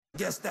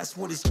guess that's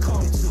what it's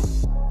come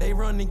to. They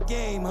run the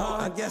game, huh?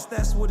 I guess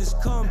that's what it's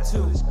come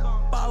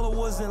to.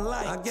 Followers and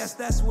likes, I guess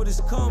that's what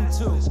it's come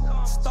to.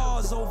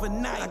 Stars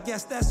overnight, I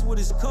guess that's what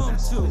it's come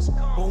to.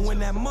 But when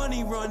that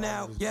money run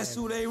out, guess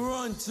who they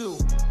run to?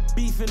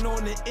 Beefing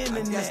on the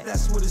internet, I guess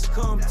that's what it's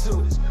come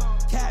to.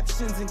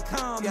 Captions and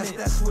comments, guess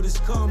that's what it's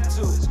come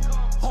to.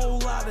 Whole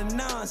lot of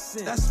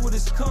nonsense, that's what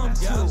it's come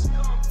to.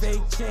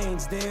 Fake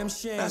change, damn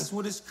shame, that's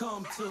what it's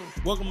come to.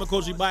 Welcome to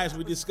Culture Bias.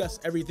 We discuss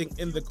everything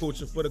in the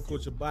culture, for the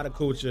culture, by the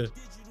culture,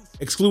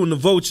 excluding the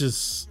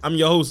vultures. I'm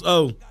your host,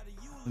 O.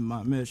 And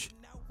my Mitch.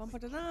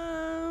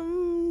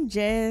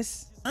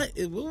 Jazz. What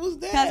was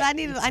that? Because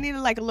I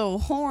needed like a little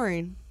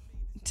horn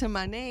to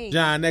my name.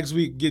 John, next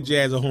week, get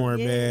Jazz a horn,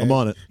 man. I'm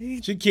on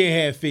it. She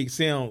can't have fake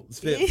sounds,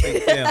 fake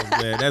sounds,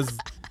 man.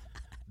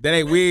 That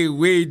ain't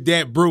we ain't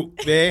that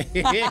broke, man.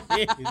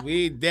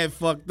 We ain't that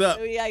fucked up.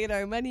 We gotta get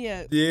our money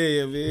up.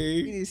 Yeah, man.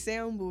 We need a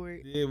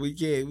soundboard. Yeah, we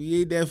can't.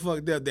 We ain't that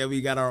fucked up that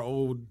we got our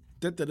old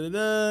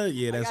da-da-da-da.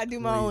 Yeah, that's I gotta do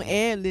crazy. my own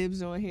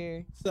ad-libs on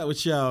here. What's up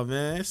with y'all,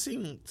 man? It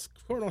seems,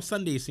 on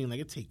Sunday, it seemed like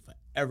it take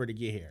forever to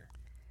get here.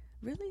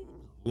 Really?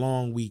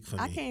 Long week for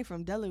me. I came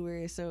from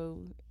Delaware, so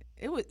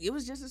it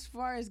was just as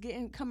far as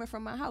coming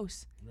from my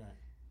house. Right.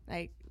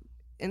 Like,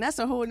 and that's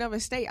a whole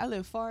nother state. I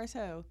live far as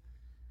hell.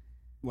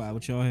 Wow,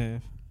 what y'all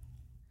have?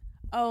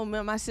 Oh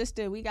man, my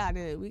sister, we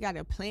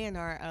gotta plan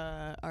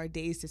our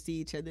days to see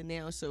each other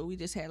now. So we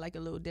just had like a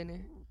little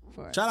dinner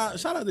for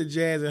Shout out to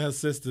Jazz and her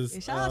sisters.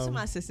 And shout out to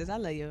my sisters. I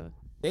love y'all.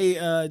 They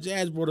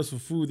Jazz brought us some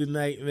food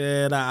tonight,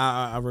 man.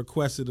 I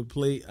requested a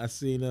plate. I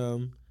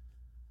seen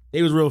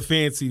they was real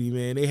fancy,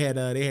 man. They had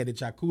the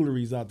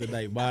charcuteries out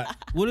tonight, but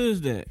What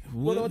is that?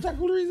 what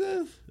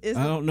charcuteries is?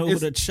 I don't know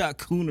what a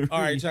charcuterie. All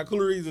right,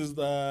 charcuteries is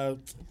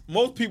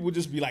most people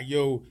just be like,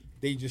 yo,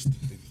 they just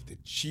the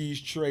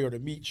cheese tray or the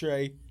meat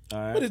tray. All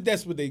right. But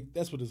that's what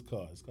it's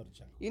called. It's called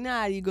a charcuterie. You know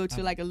how you go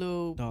to like a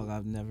little. Dog,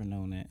 I've never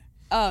known that.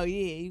 Oh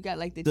yeah, you got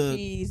like the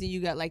cheese, and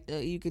you got like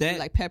you could do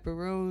like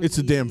pepperoni. It's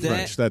a damn That-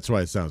 French. That's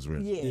why it sounds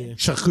weird. Yeah.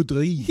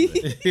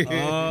 Charcuterie.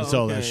 Oh, It's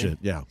all that okay. shit.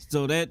 Yeah.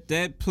 So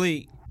that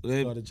plate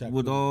Called a charcuterie.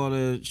 with all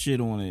the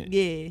shit on it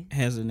Yeah.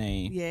 has a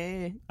name.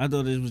 Yeah. I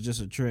thought it was just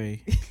a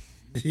tray.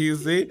 You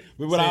see?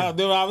 But what I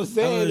was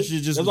saying, it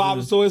should just that's why I be-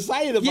 was so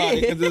excited about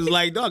it. Yeah. Because it's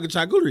like, dog, a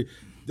charcuterie.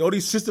 All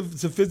these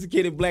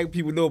sophisticated black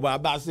people know, but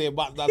I'm not saying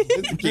about not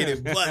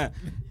sophisticated, but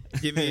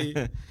you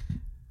mean?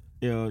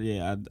 Yo,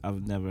 yeah,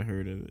 I've never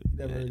heard of it.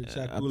 Never heard of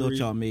I thought charcuterie?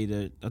 y'all made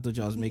it. I thought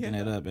y'all was making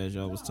that up as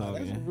y'all was That's a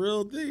talking.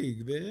 real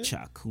thing, man.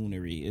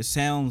 Charcuterie. It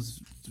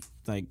sounds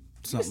like You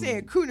something.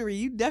 said coonery.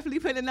 You definitely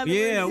put another.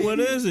 Yeah, word in. what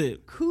is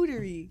it?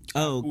 Cootery.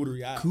 Oh,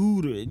 Charcuterie.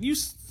 cootery.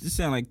 It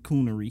sound like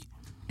coonery.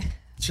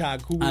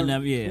 Charcuterie. I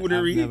never, yeah,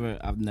 Charcuterie.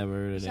 I've never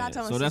heard of Shout out that.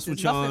 to my So that's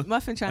sisters. what y'all.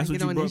 Muffin trying that's to what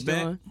get you on this brought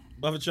back? joint.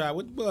 Buffett try.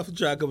 What Buffett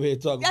try come here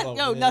and talk about?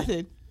 Yo, man?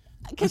 nothing.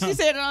 Cause she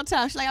said it all the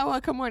time. She's like, I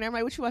want to come on. I'm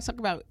like, what you want to talk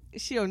about?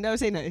 She don't never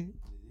say nothing.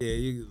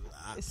 Yeah,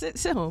 Sit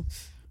home.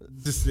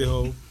 just sit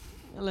home.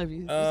 I love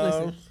you. Just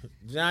listen.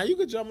 John, you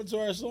could jump into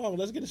our song.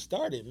 Let's get it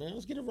started, man.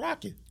 Let's get it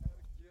rocking.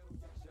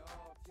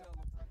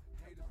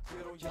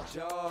 Get on your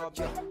job,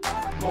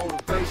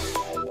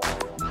 motivation.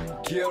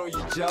 Get on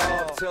your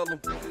job, tell them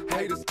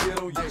haters get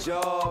on your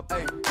job.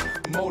 Hey,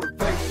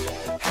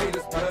 motivation.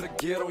 Haters better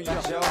get on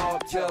your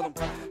job, tell them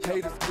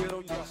haters get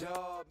on your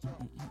job.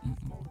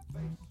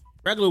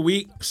 Regular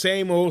week,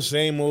 same old,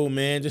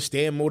 man. Just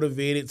staying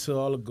motivated to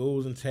all the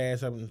goals and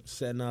tasks I've been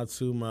setting out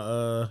to.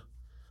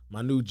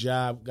 My new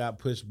job got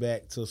pushed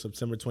back till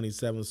September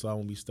 27th, so I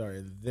won't be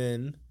starting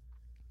then.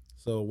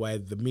 So while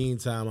the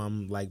meantime,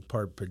 I'm like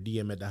part per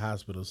diem at the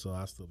hospital, so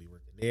I'll still be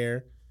working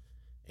there.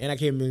 And I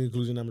came to the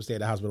conclusion I'm gonna stay at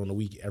the hospital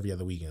every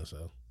other weekend.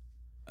 So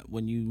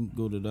When you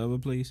go to the other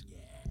place.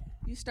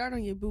 You start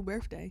on your boo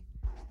birthday.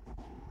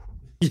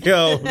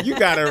 yo, you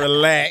gotta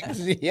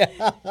relax.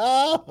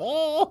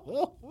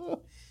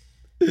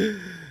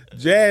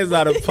 Jazz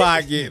out of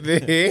pocket,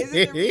 man. Is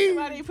it the reason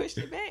why they pushed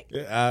it back?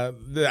 I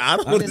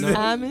don't want to The say.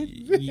 timing?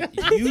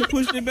 You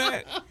pushed it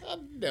back.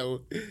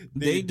 No,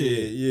 They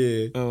did.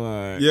 yeah. Oh, all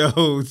right.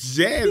 Yo,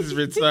 Jazz is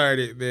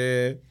retarded,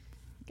 man.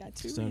 Got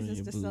two Starting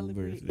reasons to your blue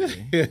celebrate.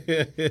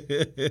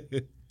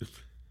 birthday.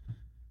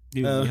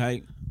 You Uh, be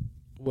hype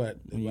What?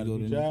 when you About go a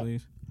to new the job?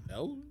 place.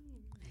 No.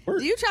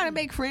 Do you try to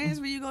make friends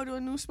when you go to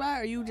a new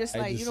spot, or you just I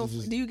like just- you don't?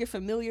 just- Do you get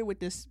familiar with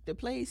the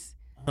place?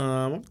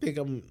 I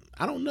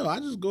don't know. I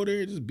just go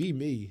there and just be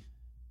me.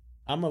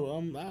 I can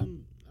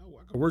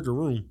work a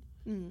room.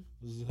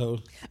 So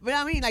But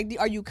I mean, like,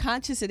 are you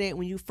conscious of that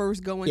when you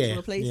first go into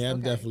a place? yeah, I'm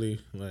Okay. definitely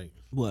like.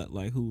 What?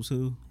 Like who's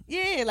who?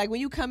 Yeah, like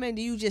when you come in,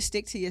 do you just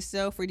stick to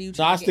yourself, or do you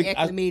So I try to stick. get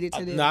acclimated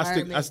to the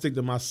environment? I stick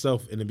to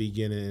myself in the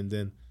beginning, and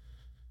then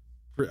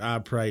I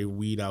probably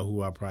weed out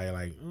who I probably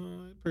like.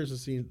 That person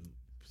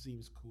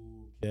seems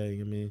cool. Yeah, you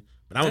know what I mean.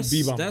 But I'm gonna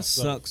be by That myself.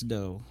 sucks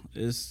though.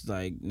 It's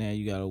like now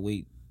you gotta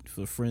wait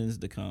for friends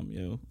to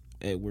come,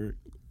 at work.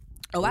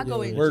 Oh, I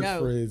go in Work Joe.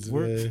 friends,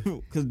 man.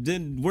 Because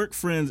then work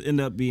friends end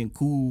up being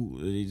cool.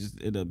 They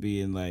just end up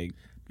being like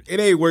It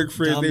ain't work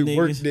friends. Dumb They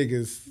work niggas.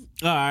 niggas.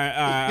 All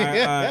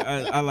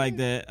right. I like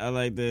that. I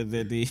like that.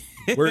 That the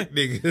Work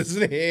niggas,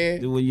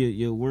 man. when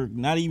your work,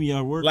 not even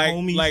your work Like,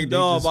 homies. like they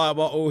dog, just-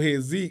 my old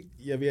head Zeke.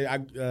 Yeah,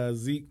 man.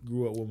 Zeke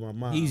grew up with my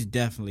mom. He's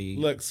definitely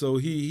Look, so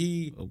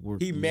he a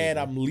work mad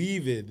nigga. I'm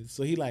leaving.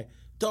 So he like,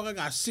 dog, I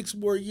got 6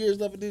 more years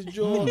left of this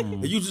job,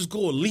 and you just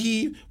gonna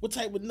leave? What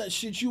type of nut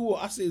shit you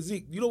want? I said,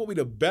 Zeke, you don't want me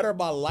to better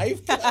my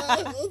life?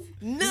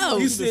 No.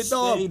 He You said, just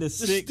dog, stay to just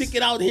 6. stick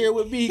it out here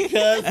with me,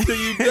 cuz, till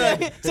you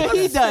done. Till I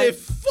he said, done.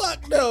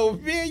 fuck no,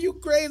 man, you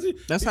crazy?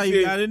 That's He how you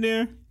said, got in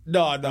there.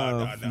 No. I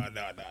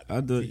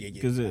do- Zeke ain't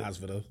cause getting to it- the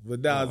hospital.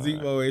 But nah,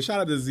 Zeke, boy,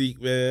 shout out to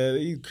Zeke, man.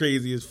 He's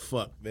crazy as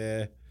fuck,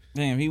 man.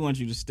 Damn, he wants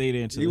you to stay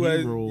there until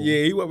he roll.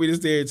 He want me to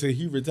stay until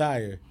he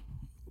retire.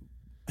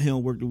 He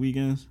don't work the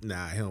weekends.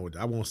 Nah, hell,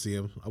 I won't see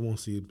him. I won't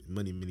see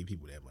many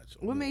people that much.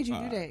 What made you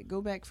do that?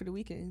 Go back for the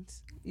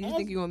weekends. You I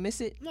think you're gonna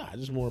miss it? Nah,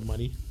 just more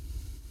money.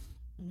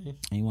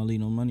 Ain't want to leave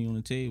no money on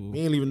the table. We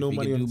ain't leaving no If you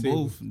money can on do the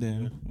table. both,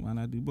 then why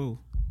not do both?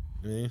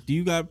 Man. Do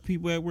you got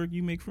people at work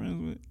you make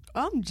friends with?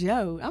 I'm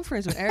Joe. I'm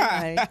friends with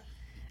everybody.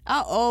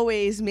 I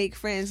always make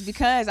friends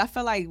because I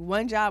feel like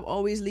one job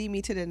always lead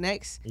me to the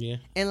next. Yeah,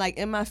 And like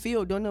in my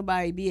field, don't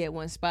nobody be at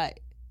one spot.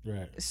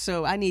 right.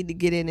 So I need to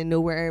get in and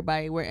know where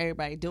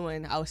everybody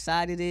doing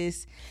outside of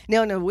this.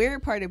 Now the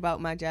weird part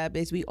about my job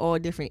is we all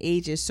different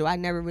ages, so I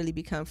never really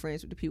become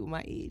friends with the people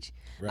my age.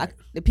 Right.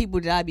 The people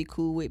that I be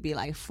cool with be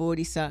like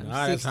 40 something,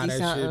 Nah, that's 60 how that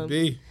something. should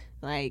be.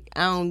 Like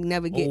I don't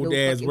never get Old no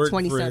ass fucking work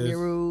 20 something friends.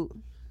 year old.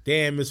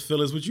 Damn, Miss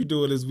Phyllis, what you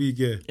doing this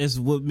weekend? It's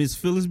what Miss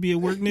Phyllis be a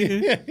work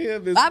nigga. Yeah,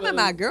 Miss I met Phyllis.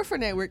 my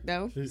girlfriend at work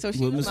though, so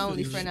she Well, was Miss my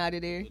only Phyllis- friend out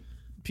of there.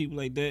 People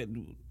like that,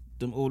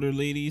 them older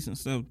ladies and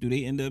stuff. Do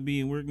they end up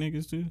being work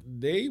niggas too?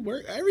 They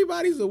work.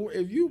 Everybody's a.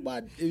 If you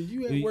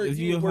at work, If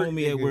you a work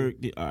homie at nigga. work,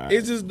 all right.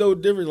 It's just no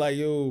different. Like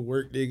yo,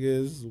 work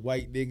niggas,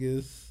 white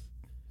niggas.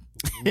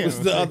 What's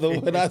the other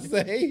one I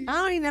say? I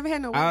don't even never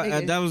had no I,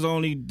 nigga. that was the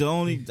only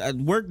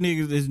work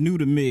niggas is new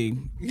to me.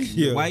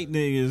 Yeah. White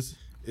niggas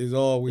It's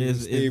always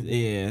is stable.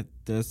 yeah,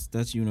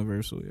 that's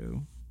universal,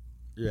 yo.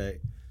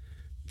 Right.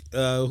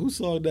 Who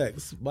saw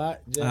next? Spot?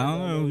 I don't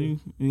know.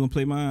 You gonna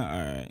play mine?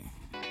 All right.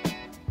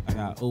 I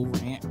got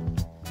overant.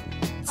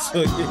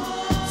 So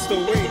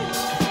wait.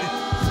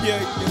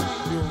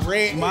 Your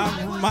rant. My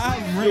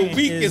your rant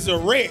week is a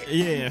rant.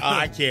 yeah. Oh,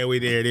 I can't wait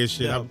to hear this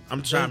shit.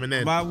 I'm chiming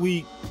in. My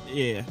week,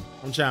 yeah.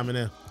 I'm chiming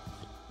in.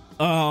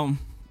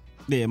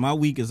 Yeah, my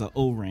week is an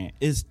O-rant.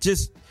 It's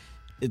just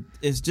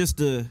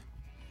the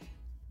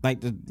like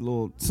the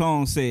little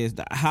song says,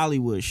 the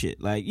Hollywood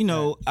shit. Like,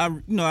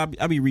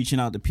 I be reaching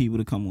out to people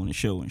to come on the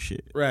show and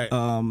shit. Right.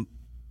 Some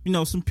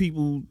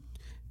people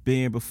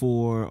been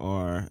before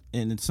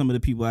and then some of the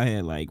people I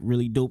had like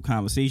really dope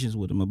conversations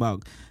with them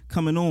about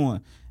coming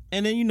on.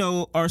 And then,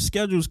 our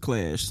schedules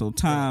clash. So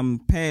time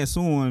pass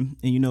on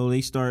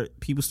and,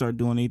 people start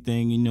doing their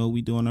thing,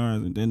 we doing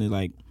ours. And then they're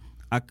like,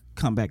 I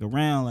come back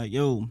around like,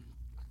 yo,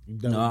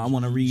 I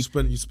want to You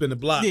spin the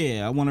block.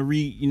 yeah, I want to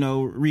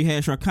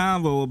rehash our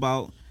convo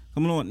about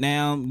coming on.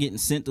 Now I'm getting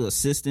sent to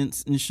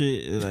assistants and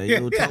shit. Like,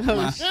 yo, talk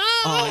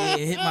to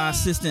hit my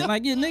assistant.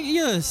 Like, yeah, nigga,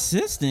 your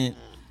assistant.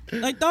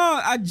 Like,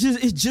 dog,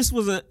 it just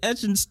was a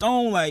etch in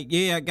stone. Like,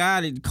 yeah, I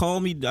got it. Call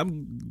me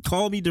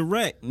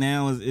direct.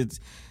 Now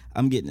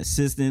I'm getting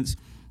assistants.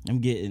 I'm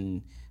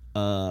getting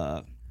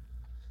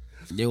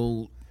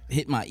they'll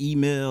hit my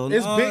email. And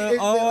It's all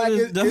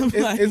big. this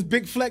stuff. It's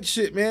big flex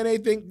shit, man. They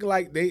think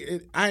like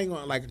I ain't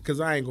gonna because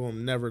I ain't gonna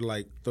never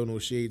like throw no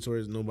shade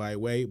towards nobody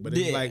way. But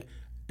it's Yeah. like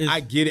I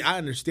get it, I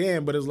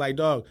understand. But it's like,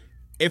 dog,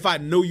 if I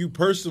know you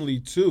personally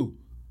too,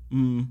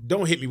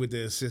 don't hit me with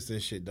the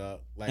assistant shit, dog.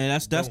 Like, and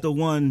that's don't. the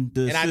one.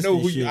 The And I know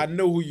assistant I shit.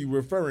 know who you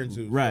referring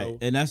to, Right, so,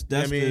 and that's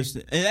I mean,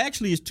 it.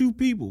 Actually, it's two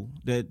people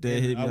that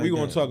hit me. we like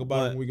gonna that. talk about it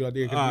But, when we go out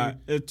there. 'Cause all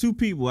right, two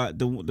people.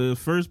 The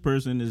first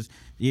person is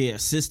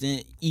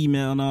assistant,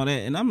 email, and all that,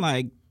 and I'm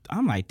like,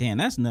 damn,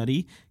 that's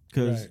nutty,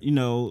 because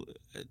Right.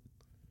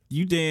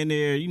 you down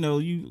there,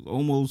 you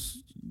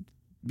almost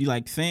be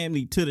like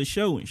family to the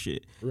show and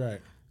shit.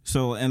 right.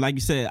 So, and like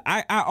you said,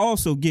 I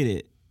also get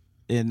it,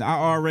 and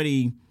I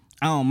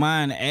don't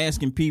mind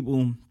asking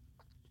people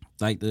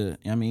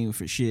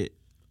for shit,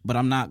 but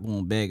I'm not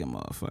gonna beg a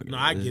motherfucker. No,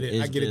 I get it.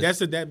 It's I get it. just-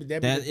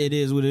 That it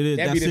is what it is.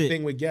 that That's be the it.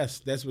 thing with guests.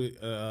 That's what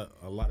a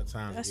lot of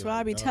times. That's be why I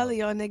like, be dog, telling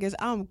y'all niggas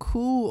I'm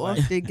cool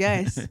off the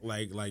guest.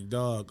 like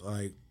dog,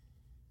 like.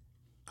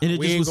 And it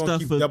We just ain't was gonna stuff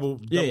keep for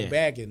double yeah.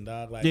 bagging,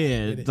 dog. Like,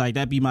 Yeah, get it. like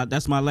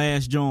that's my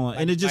last joint,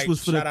 and it just like,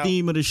 was for the shout out-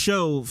 theme of the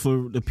show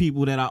for the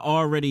people that I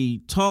already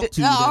talked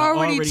to. that I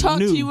already talked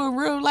knew. to you in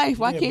real life.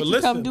 Why Yeah, can't but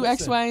you come listen, do X,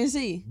 listen. Y, and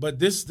Z? But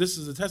this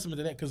is a testament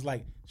to that because,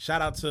 like,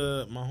 shout out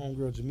to my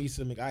homegirl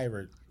Jamisa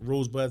McIver,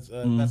 Rosebud's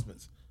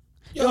Investments.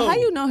 Yo, how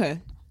you know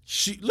her?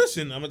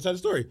 Listen, I'm gonna tell the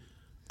story.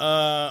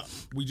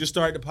 We just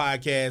started the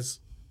podcast.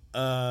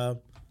 The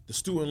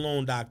student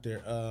loan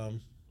doctor,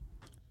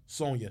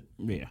 Sonia,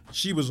 Yeah,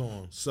 she was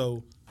on.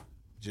 So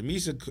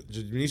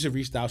Jamisa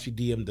reached out. She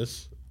DM'd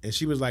us, and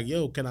she was like,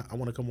 "Yo, I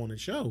want to come on the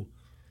show?"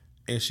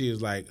 And she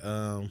was like,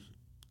 how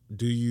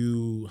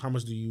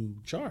much do you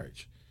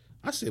charge?"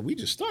 I said, we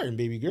just starting,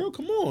 baby girl.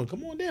 Come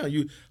on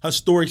down. Her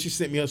story, she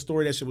sent me her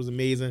story. That shit was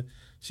amazing.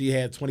 She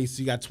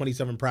got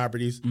 27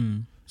 properties.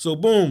 So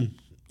boom.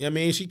 I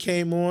mean, she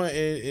came on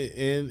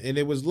and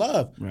it was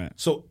love. Right.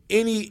 So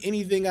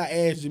anything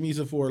I asked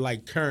Jamisa for,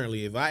 like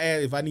currently, if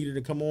I needed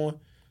to come on,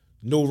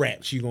 no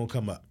rap, she gonna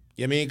come up.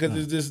 You know what I mean?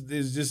 Because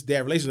it's just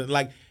that relationship.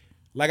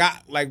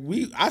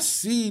 I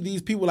see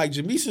these people like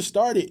Jamisa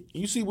started.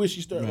 You see where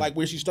she started, like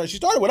where she started. She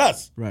started with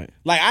us. Right.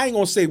 Like I ain't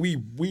gonna say we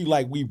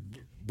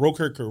broke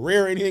her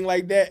career or anything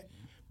like that.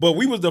 But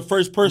we was the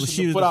first person.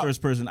 She was the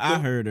first person I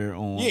heard her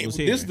on. Yeah, this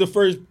is the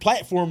first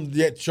platform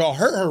that y'all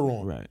heard her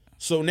on. Right.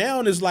 So now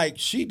it's like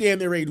she damn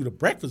near ready to do the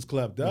Breakfast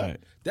Club, dog. Right.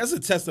 That's a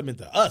testament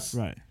to us.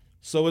 Right.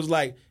 So it's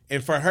like,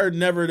 and for her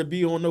never to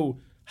be on no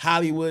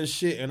Hollywood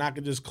shit, and I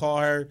could just call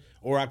her,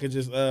 or I could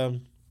just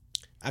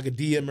I could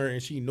DM her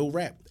and she no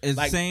rap. It's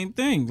like, the same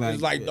thing. Like,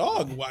 it's like,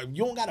 dog,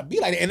 you don't gotta be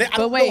like that. And I But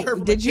don't wait, know her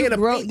from did a can you of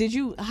grow? paint. Did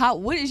you?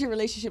 What is your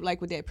relationship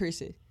like with that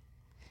person?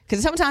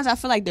 Because sometimes I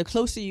feel like the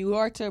closer you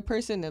are to a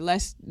person,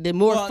 the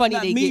more funny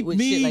they get with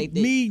shit like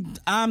that.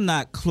 I'm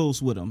not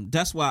close with them.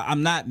 That's why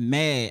I'm not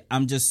mad.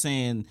 I'm just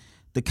saying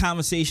the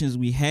conversations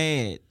we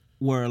had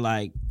were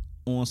like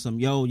on some,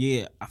 yo,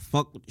 yeah, I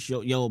fuck with the show.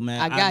 Yo,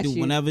 man, I do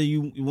you. whenever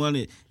you want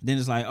it. Then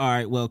it's like, all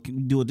right, well, can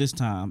we do it this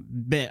time?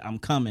 Bet I'm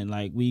coming.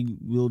 Like,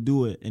 we'll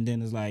do it. And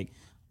then it's like,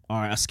 all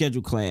right, I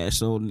schedule clash,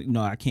 so,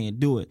 I can't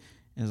do it.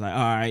 And it's like,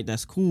 all right,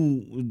 that's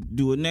cool. We'll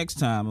do it next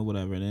time or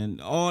whatever. And then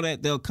all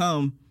that, they'll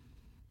come.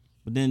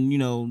 But then,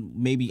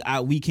 maybe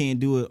we can't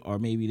do it or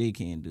maybe they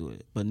can't do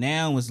it. But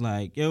now it's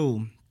like,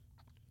 yo,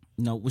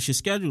 what's your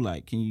schedule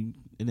like? Can you?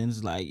 And then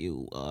it's like,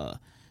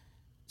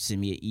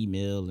 send me an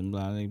email and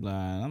blah, blah, blah.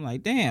 I'm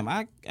like, damn,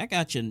 I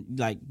got your,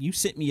 like, you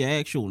sent me your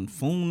actual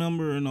phone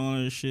number and all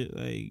that shit.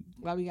 Like,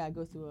 why we gotta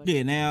go through all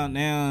yeah,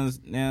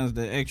 now's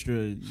the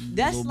extra.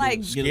 That's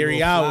like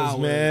scary hours,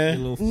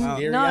 man. No,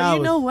 Scary you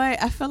hours. know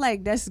what? I feel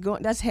like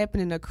that's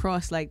happening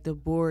across like the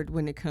board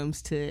when it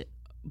comes to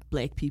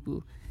black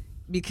people.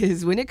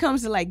 Because when it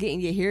comes to like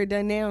getting your hair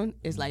done now,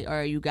 it's like, all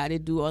right, you got to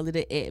do all of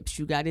the apps.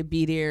 You got to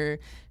be there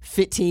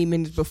 15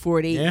 minutes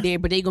before they there,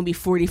 but they gonna be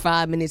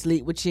 45 minutes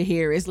late with your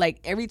hair. It's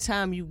like every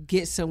time you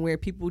get somewhere,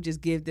 people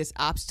just give this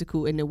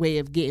obstacle in the way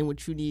of getting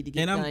what you need to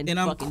get done. And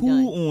I'm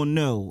cool on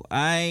no.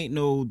 I ain't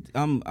no.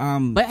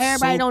 I'm. But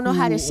everybody so don't know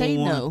how to cool say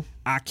on, no.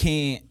 I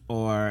can't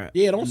or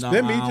don't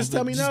spin me. Just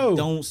tell me no.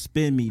 Don't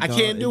spin me. I dog.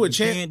 can't do it. If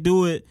you can't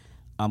do it.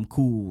 I'm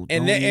cool.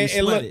 And Don't even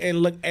sweat it.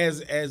 look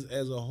as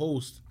a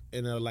host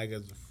and like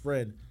as a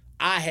friend,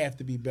 I have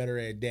to be better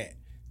at that.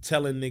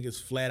 Telling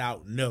niggas flat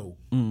out no.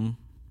 Mm-hmm.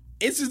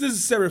 It's just this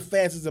is several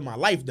facets in my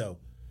life though,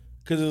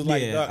 because it's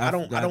like I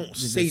don't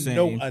say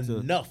no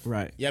enough.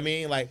 Right. You know what I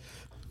mean? Like,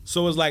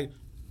 so it's like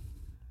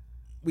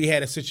we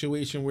had a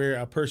situation where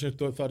a person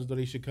thought as though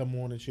they should come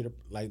on and should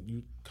like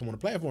you come on the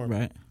platform,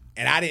 right?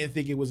 And I didn't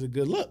think it was a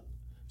good look.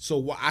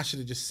 So I should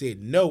have just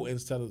said no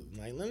instead of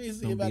like, let me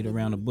see don't if I beat can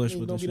around the bush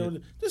with the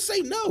shit. Just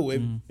say no.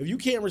 If you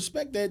can't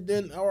respect that,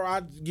 then or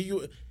I give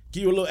you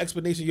a little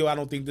explanation. Yo, I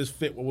don't think this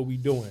fit with what we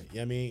doing. You know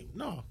what I mean?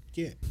 No,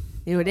 can't.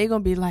 Yo, they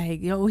gonna be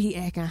like, yo, he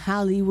acting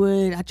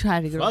Hollywood. I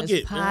tried to get on his Fuck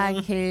it,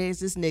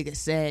 podcast. This nigga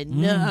said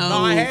no.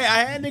 No, I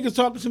had niggas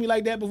talking to me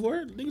like that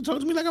before. Niggas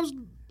talking to me like I was,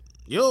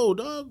 yo,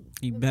 dog.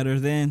 You better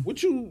than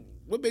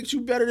What makes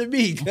you better than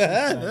me? like,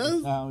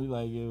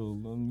 yo,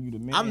 you the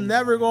man. I'm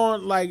never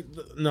going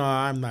no,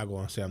 I'm not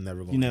going to say I'm never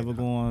going. You never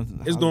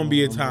going. It's going to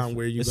be a time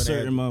where you're going to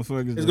certain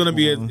motherfuckers. It's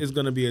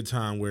going to be a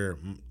time where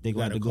they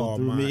got to call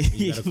through me.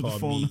 You got to call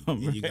me.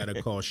 Number. And you got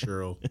to call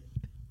Cheryl.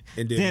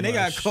 And then they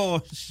got to call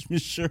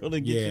Miss Cheryl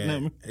to get your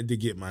number. And to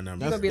get my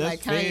number. It's gonna be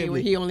like Kanye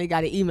where he only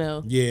got an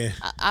email. Yeah,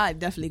 I'd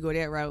definitely go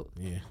that route.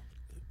 Yeah.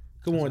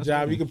 Come on,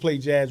 Job. You can play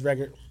jazz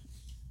record.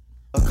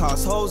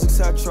 Cost hoes,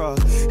 etc.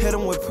 Hit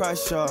them with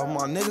pressure.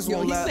 My niggas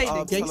won't let played the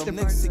up. Tell gangsta them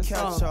part niggas of to the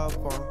catch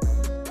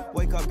up.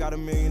 Wake up, got $1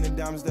 million in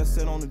diamonds that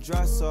sit on the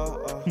dresser.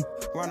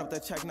 Run up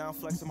that check now,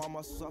 flexing my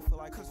muscles. I feel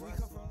like All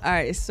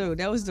right, so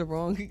that was the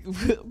wrong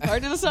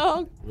part of the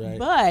song. Right.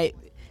 But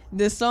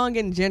the song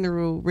in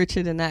general,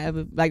 Richer Than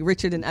Ever.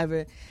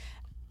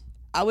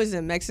 I was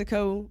in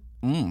Mexico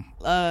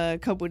a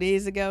couple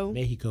days ago.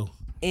 Mexico.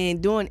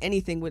 And doing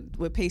anything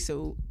with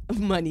peso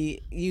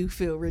money, you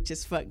feel rich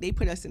as fuck. They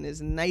put us in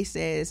this nice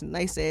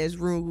ass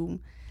room.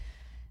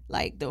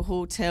 Like the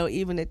hotel,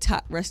 even the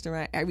top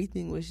restaurant,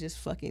 everything was just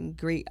fucking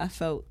great. I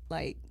felt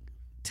like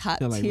top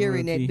tier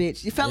in that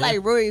bitch. You felt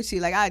like royalty.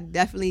 Like I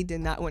definitely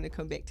did not want to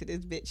come back to this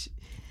bitch.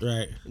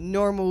 Right.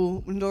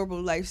 Normal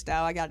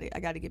lifestyle. I got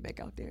to get back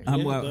out there.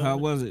 How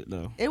was it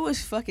though? It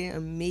was fucking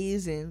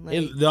amazing.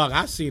 Like, Dog,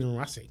 I seen them.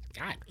 I say,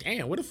 God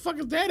damn, where the fuck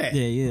is that at?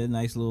 Yeah,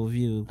 nice little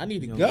view. I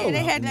need to go. Yeah,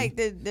 they had like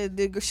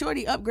the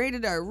shorty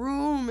upgraded our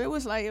room. It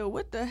was like, yo,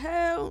 what the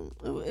hell?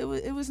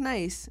 It was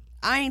nice.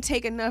 I ain't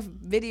take enough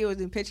videos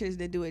and pictures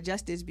to do it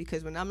justice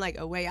because when I'm like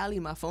away, I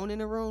leave my phone in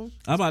the room.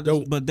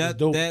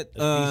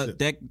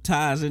 That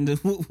ties into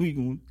what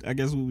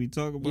we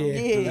talk about.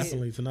 Yeah,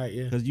 definitely tonight.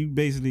 Yeah, because you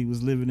basically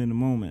was living in the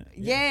moment.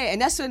 Yeah,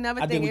 and that's another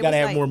thing. I think we gotta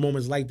have more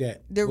moments like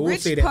that. The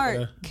rich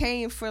part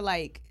came for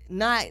like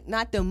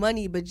not the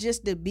money, but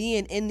just the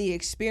being in the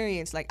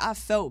experience. Like, I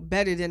felt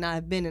better than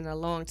I've been in a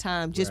long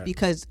time just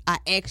because I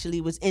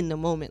actually was in the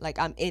moment. Like,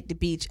 I'm at the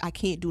beach. I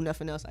can't do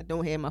nothing else. I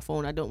don't have my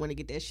phone. I don't want to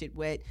get that shit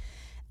wet.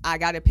 I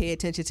got to pay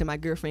attention to my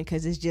girlfriend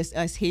because it's just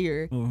us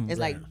here. It's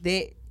like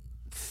that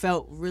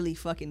felt really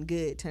fucking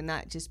good to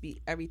not just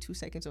be every 2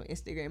 seconds on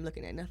Instagram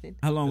looking at nothing.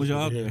 How long was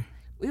y'all out there?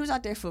 We was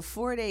out there for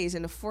 4 days,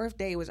 and the 4th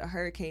day was a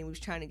hurricane. We was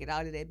trying to get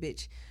out of that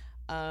bitch.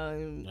 I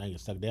ain't get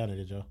stuck down in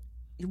it, Joe.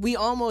 We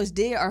almost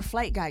did. Our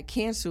flight got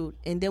canceled,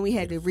 and then we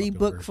had to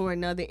rebook for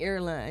another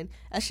airline.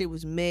 That shit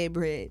was mad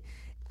bread.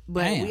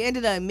 But we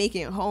ended up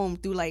making it home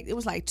through it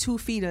was like 2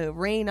 feet of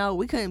rain out.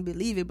 We couldn't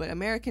believe it, but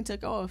American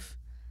took off.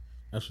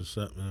 That's what's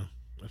up, man.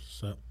 That's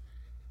what's up.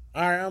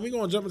 All right, we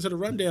gonna jump into the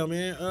rundown,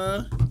 man.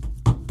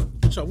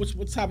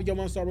 What topic y'all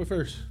want to start with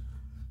first?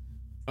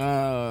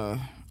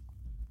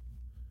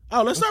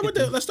 Let's start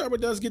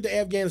with let's get the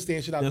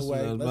Afghanistan shit out the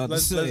way.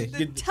 Let's get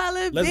the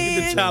Taliban. Let's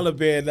get the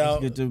Taliban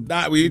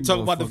out. We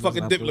talking about the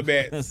fucking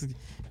diplomats.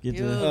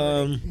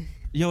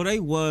 Yo, they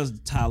was the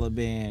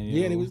Taliban.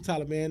 Yo. Yeah, they was the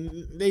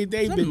Taliban. They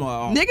been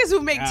niggas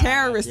who make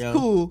terrorists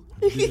cool.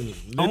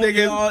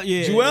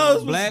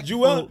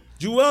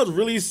 Jewels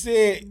really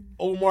said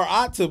Omar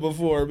Atta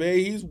before, man.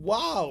 He's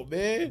wild,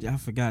 man. I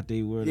forgot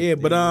they were. Yeah,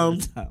 but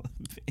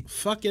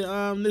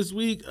fucking this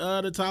week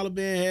the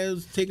Taliban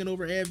has taken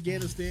over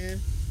Afghanistan.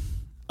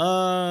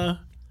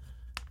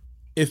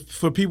 If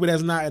for people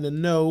that's not in the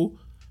know,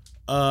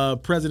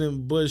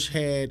 President Bush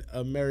had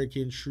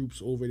American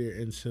troops over there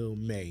until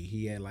May.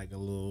 He had like a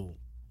little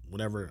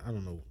whatever, I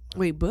don't know.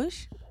 Wait,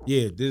 Bush?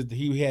 Yeah,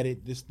 he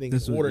had this thing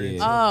ordered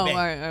until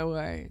May. All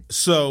right.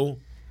 So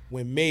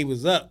when May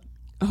was up,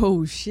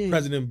 shit.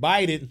 President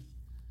Biden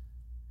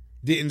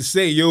didn't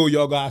say, yo,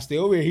 y'all gotta stay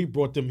over here. He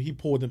pulled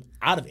them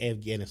out of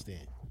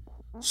Afghanistan.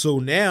 So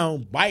now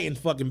Biden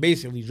fucking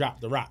basically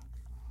dropped the rock.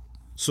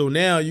 So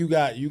now you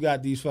got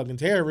these fucking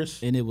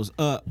terrorists, and it was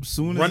up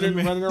soon running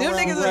around. Them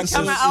niggas was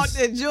coming out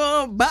the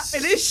joint,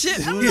 bopping this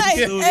shit. I'm like,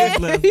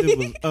 it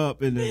was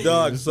up in the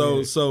dog.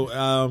 So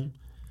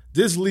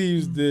this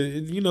leaves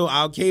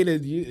Al Qaeda.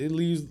 It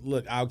leaves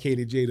Al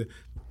Qaeda Jada.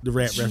 The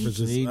rap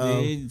references.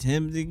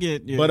 Him to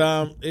get, but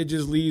it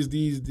just leaves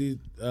the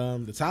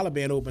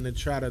Taliban open to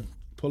try to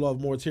pull off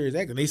more terrorist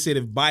action. They said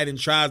if Biden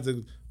tries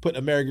to put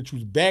American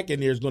troops back in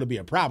there, it's going to be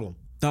a problem.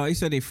 No, they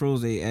said they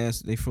froze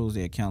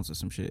their accounts or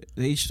some shit.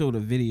 They showed a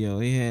video.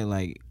 They had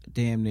like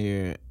damn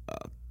near a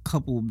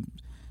couple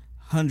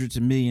hundreds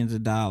of millions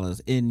of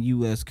dollars in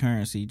U.S.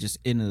 currency just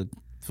in a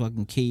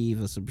fucking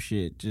cave or some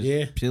shit,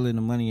 just peeling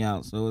the money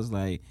out. So it's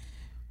like,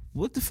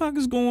 what the fuck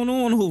is going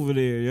on over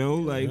there, yo?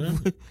 Like.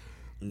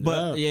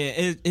 But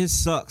it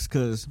sucks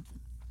because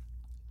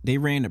they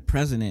ran the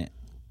president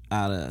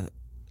of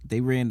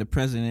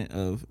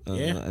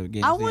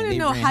Afghanistan. I want to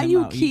know how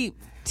you keep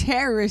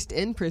terrorists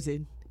in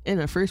prison in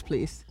the first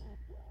place.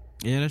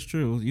 Yeah, that's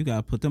true. You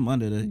gotta put them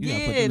under the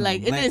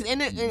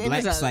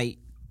black site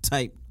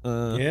type.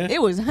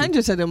 It was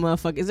hundreds of them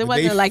motherfuckers. It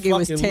wasn't like it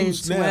was 10,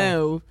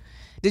 12.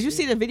 Did you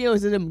see the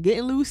videos of them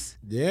getting loose?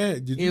 Yeah.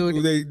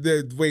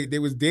 They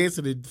was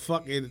dancing and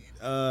fucking.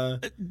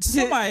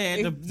 Somebody had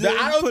to.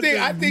 I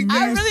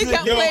really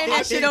kept playing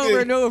that shit over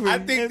and over. I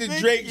think the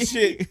Drake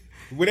shit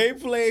when they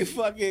play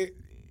fucking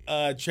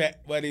Trap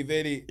Money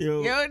Vinny.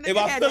 In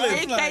my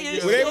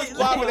feelings, when they was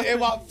popping in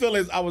my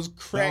feelings, I was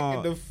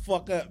cracking the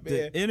fuck up, man.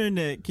 The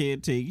internet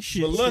can't take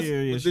shit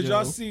serious. Did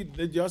y'all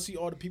see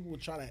all the people were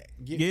trying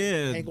to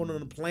hang on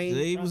the plane?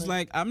 They was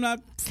like, I'm not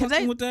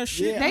fucking with that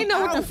shit. They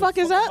know what the fuck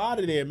is up out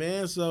of there,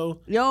 man.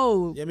 So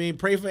I mean,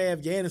 pray for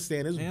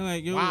Afghanistan. It's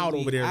wild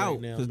over there right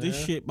now, because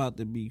this shit about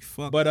to be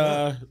fucked.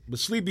 But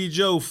Sleepy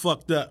Joe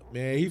fucked up,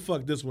 man. He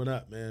fucked this one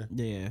up, man.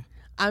 Yeah.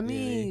 I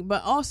mean,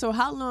 but also,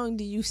 how long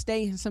do you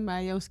stay in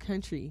somebody else's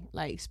country,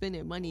 like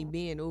spending money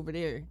being over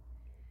there?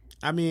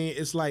 I mean,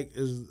 I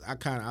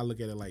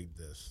look at it like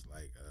this,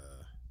 like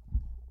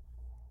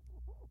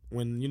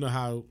when you know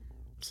how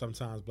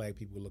sometimes black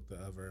people look to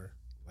other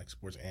like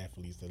sports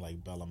athletes to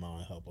like bail them out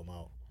and help them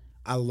out.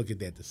 I look at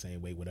that the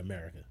same way with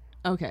America.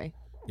 Okay.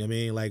 You know what I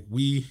mean? Like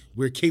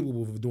we're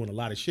capable of doing a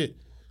lot of shit,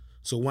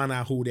 so why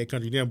not hold that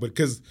country down? But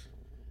because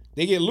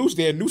they get loose,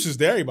 they're nuisance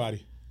to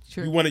everybody.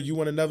 Sure. You want a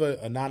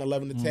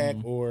 9/11 attack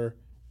or,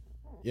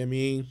 you know what I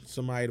mean,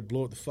 somebody to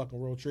blow up the fucking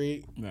World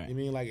Trade. Right. You know what I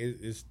mean? Like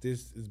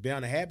it's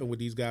bound to happen with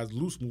these guys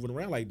loose moving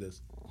around like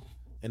this.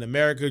 In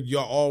America,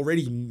 y'all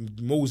already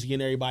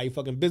moseying everybody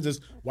fucking business.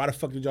 Why the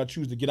fuck did y'all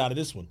choose to get out of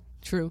this one?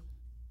 True.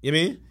 You know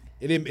what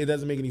I mean? It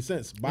doesn't make any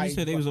sense. You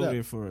said they was over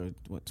there for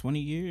 20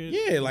 years?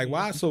 Yeah, like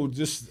why? So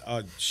just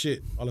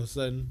shit. All of a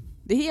sudden.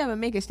 Did he ever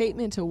make a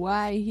statement to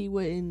why he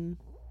wanted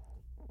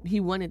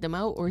them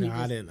out, or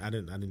I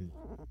didn't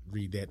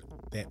read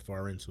that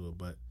far into it,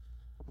 but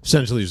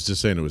essentially he's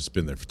just saying it was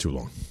been there for too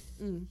long.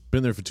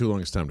 Been there for too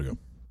long, it's time to go.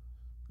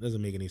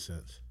 Doesn't make any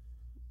sense.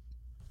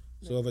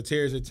 So if a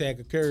terrorist attack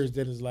occurs,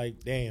 then it's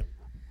like, damn.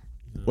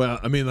 Well,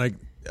 I mean, like,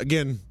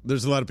 again,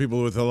 there's a lot of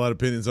people with a lot of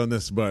opinions on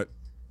this, but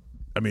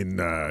I mean,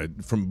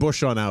 from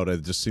Bush on out,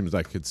 it just seems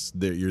like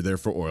you're there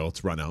for oil.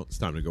 It's run out. It's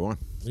time to go on.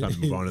 It's time to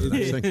move on to the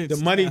next thing.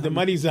 The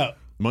money's up.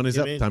 Money's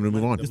up. Time to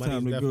move on. It's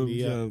time to go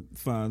definitely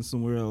find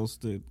somewhere else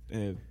to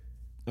have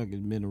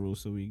fucking minerals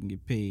so we can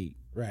get paid.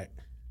 Right.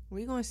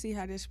 We're gonna see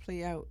how this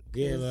play out.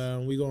 Yeah,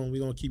 we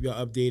gonna keep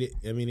y'all updated.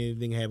 I mean,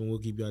 anything happen, we'll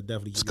keep y'all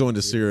definitely. Let's go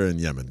into Syria and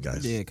Yemen,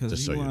 guys. Yeah,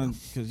 because so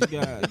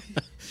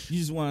you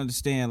just want to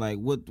understand like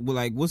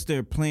what's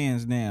their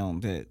plans now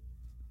that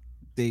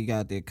they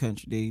got their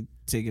country, they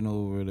taking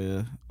over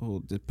the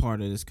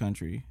part of this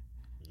country.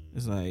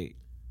 It's like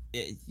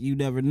you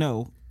never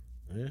know.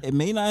 Yeah. It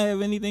may not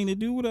have anything to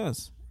do with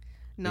us.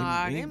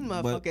 Nah, them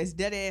motherfuckers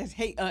dead ass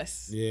hate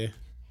us. Yeah.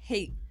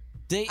 Hate.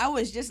 I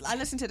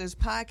listened to this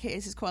podcast.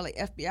 It's called like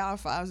FBI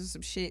Files or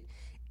some shit.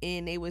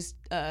 And it's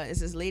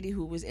this lady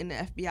who was in the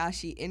FBI.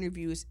 She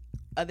interviews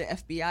other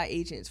FBI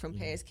agents from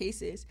past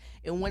cases.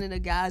 And one of the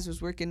guys was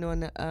working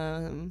on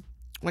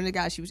one of the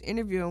guys she was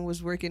interviewing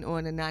was working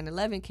on a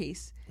 9/11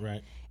 case.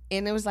 Right.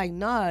 And it was like,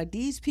 nah,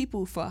 these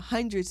people for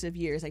hundreds of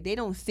years, like they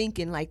don't think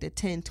in like the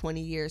 10,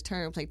 20 years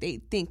terms. Like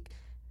they think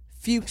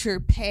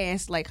future,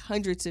 past, like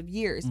hundreds of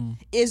years.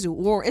 Is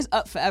war is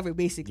up forever,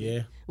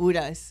 basically. With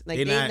us, like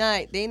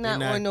they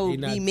not on no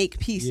we make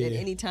peace at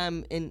any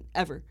time in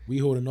ever. We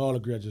holding all the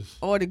grudges.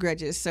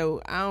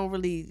 So I don't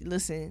really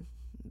listen.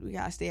 We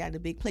gotta stay out of the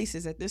big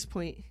places at this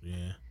point.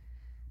 Yeah.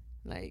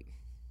 Like.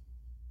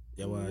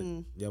 Y'all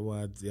want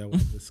to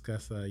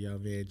discuss y'all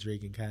man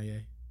Drake and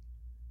Kanye?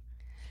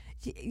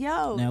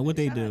 Yo. Now what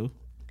they do?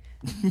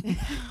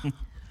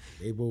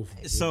 They both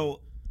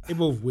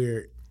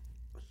weird.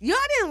 Y'all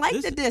didn't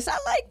like the diss. I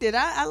liked it.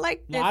 I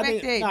liked the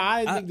fact that.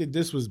 I didn't think that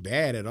this was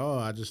bad at all.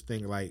 I just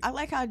think like. I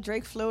like how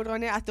Drake flowed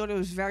on it. I thought it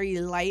was very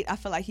light. I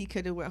feel like he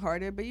could have went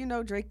harder, but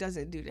Drake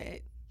doesn't do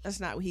that. That's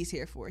not what he's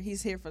here for.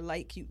 He's here for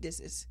light, cute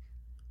disses.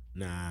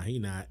 Nah,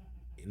 he's not.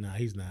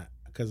 He's not.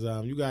 Cause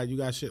you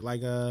got shit like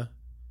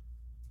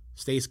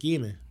Stay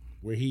Scheming,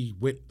 where he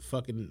went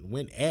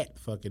at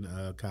fucking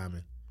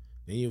Common.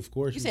 Then of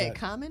course you said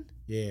Common.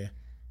 Yeah.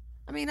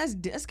 I mean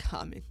that's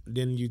Common.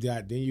 Then you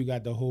got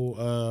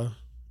the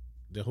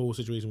whole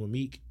situation with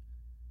Meek.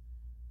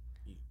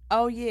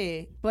 Oh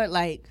yeah, but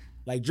like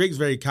Drake's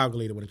very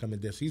calculated when it comes to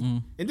this.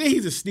 And then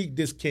he's a sneak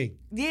diss king.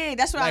 Yeah,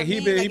 that's what I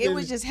mean. It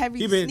was just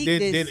heavy sneak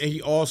diss. Then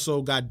he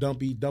also got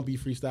dumpy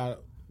freestyle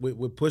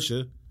with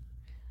Pusha.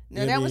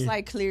 No, that was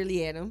like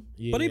clearly at him.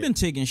 Yeah. But he been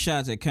taking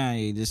shots at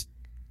Kanye just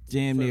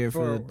damn near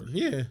 2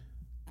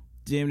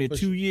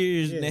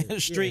 years now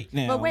straight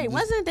now. But wait,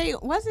 wasn't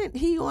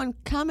he on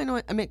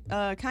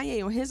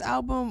Kanye on his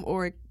album,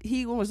 or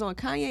he was on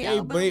Kanye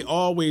album? They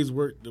always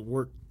work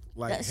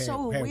like that's have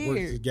weird.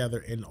 Worked together,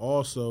 and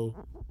also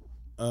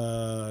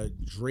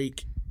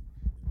Drake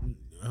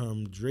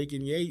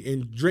and Ye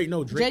and Drake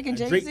and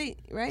Jay-Z,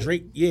 right?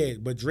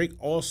 Drake, but Drake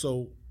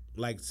also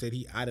said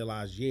he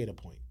idolized Ye at a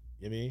point.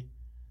 You know what I mean?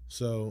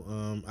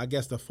 So I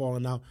guess the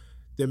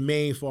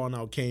main falling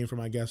out came from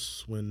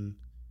when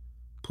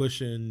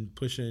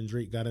Pusha and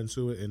Drake got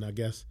into it, and I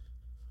guess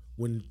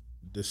when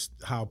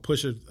how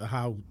Pusha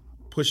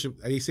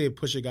they said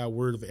Pusha got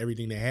word of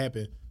everything that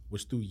happened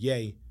was through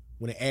Ye,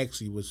 when it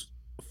actually was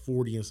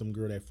 40 and some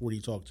girl that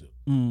 40 talked to.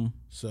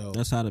 So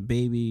that's how the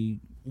baby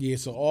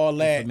so all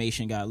that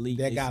information got leaked.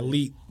 That got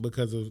leaked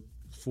because of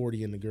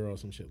 40 and the girl or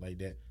some shit like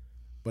that.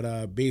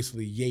 But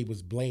basically Ye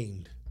was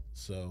blamed.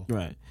 So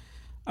right.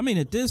 I mean,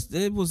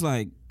 it was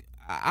like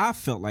I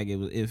felt like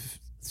it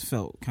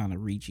felt kind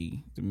of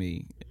reachy to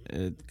me.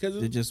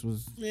 Because it just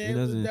was. Yeah,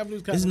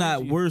 it's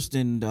not worse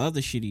than the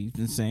other shit he's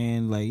been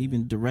saying. Like he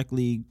been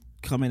directly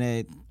coming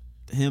at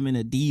him and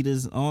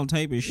Adidas, all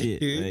type of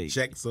shit. Like,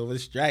 checks over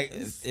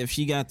stripes. If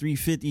she got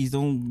 350s,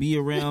 don't be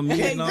around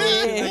me and all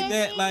shit like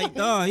that. Like,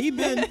 dog, he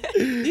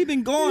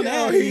been going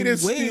at me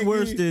way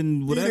worse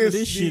than whatever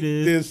this shit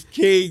is. This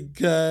kid,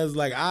 cause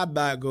I'm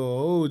not gonna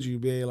hold you,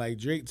 man.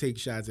 Drake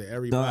takes shots at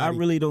everybody. Dog, I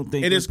really don't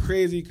think. And it's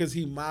crazy because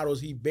he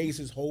bases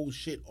his whole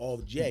shit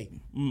off Jay.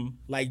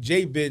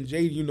 Jay's been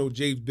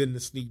the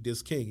sneak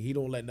diss king. He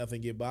don't let nothing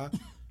get by.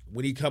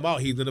 When he come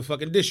out, he's gonna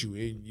fucking diss you.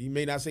 He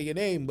may not say your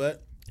name,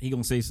 but he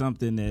gonna say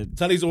something that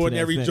tell these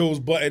ordinary Joe's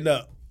button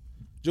up.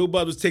 Joe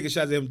Bud was taking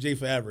shots at him, Jay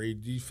forever.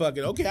 He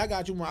fucking okay. I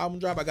got you. My album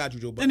drop. I got you,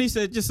 Joe Bud. And he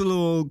said just a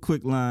little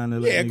quick line.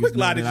 Quick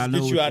line to just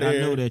get you out of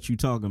here. I know that you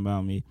talking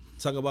about me.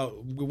 Talk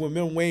about when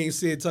Lil Wayne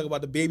said talk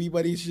about the baby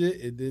buddy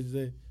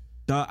shit.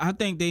 I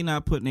think they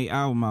not putting their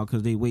album out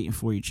because they waiting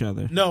for each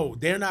other. No,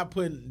 they're not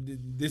putting.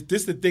 This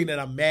is the thing that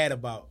I'm mad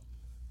about.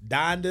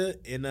 Donda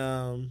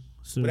and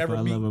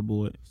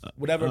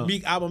whatever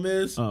Meek album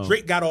is.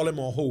 Drake got all them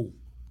on hold.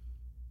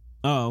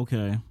 Oh,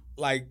 okay.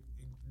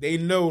 They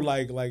know,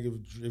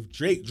 if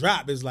Drake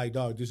drop, it's like,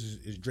 dog, this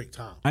is Drake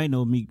time. I didn't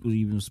know Meek was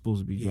even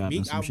supposed to be dropping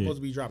Meek some album shit. Supposed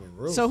to be dropping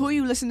real. So who are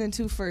you listening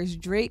to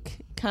first,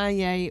 Drake,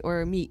 Kanye,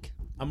 or Meek?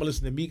 I'm gonna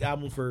listen to Meek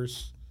album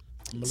first.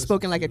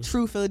 Spoken like a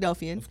true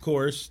Philadelphian. Of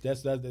course,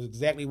 that's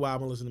exactly why I'm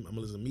gonna listen. I'm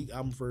gonna listen to Meek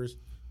album first.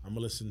 I'm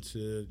gonna listen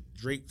to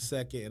Drake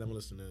second, and I'm gonna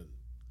listen to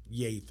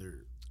Ye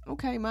third.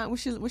 Okay, man.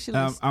 What's your list?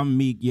 I'm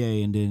Meek,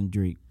 Ye, and then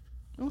Drake.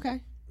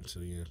 Okay. So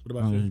yeah. What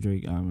about you?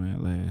 Drake album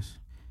at last.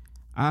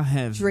 I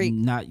have Drake.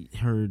 not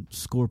heard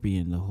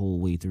Scorpion the whole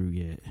way through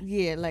yet.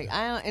 Yeah, like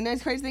and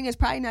that's crazy thing is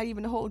probably not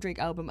even the whole Drake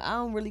album. I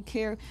don't really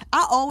care.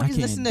 I always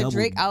can't listen to double-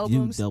 Drake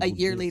albums you a double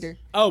year this. later.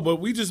 Oh, but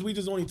we just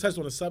only touched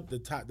on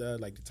the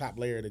top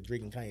layer that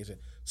Drake and Kanye said.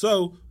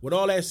 So with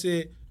all that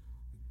said,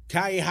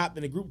 Kanye hopped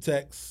in the group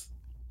text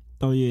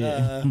Oh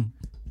yeah.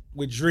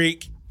 with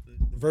Drake,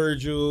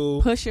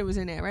 Virgil. Pusha was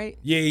in that, right?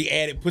 Yeah, he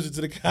added Pusha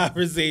to the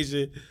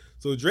conversation.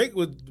 So Drake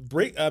would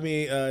break. I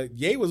mean,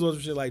 Ye was on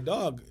some shit like,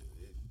 dog,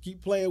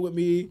 keep playing with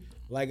me.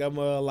 Like I'm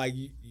like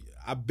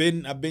I've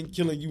been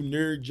killing you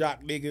nerd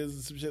jock niggas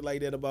and some shit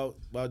like that about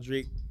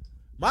Drake.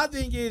 My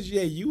thing is,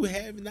 yeah, you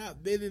have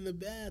not been in the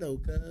battle,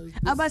 cuz.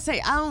 I'm about to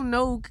say I don't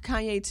know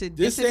Kanye to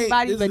This diss ain't-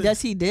 anybody, this but is-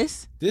 does he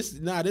diss?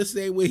 This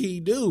ain't what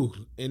he do,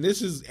 and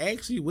this is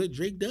actually what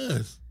Drake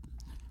does.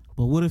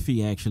 But what if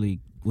he actually?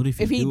 What if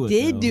he? If he do it,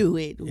 did though? do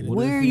it, What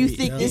where if you he-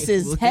 think yo, this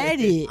is what if-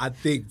 headed? I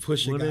think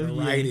Pusha What gotta if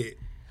write Ye- it.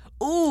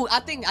 Ooh, I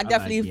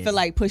definitely Ye. feel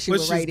like Pusha will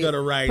Pusha's write it.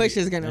 gonna write it.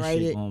 Pusha's gonna That write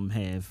shit it.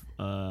 have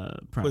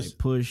probably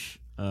Push.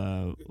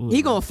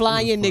 He gonna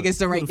fly in niggas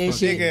to write that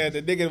shit.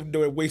 The nigga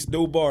do it waste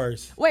no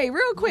bars. Wait,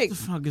 real quick. What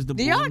the fuck is the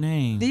Do boy y'all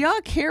name? do y'all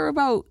care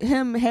about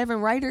him having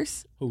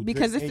writers? Who,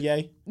 Because Drake if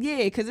and Ye?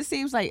 yeah, because it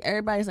seems like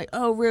everybody's like,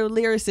 oh, real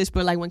lyricist,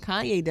 but like when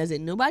Kanye does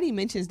it, nobody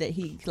mentions that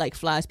he like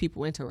flies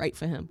people in to write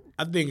for him.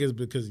 I think it's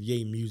because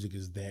Ye music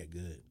is that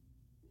good.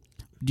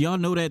 Do y'all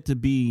know that to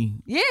be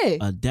Yeah.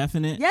 a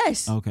definite?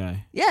 Yes.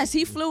 Okay. Yes,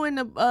 he flew in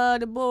the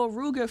bull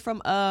Ruger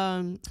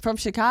from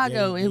Chicago,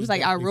 Yeah, and he it was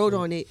like I definitely wrote flew.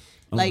 on it.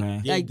 Like,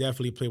 Okay. Ye like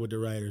definitely played with the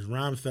writers.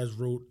 Rhymefest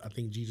wrote, I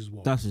think Jesus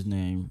Walk. That's his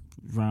name.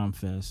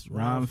 Rhymefest.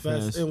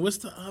 Rhymefest. And what's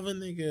the other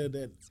nigga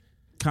that?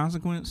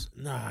 Consequence.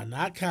 Nah,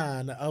 not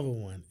Khan. The other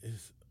one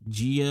is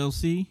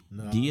GLC.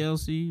 No.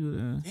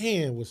 DLC.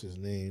 damn. What's his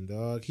name,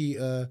 dog? He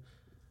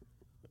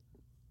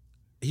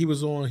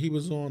was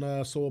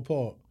on Soul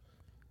Paul.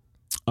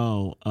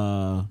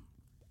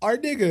 Our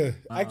nigga.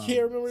 I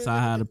can't remember. his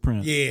Saha name. the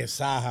Prince. Yeah,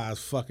 Saha is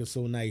fucking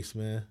so nice,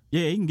 man.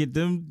 Yeah, he can get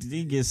them. He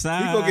can get Saha.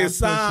 He gonna get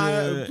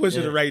Saha,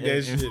 Pusha to write that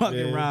and shit,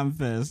 Fucking man.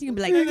 Rhymefest. you can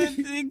be like,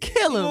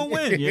 kill He gonna him,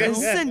 win, yo. and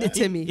send it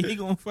to me. He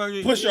gonna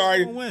fucking Pusha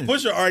he gonna win.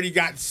 already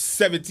got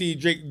 17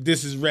 Drake.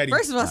 This is ready.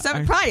 First of all,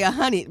 probably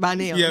 100 by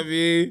now. you know what I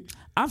mean?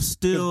 I've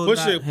still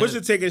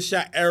Pusha take a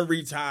shot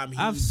every time.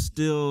 I've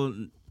still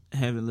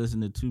haven't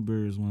listened to Two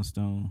Birds One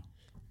Stone.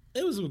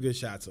 It was some good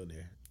shots on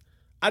there.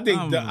 I think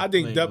I'm I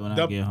think gonna play it when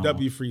I get home.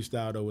 W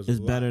Freestyle though was It's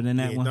a lot. better than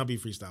that one? W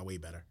Freestyle way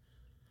better.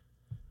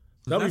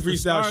 W That's the Freestyle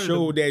start of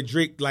showed that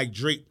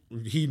Drake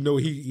he know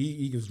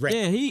he can rap.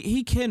 Yeah,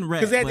 he can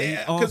rap, 'Cause at but the- he's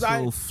 'cause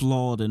also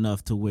flawed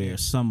enough to where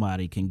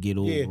somebody can get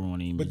over Yeah, on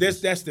him. but that's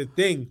the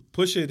thing.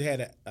 Pusha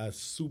had a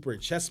super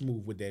chess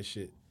move with that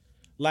shit.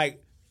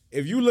 Like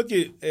if you look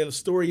at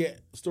story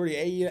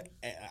A,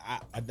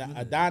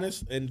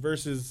 Adonis and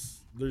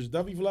versus there's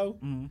W Flow,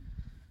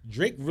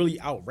 Drake really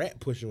out rap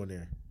Pusha on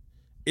there.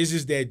 It's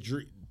just that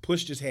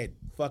Push just had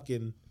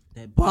fucking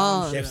that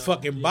Bomb. that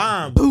fucking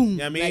bomb. Boom. You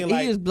know what I mean,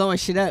 Like, he was blowing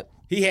shit up.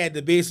 he had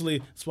to basically.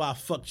 That's why I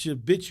fucked your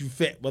bitch, you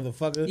fat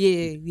motherfucker.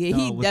 Yeah, he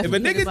No, If a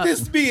definitely. hit him nigga up.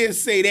 diss me and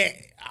say that,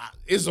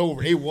 it's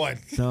over. They won.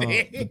 So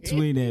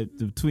between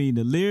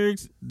the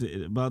lyrics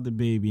about the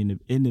baby and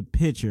in the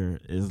picture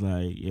is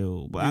like,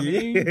 yo, but I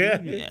mean,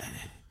 Yeah.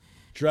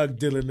 Drug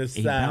dealing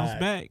he bounced aside.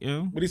 back,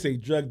 yo. What do you say?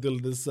 Drug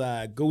dealing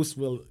aside. Ghost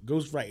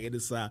right at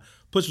his side.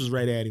 Push was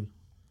right at him.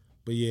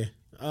 But yeah.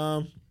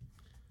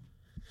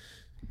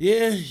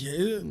 Yeah.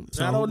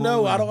 So I who don't gonna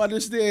know. win? I don't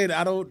understand. I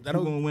Who don't.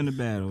 gonna win the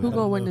battle? Who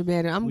gonna win the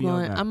battle? I'm Who y'all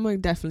going. got? I'm gonna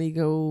definitely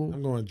go.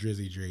 I'm going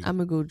Drizzy Drake. I'm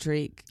gonna go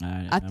Drake. All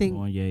right, I I'm think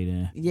going Ye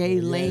then.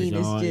 Ye Lane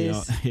is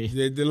just.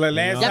 The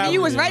last I time mean,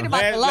 you was right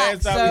about the lot,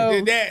 Last time so- we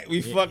did that,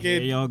 we There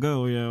fucking. y'all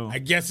go, yo. I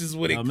guess is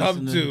what it Y'all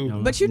come missing to. the-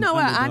 But you know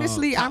what? Underdog.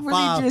 Honestly, Top I'm really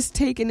five. just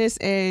taking this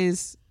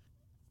as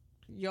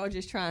y'all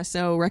just trying to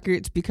sell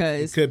records It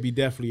because could be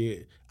definitely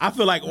it. I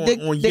feel like on the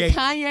Ye.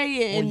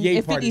 Kanye and, Ye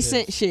and part of 50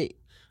 Cent this. shit.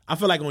 I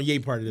feel like on Ye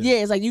part of this. Yeah,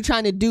 it's like you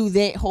trying to do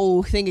that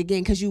whole thing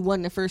again because you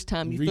won the first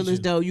time. You feel as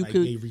Reaching, though you like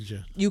could Ye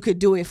reaching. you could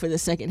do it for the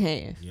second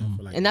half. Yeah, I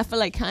feel like And I feel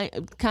like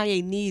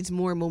Kanye needs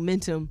more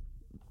momentum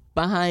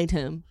behind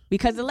him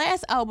because the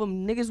last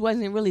album niggas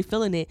wasn't really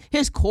feeling it.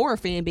 His core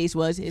fan base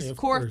was. His of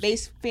core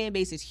course. fan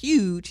base is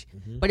huge,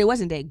 but it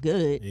wasn't that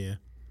good. Yeah.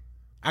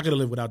 I could have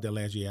lived without that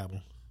last Ye album.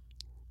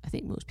 I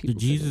think most The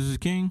people. Jesus is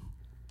King.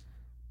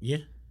 Yeah.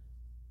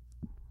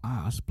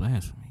 Ah, that's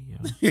blasphemy, yo.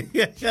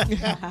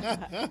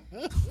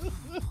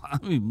 I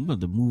mean, I'm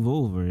about to move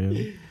over,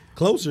 yo.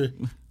 Closer.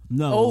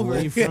 No, Over.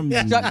 away from you.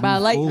 Struck by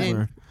Move lightning.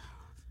 over.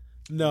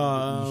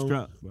 No.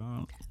 Struck,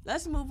 bro.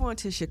 Let's move on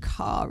to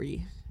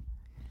Sha'Carri.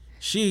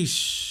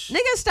 Sheesh.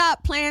 Nigga,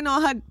 stop planning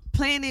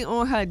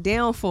on her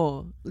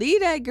downfall. Leave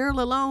that girl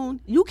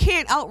alone. You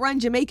can't outrun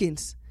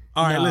Jamaicans.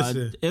 All right, Nah,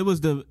 listen. It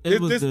was the.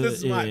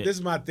 This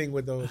is my thing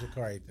with the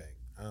Sha'Carri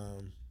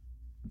thing.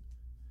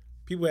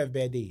 People have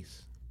bad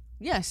days.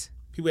 Yes.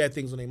 People have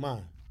things on their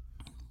mind.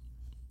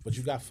 But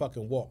you got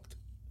fucking walked.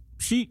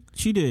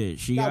 She did.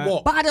 She Got got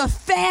walked. By the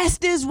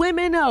fastest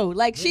women though,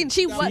 like she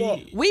got was.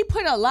 walked. We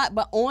put a lot,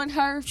 but on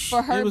her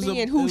for her it was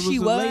being a, who it she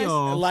a was.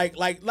 layoff.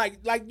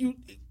 Like you.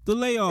 The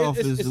layoff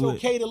It's is lit.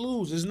 okay to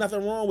lose. There's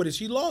nothing wrong with it.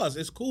 She lost.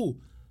 It's cool.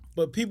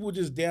 But people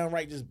just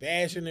downright just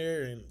bashing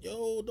her and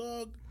yo,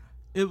 dog.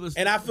 It was,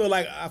 And I feel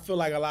like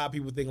a lot of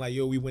people think like,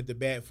 yo, we went to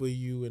bat for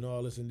you and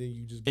all this, and then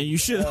you just and you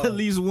should have at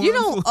least won. You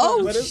don't for-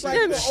 owe But it's like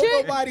them oh,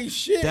 shit. nobody's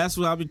shit. That's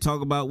what I be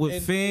talking about with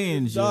And-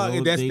 fans. dog, yo.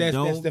 and that's They the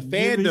don't give a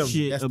fandom.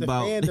 shit That's the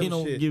about. They fandom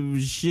don't shit. give a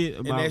shit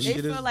And about. that They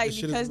shit feel is- like that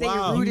shit is because they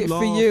wild. rooted You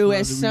for lost, you brother.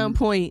 at some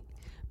point,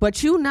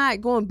 but you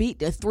not going to beat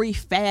the 3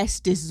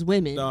 fastest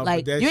women. Nah, but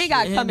like that you ain't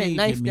got to shit- come And at they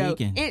knife though.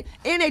 Jamaican.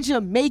 And a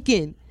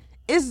Jamaican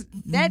is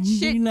that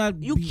shit.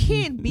 You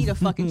can't beat a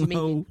fucking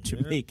Jamaican. No,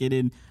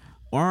 Jamaican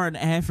or an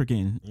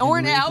African. Or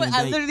I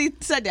Like, literally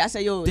said that. I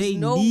said, yo, they there's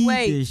no need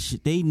way. this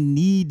shit. They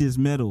need this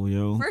medal,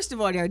 yo. First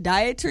of all, their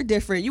diets are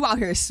different. You out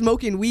here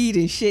smoking weed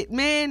and shit.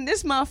 Man,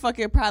 this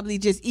motherfucker probably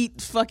just eat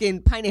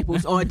fucking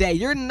pineapples all day.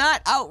 You're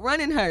not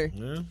outrunning her.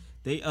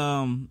 They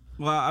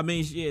well, I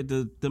mean, yeah,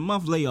 the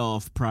month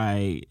layoff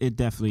probably it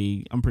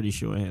definitely. I'm pretty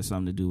sure it has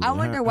something to do with I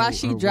wonder her, why her-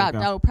 she her dropped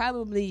workout. out.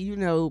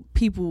 Probably,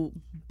 people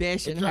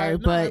bashing her,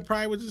 it but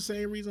probably was the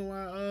same reason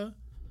why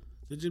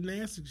the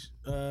gymnastics.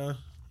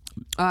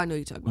 I know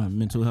you're talking about.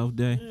 Mental health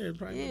day. Yeah, it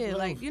probably Yeah, was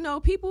like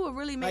off. people will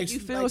really make you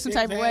feel some things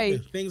type of way.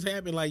 happen. Things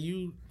happen. Like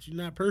you're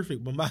not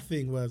perfect. But my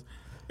thing was,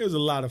 there was a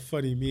lot of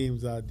funny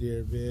memes out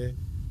there, man.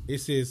 It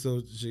said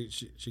so.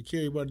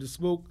 Shakira wanted to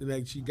smoke, and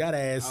like she got her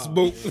ass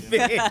smoked.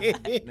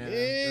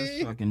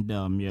 That's fucking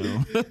dumb, yo.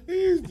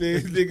 These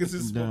niggas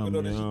is smoking Dumb,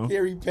 on a yo.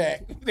 Shakira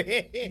pack.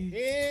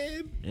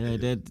 Yeah,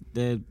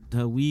 that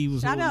her weed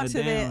was Shout holding out her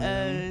to down,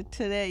 that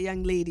to that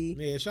young lady.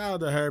 Man, shout out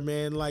to her,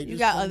 man. Like You just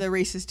got come- other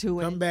races to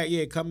Come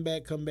win.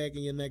 back, come back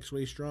in your next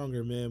race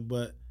stronger, man.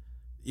 But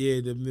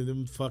yeah,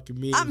 them fucking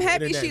memes. I'm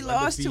happy internet's she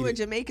lost to a undefeated.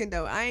 Jamaican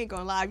though. I ain't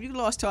gonna lie. If you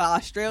lost to an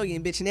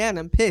Australian bitch, now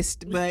I'm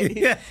pissed. But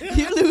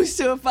you lose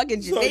to a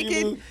fucking So you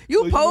Jamaican, lose- you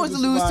so you supposed to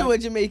lose to lose to somebody- a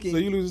Jamaican. So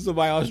you lose to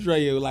somebody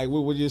Australia, like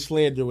what would your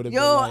slander would have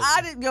been? Yo, Like?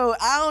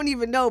 I don't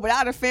even know, but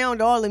I'd have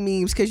found all the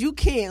memes because you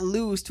can't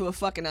lose to a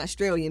fucking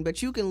Australian,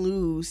 but you can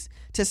lose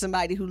to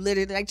somebody who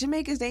literally like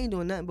Jamaicans. They ain't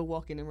doing nothing but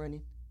walking and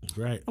running.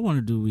 Right. I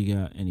wonder, do we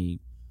got any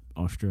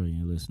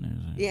Australian listeners?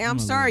 Yeah, I'm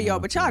sorry, y'all,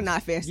 but y'all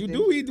not fast. You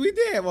do. We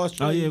did have Oh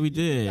Australia. yeah, we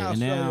did, Yeah,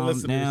 and Australian now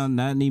listeners.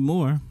 not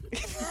anymore.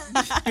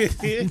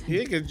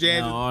 Because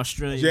Jazz. No,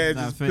 Australia Jazz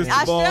not is fast. pissed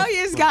off.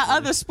 Australia's got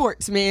other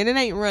sports, man. It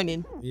ain't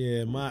running.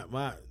 Yeah, my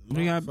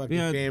They got, fucking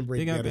fan break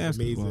they got that is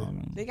basketball. amazing.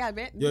 Man. They got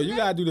bet. Yo, you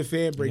gotta do the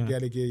fan break Yeah.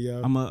 that again,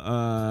 yo. I'm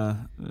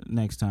a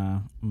next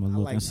time I'm gonna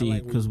look like- and see I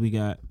like because we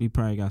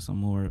probably got some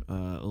more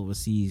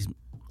overseas.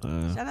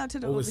 Shout out to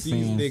the Overseas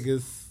overseas. fans.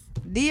 niggas.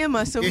 DM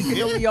us so we can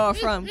know where y'all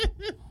from.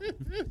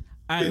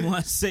 I didn't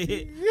want to say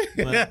it,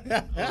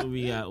 but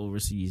we got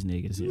overseas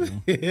niggas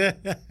here.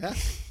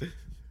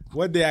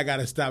 One day I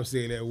gotta stop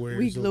saying that word.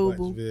 We so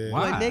global. Much, man.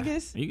 Why? What,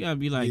 niggas? You gotta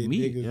be like Yeah,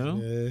 Meat, niggas, yo.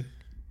 man.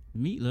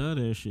 Meat love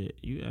that shit.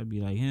 You gotta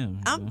be like him.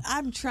 yo.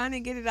 I'm trying to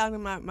get it out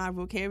of my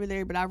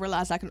vocabulary, but I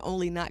realize I can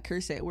only not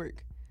curse at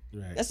work.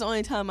 Right. That's the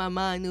only time my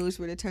mind knows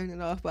where to turn it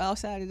off. But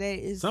outside of that,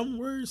 is Some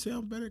words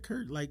sound better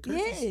curse. Like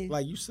curse. Yeah.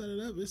 Like you set it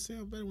up, it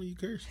sounds better when you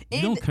curse.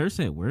 You don't curse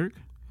at work.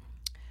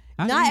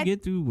 How Not do you at-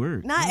 get through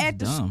work? not That's at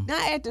the dumb.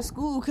 not at the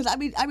school because I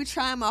be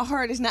trying my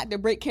hardest not to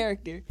break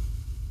character.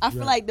 I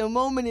feel like the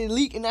moment it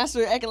leak and I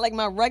start acting like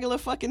my regular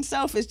fucking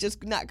self, it's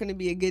just not going to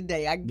be a good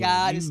day. I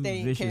gotta You stay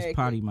in vicious character.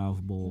 potty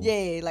mouth boy.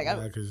 Yeah, like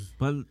Because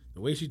But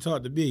the way she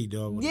talked to me,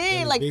 dog.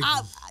 yeah, like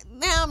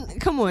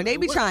come on, they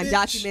be What trying to bitch?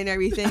 document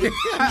everything.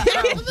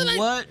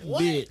 what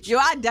bitch? Yo,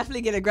 I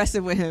definitely get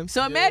aggressive with him.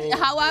 So imagine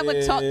how I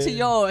would talk to man.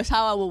 yours,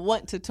 how I would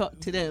want to talk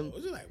to them.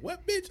 Was it like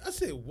what bitch? I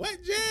said what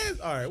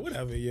Jazz? All right,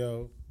 whatever,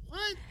 yo.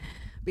 What?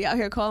 Be out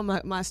here calling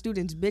my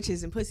students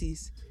bitches and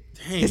pussies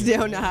Damn. because they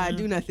don't know how to man.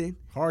 do nothing.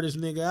 Hardest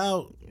nigga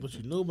out. What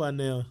you know by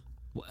now?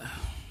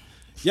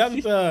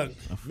 Young Thug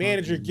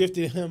manager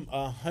gifted him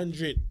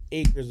 100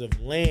 acres of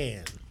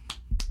land.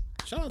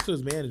 Shout out to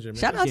his manager, man.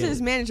 Shout out to Yeah.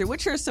 his manager.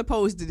 What you're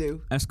supposed to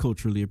do? That's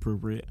culturally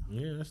appropriate.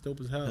 Yeah, that's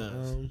dope as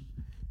hell.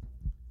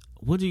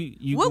 What do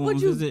you What gonna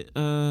would you- visit?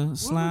 What would you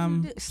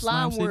Slime do?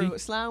 Slime City?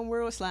 World, Slime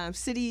World, Slime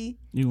City.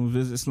 You gonna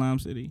visit Slime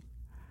City?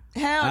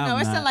 Hell no, I'm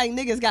it's not not- like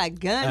niggas got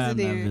guns I'm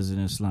in not there.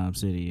 visiting Slime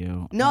City,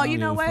 yo. No, I don't you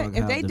know give a what? fuck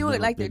If how they do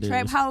it like the developed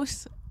trap is.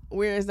 house,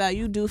 whereas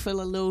you do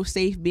feel a little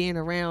safe being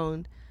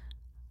around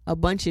a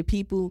bunch of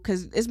people,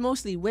 because it's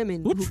mostly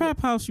women. What who-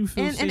 trap house you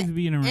feel safe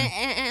being around?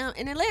 and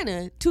in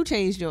Atlanta, 2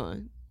 Chainz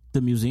joint.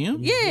 The museum?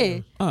 Yeah.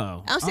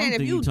 Oh, I'm saying I don't if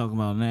think you- you're talking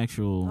about an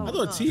actual. I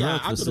thought T.I. drug I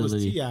thought it was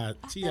facility. T.I.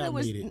 T.I. It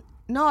was made it.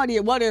 no,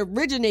 the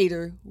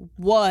originator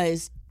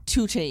was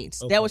 2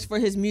 Chainz. Okay. That was for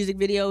his music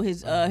video,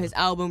 his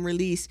album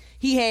release.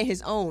 He had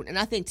his own, and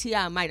I think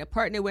T.I. might have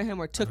partnered with him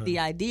or took the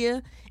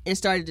idea and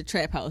started the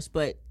trap house,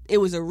 but it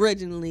was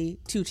originally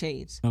 2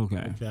 Chainz.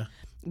 Okay. Okay.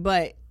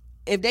 But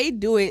if they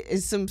do it,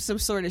 it's some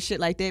sort of shit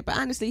like that. But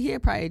honestly, he'll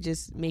probably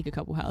just make a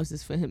couple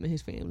houses for him and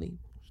his family.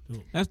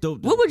 That's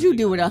dope. What would you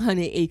do with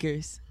 100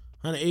 acres?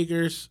 100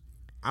 acres.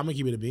 I'm gonna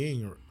keep it a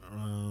being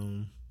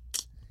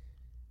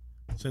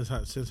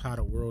Since how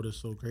the world is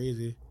so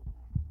crazy,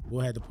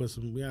 we'll have to put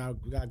some. We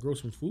gotta grow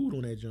some food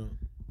on that junk.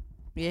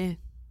 Yeah.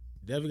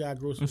 Definitely gotta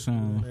grow some food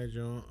on that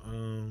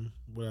junk.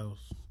 What else?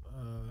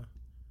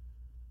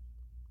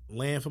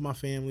 Land for my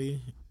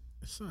family.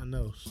 Something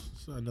else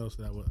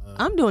that I would.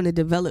 I'm doing a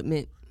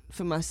development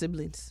for my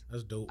siblings.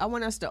 That's dope. I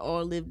want us to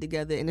all live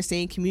together in the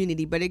same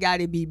community, but it got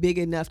to be big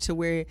enough to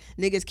where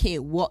niggas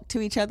can't walk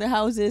to each other's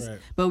houses, Right.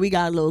 but we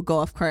got a little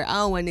golf cart. I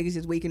don't want niggas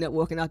just waking up,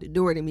 walking out the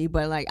door to me,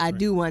 but like I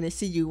do want to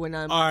see you when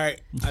I'm All right,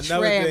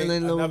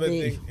 traveling a little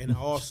bit. and I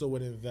also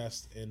would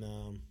invest in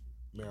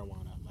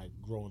marijuana, like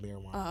growing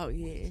marijuana. Oh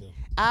yeah, too.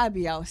 I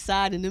be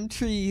outside in them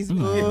trees,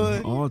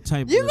 boy. All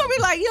type. You gonna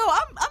be like, yo,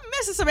 I'm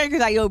missing some acres.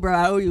 Like, yo, bro,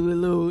 I owe you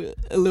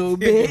a little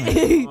bit.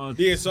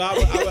 Yeah, so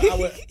I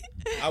would.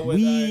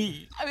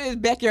 We I'm in his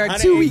backyard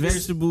 100 2 weeks.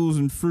 vegetables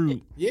and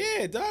fruit.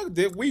 Yeah, dog.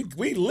 We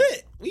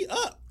lit. We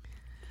up.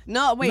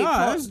 No, wait,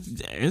 Nah, Paul,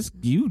 it's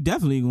you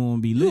definitely gonna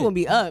be lit. you gonna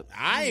be up,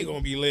 I ain't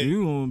gonna be lit.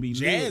 You gonna be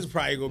Jazz lit.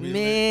 probably gonna be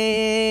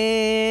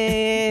man.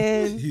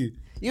 lit.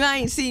 You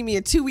ain't seen me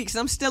in 2 weeks.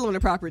 I'm still on the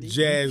property.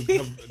 Jazz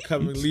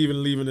coming,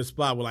 leaving the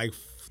spot with like.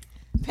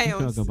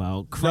 Pounds. Talk about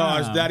No,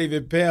 crime. it's not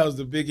even pounds.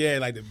 The big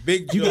head, like the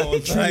big You got the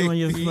jaws. tree like, on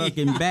your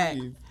fucking back.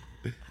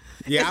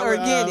 Yeah, It's I would,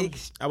 organic.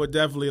 I would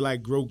definitely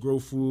like grow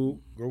food,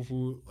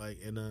 like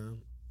and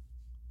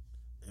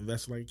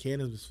invest like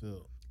cannabis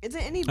field. Is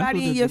there That's anybody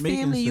what in the your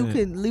Jamaicans family you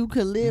said.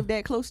 could live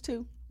that close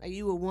to? Like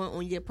you would want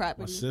on your My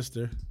property?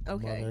 sister,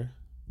 Okay. my mother,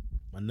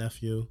 my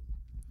nephew,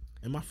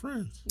 and my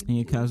friends. And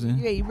your cousin.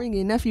 Yeah, you bring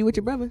your nephew with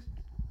your brother.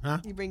 Huh?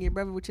 You bring your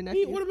brother with your He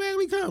nephew.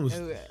 automatically comes.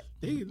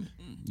 Okay.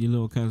 Your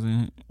little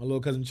cousin. My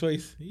little cousin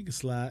Choice, he can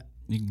slide.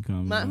 You can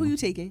come. Ma, who you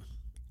taking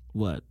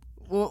What?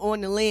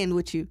 on the land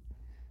with you?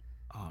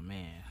 Oh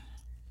man.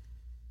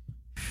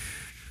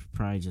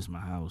 Probably just my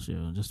house,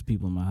 yo. Just the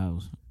people in my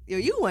house. Yo,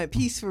 you want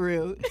peace for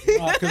real?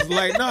 Cause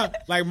like my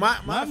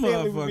My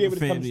family would be able to motherfucking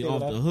come family stay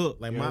off with the us. hook.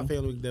 Like yo. my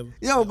family would never.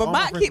 Yo, but all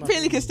my friends,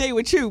 family can stay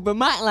with you, but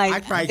my I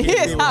like probably can't stay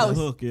his with Off house,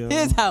 the hook, yo.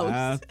 his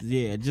house.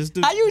 Yeah, just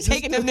the, How you just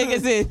taking them the-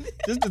 niggas in?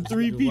 Just the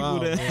three Nigga people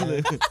wild, that man.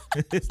 live.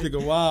 This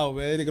nigga wild,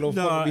 man. Nigga don't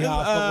fuck No, with me. How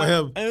I fuck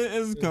with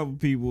him. it's a couple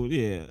people.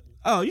 Yeah.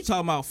 Oh, you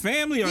talking about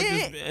family or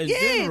Yeah, just in yeah.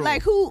 general?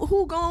 Like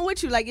who going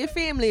with you? Like your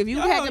family? If you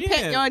had to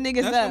pack y'all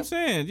niggas That's what I'm up,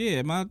 saying.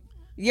 Yeah, my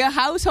your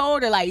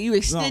household, or like you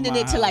extending my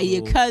it to like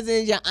your household.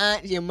 cousins, your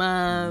aunts, your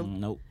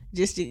mom, nope.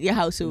 just your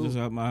household. Just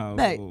out my house.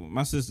 But-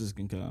 My sisters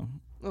can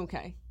come.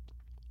 Okay.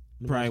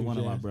 Probably one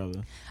of my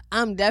brothers.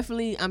 I'm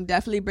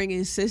definitely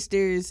bringing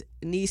sisters,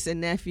 niece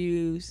and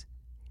nephews,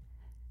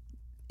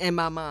 and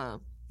my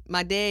mom.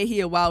 My dad,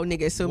 he a wild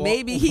nigga, so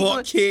maybe he.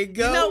 Walk can't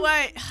go. You know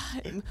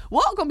what?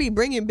 Walt gonna be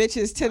bringing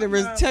bitches to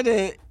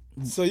the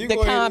So you the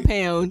go ahead.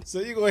 compound. So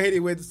you go ahead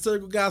and when the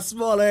circle got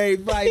smaller,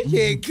 everybody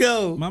can't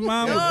go. My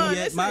mom No, would be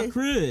at listen. my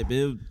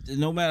crib.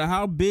 No matter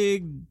how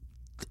big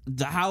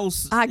the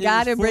house I is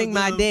gotta for bring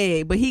my them.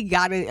 dad, but we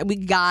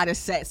gotta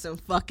set some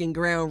fucking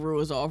ground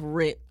rules off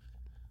rip.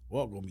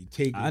 Walk gonna be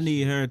taking. I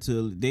need her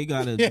to. They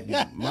gotta.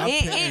 My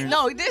parents.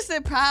 No, this is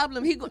the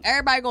problem.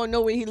 Everybody gonna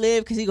know where he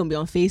live because he gonna be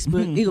on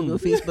Facebook. He gonna be on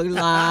Facebook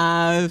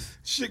Live,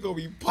 shit gonna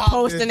be popping.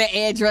 posting the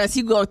address.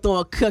 He gonna throw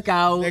a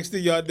cookout. Next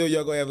thing y'all know,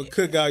 y'all gonna have a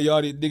cookout.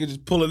 Y'all these niggas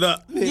just pulling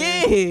up.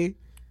 Yeah.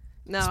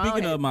 No, I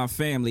Speaking don't of my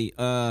family,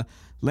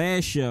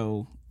 last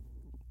show,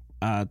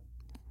 I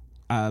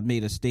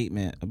made a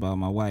statement about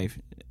my wife,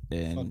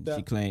 and Fucked up.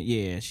 she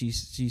claimed,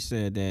 she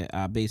said that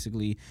I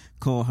basically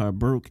called her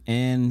broke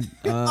and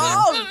Oh,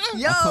 I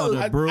called yo,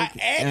 her I broke asked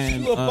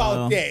and you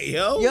about that,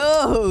 yo.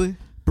 yo.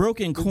 broke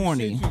and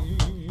corny.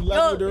 You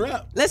leveled her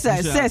up. Listen,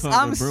 You said I sis, called her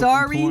I'm broke and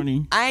sorry.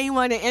 corny. I ain't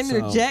want to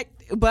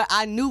interject, but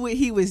I knew what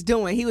he was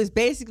doing. He was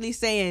basically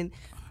saying,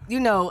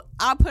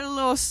 I put a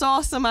little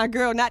sauce on my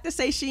girl. Not to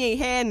say she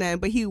ain't had none,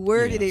 but he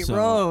worded it so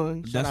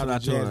wrong. That's Shout what I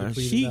out to told Jazz her. for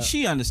cleaning up.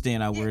 She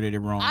understand I worded it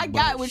wrong. I but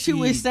got what you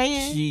was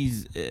saying.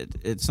 She's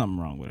it's something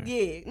wrong with her.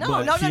 Yeah. No,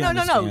 But no, she no, no,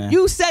 no, no. understand.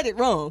 You said it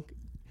wrong.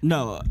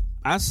 No,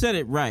 I said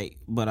it right,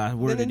 but I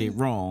worded it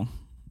wrong.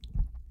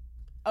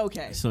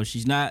 Okay. So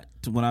she's not.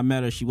 When I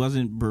met her, she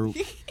wasn't broke.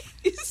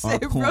 You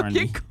said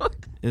corny. broken.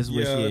 Is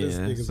what Yo, she this is.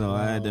 nigga's So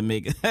I had to wild.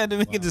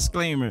 make a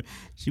disclaimer.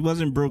 She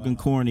wasn't broken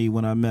corny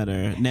when I met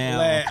her.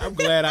 Now I'm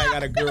glad I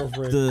got a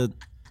girlfriend the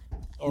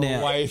or now-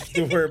 a wife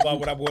to worry about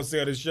what I'm gonna say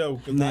on the show.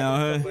 'cause now I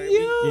her,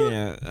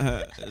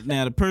 know something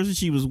now the person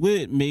she was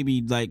with,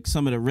 maybe like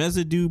some of the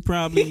residue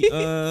probably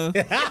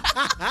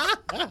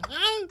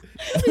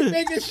we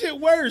making shit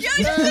worse.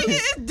 Yo, man. this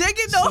nigga is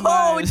digging the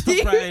hole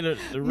deep. probably the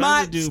My-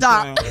 residue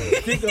stop.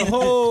 probably- Dig a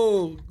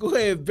hole. Go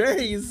ahead,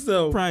 bury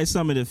yourself. probably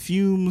some of the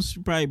fumes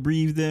she probably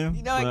breathed them.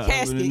 You know, a But other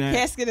casket, than that-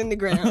 casket in the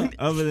ground.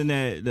 Other than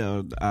that,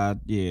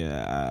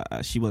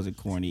 no, she wasn't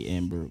corny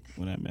and broke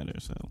when I met her,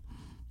 so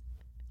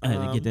I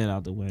had to get that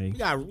out the way We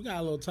got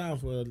a little time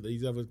for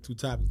these other two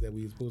topics that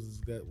we supposed to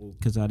discuss. Well,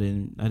 because I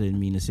didn't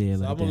mean to say it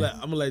so like I'm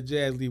that. gonna let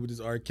Jazz leave with this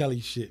R. Kelly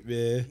shit,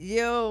 man.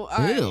 Yo, all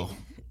right. Ew.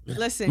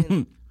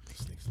 Listen,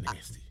 This nigga's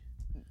nasty.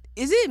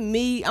 is it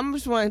me? I'm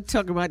just want to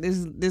talk about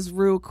this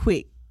real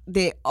quick.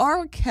 that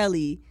R.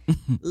 Kelly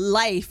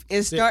life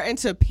is starting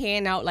to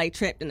pan out like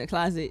Trapped in the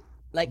Closet.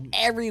 Like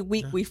every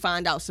week we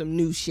find out some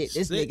new shit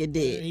this Sick, nigga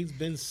did. man. He's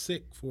been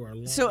sick for a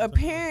long So time.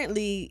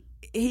 apparently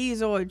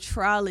he's on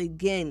trial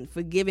again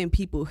for giving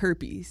people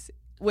herpes,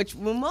 which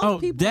when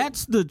most people,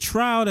 that's the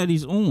trial that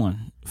he's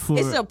on. For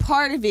it's a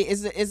part of it.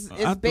 It's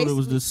I thought it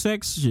was the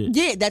sex shit.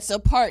 Yeah, that's a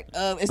part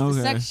of the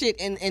Okay. sex shit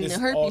and It's the all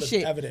herpes the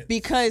shit evidence.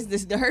 because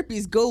the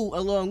herpes go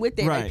along with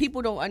that. Right. Like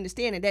people don't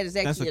understand that is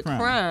actually a a crime.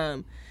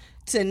 crime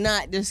to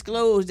not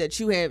disclose that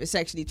you have a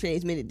sexually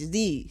transmitted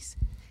disease,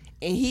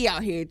 and he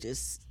out here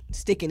just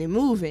sticking and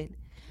moving.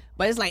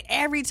 But it's like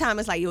every time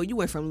it's like, yo, you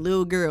went from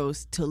little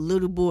girls to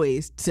little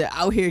boys to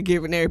out here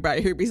giving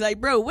everybody herpes.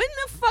 Like, bro, when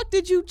the fuck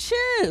did you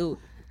chill?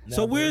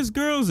 So where's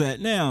girls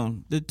at now?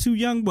 The two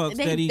young bucks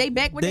that he They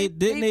back with they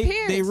they didn't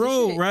parents they and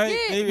rolled shit. right.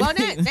 Yeah, well,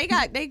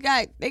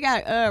 they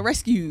got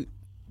rescued.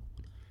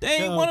 They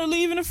ain't Yo. want to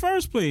leave in the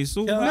first place.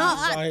 So Y'all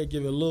why- out here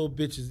giving little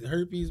bitches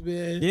herpes,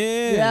 man.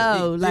 yeah,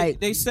 Yo,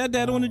 they said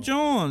that on the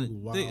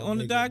John, Wow, on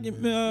the nigga,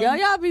 document. Yo,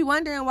 y'all be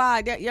wondering why.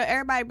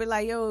 Everybody be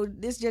like, yo,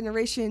 this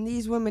generation,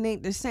 these women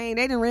ain't the same.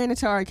 They done ran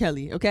into R.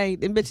 Kelly, okay?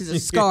 Them bitches are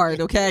scarred,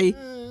 okay?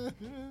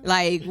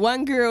 Like,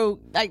 one girl,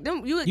 like,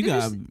 them, you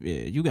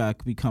got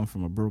to come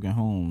from a broken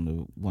home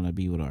to want to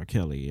be with R.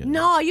 Kelly. Yeah.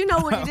 no, you know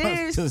what it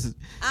is.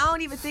 I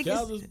don't even think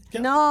Y'all it's,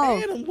 just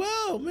no. paying them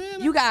well,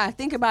 man. You gotta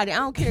think about it. I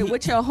don't care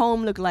what your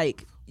home look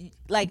like.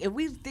 Like, if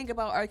we think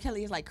about R.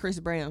 Kelly, it's like Chris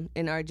Brown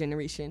in our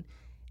generation.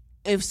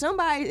 If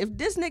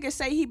this nigga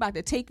say he about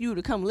to take you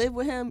to come live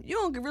with him, you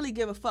don't really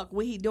give a fuck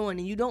what he doing,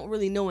 and you don't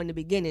really know in the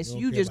beginning, so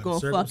don't you care just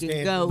about gonna fucking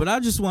circumstances. go. But I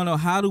just want to know,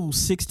 how do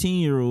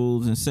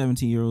 16-year-olds and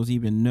 17-year-olds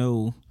even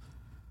know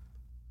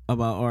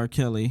about R.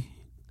 Kelly?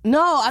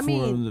 No, I for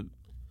mean, the-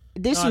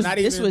 this No, was not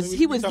this even- was we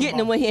he was talking getting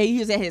them about- when he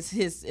was at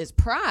his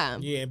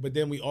prime. Yeah, but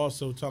then we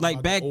also talk like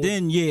about back the old,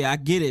 then, yeah, I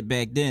get it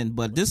back then,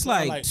 but this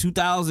like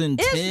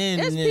 2010.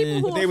 It's people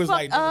who But they was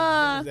fuck,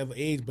 like of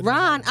age, but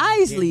Ron it was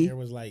like, Isley. There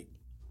was like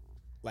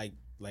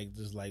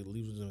just like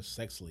leaving them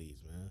sex slaves,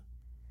 man.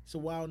 It's a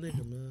wild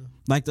nigga, man.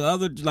 Like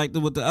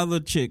with the other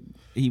chick,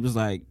 he was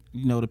like,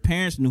 the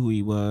parents knew who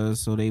he was,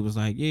 so they was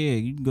like, yeah,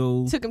 you can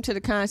go. took him to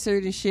the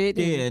concert and shit.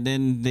 And Yeah, and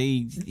then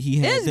he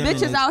had there's them in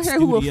bitches the out here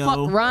who will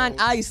studio. fuck Ron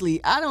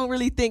Isley. I don't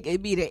really think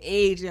it'd be the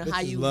age and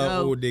how Bitches you love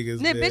know. old niggas,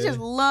 Nah, man. bitches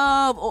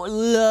love old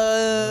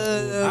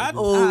niggas.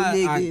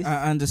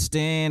 I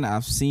understand.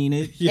 I've seen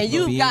it. and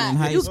you being got in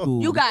high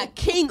school. you got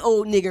king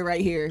old nigga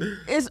right here.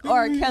 It's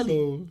R.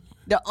 Kelly,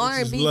 the Bitches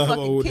R&B love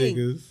fucking old king.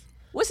 niggas.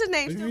 What's his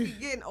name? Still be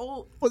getting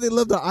old. Well, they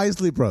love the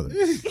Isley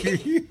brothers.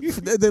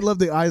 they love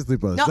the Isley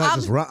brothers. No, Not I'm-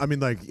 just Ron. I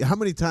mean, like, how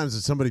many times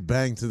did somebody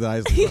bang to the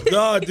Isley brothers?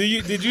 No,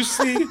 did you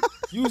see?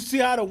 You see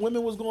how the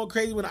women was going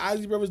crazy when the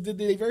Isley Brothers did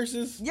their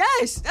verses?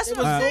 Yes, that's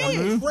what I'm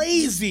saying.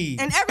 Crazy.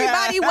 And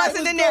everybody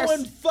wasn't in their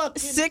going fucking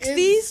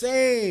 60s.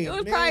 insane. It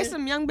was man. probably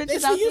some young They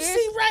bitches see, out you there.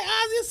 see,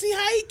 right, Ozzy? See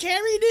how he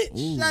carried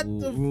it? Shut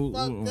the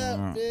fuck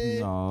up, man.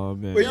 No,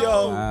 man. But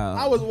yo, Wow.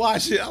 I was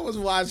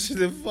watching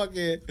the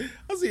fucking.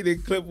 I seen the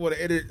clip on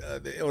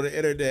the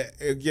internet.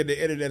 Again, the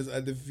internet is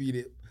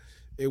undefeated.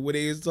 And when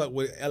they was talking,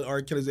 when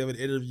R. Kelly's having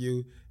an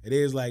interview, and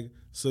they was like,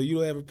 "So you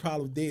don't have a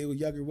problem dating with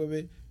younger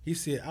women?" He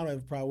said, "I don't have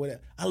a problem with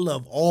that. I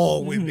love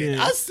all women."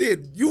 Yeah. I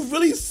said, "You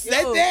really said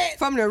Yo, that?"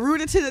 From the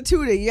rooter to the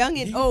tutor, young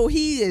and old,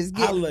 he is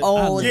getting love-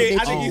 all the yeah,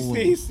 I bitches. think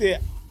he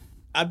said.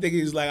 I think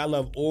he's like, I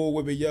love old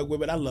women, young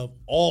women. I love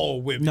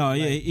all women. No, like,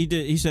 yeah, he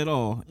did. He said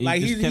all. He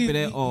like just kept it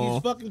at all.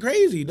 He's fucking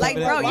crazy. Like,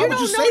 dog. bro, Why you would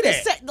don't you know say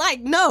this. that?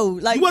 Like, no,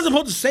 like You wasn't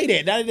supposed to say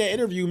that. Not in that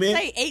interview, man.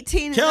 say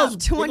 18 and Kel's, up,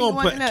 they gonna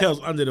 21 put and up. Kel's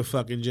under the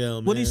fucking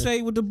jail, man. What he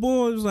say with the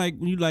boys? Like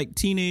when you like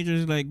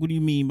teenagers, like what do you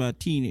mean by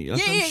teenagers?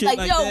 Or some Yeah, shit like,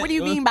 yo, that. what do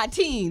you mean by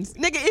teens?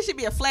 Nigga, it should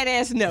be a flat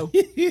ass no.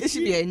 It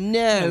should be a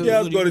no. Yeah, I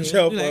was going to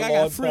jail for Like, a I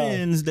long got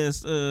friends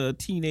that's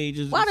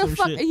teenagers. Why and the some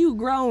fuck shit. are you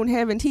grown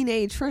having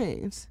teenage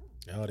friends?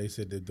 Oh, they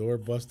said the door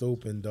bust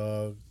open,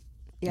 dog.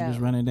 He Yeah. was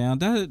running down.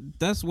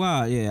 That's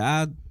why.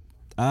 Yeah,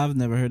 I've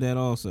never heard that.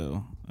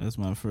 Also, that's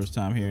my first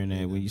time hearing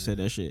that when you said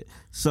that shit.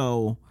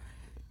 So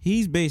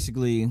he's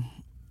basically,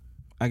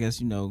 I guess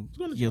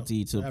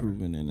guilty till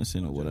proven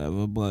innocent or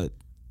whatever. But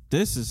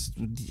this is,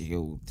 he's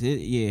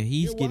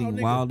wild getting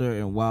nigga. wilder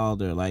and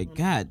wilder. Like,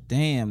 god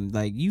damn,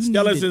 like you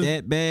Skeletons, need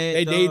it that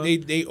bad.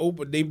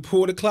 They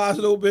pulled the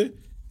closet open,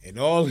 and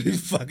all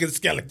these fucking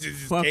skeletons just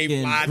came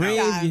fucking flying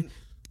out.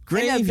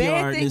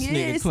 graveyard in thing this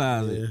nigga is-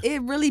 closet.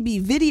 It really be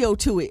video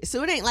to it,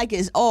 so it ain't like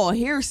it's all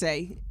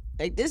hearsay.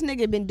 Like, this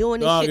nigga been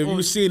doing this Dog, shit if you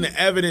on. seen the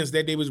evidence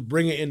that they was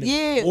bringing in the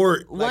Yeah,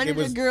 court, one like of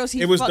it the girls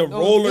he it was the fucked on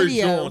roller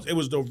video. joints. It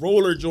was the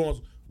roller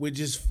joints with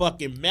just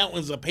fucking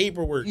mountains of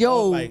paperwork.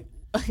 Yo, dog.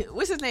 Like,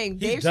 what's his name?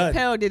 He's Dave done.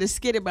 Chappelle did a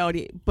skit about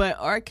it, but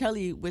R.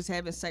 Kelly was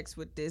having sex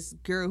with this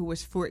girl who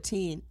was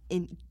 14,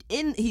 and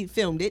he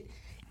filmed it.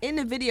 In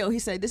the video, he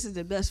said, "This is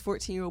the best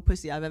 14-year-old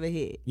pussy I've ever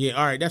had." yeah,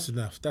 all right, that's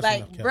enough. That's Like,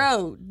 enough, Kels.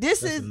 bro,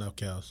 That's is enough,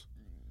 Kels.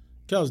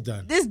 Kel's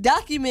done. This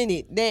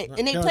documented that,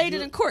 and they Kel's played it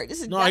good. in court.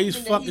 This is No, he's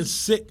documented that fucking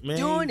sick, man.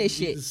 doing this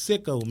He's shit. a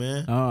sicko,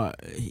 man.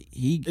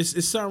 He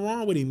It's something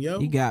wrong with him, yo.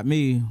 he got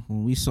me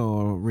when we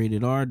saw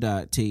Rated R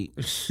tape.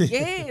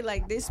 Yeah,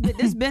 like this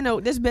been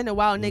a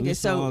wild We nigga.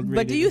 saw So, it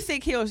but do rated- you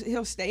think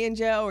he'll stay in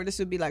jail, or this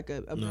would be like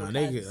a Nah, more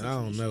nigga, positive I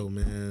don't know,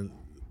 man.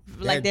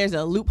 like That- there's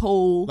a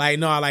loophole. Like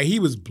no, like he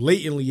was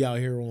blatantly out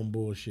here on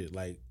bullshit.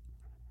 Like,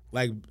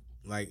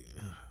 man,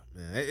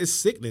 it's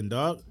sickening,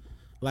 dog.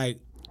 Like,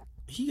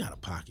 he got a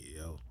pocket,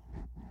 yo.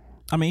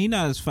 I mean, he's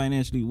not as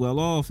financially well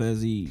off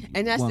as he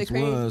And that's the once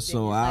crazy was. thing.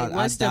 So It's I like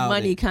once doubt the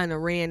money it. kind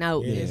of ran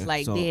out, Yeah, it's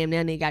like, so- damn,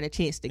 now they got a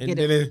chance to And get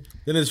then him.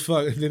 then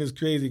it's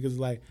crazy because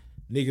like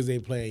niggas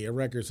ain't playing your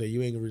record, so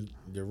you ain't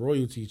the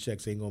royalty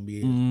checks ain't gonna be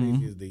as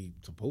crazy as they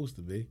supposed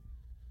to be.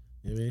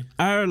 You know what I mean?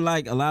 I heard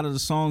like a lot of the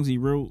songs he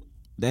wrote.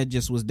 That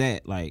just was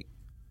that. Like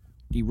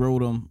he wrote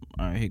them.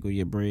 All right, here go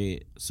your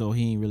bread. So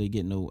he ain't really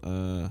getting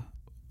no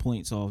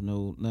points off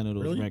none of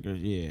those Really?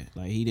 records. Yeah,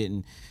 like he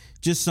didn't.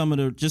 Just some of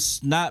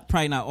the,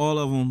 probably not all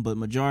of them, but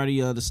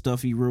majority of the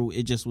stuff he wrote,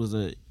 it just was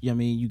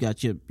you got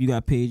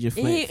paid your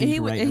flat fee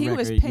for writing He the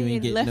was record. You paying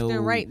ain't get left no,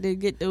 and right to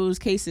get those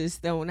cases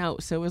thrown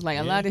out. So it was like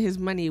a lot of his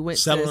money went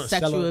to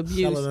sexual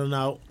abuse.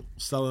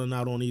 selling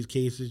out on these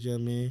cases. You know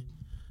what I mean?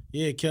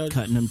 Yeah, Kel,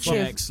 cutting them fuck-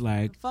 checks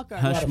like Fuck our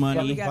hush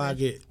money. money. Fuck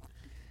pocket.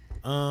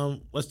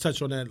 Let's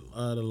touch on that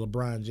the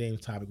LeBron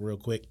James topic real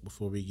quick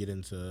before we get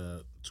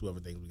into two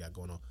other things we got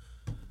going on.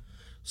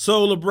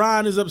 So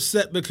LeBron is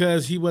upset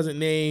because he wasn't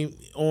named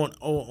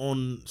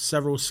on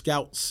several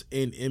scouts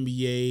and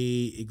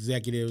NBA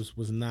executives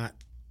was not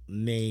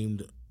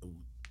named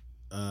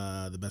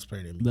the best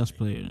player in the NBA. Best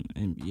player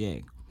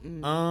in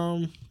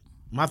NBA.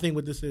 My thing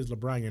with this is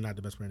LeBron, you're not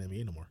the best player in the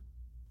NBA no more.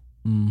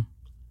 Mm.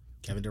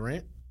 Kevin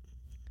Durant.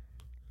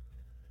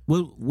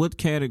 What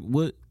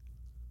category?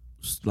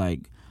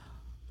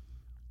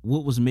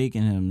 What was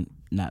making him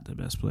not the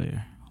best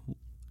player?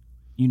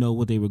 You know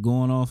what they were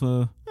going off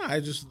of? No, I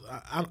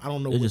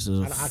don't know. It's just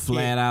a I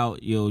flat can't-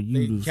 out, yo.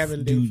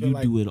 Kevin didn't feel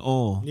like- do it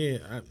all.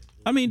 Yeah,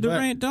 I mean, but-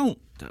 Durant don't.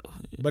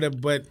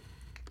 but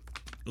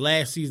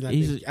last season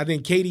He's I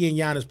think KD and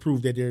Giannis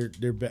proved that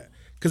they're better.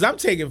 Because I'm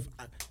taking.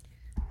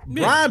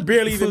 Brian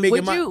barely even Would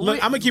making my. Look,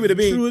 I'm gonna keep it a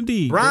bean. True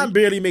indeed. Brian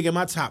barely making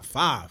my top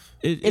 5.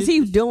 Is he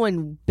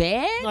doing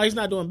bad? No, he's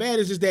not doing bad.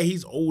 It's just that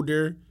he's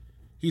older.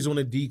 He's on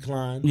a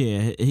decline.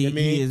 Yeah, he I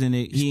mean, is in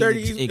it. he's He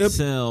 30 30,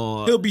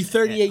 excel. He'll be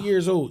 38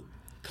 years old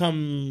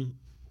come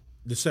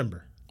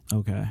December.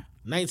 Okay.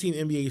 19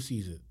 NBA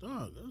season.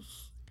 Dog,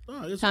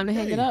 it's Time to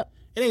hang okay. it up.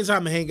 It ain't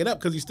time to hang it up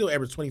because he still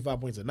averaged 25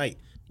 points a night,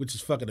 which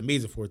is fucking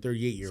amazing for a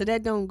 38-year-old. So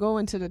that don't go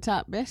into the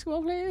top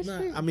basketball players?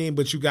 Nah, I mean,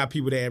 but you got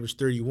people that average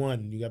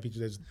 31. You got people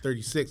that's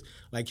 36.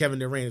 Like Kevin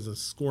Durant is a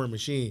scoring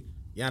machine.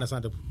 Giannis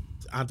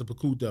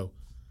Antetokounmpo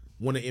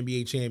won an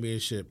NBA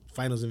championship,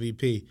 Finals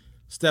MVP.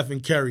 Stephen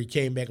Curry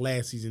came back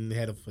last season and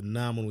had a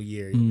phenomenal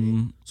year. You know what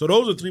I mean? So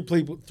those are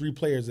three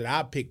players that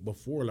I picked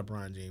before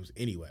LeBron James.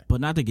 Anyway, But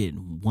not to get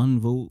one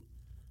vote.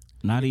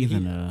 Not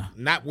even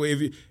not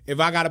if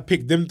I got to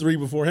pick them 3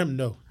 before him.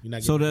 No, you're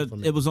not. So getting that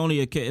from it was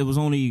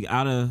only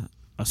out of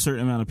a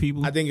certain amount of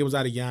people. I think it was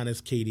out of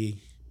Giannis, KD,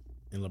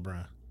 and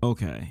LeBron.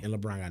 Okay. And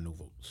LeBron got no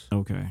votes.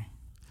 Okay.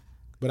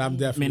 But I'm I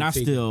definitely. mean, I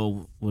taking-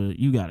 still. Well,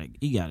 you gotta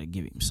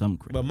give him some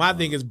credit. But my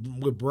thing is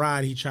with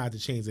Brian, he tried to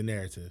change the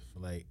narrative.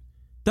 Like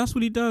That's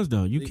what he does,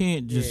 though. You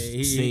can't just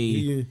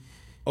say.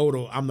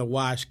 I'm the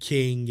Wash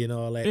King and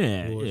all that.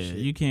 Yeah, bullshit. yeah.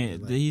 You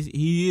can't. Like,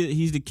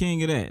 He's the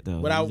king of that, though.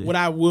 what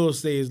I will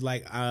say is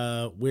like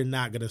we're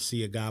not gonna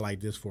see a guy like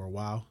this for a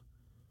while.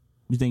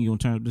 You think you gonna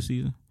turn up this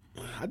season?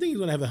 I think he's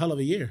gonna have a hell of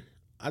a year.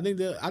 I think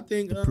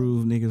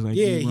Prove niggas like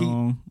you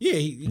wrong.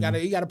 He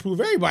gotta prove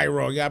everybody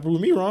wrong. You gotta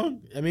prove me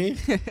wrong. I mean,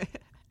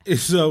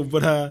 so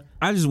but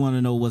I just want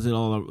to know, was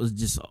it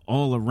just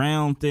all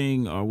around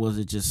thing, or was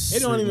it just It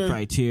don't certain even-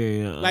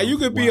 criteria? like you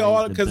of could be why all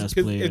he's the because best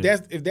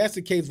player? if that's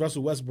the case,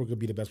 Russell Westbrook could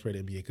be the best player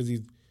in the NBA because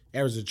he's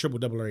averages a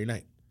triple-double every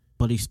night.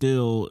 But he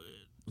still.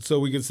 So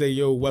we could say,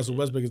 Russell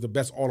Westbrook is the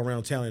best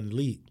all-around talent in the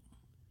league.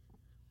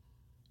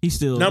 He's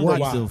still Number-wise.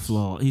 he's still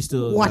flawed. He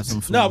still What? got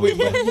some No,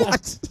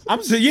 flaws. but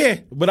I'm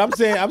saying but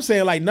I'm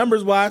saying like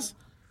numbers wise,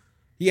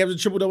 he has a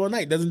triple double a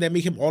night. Doesn't that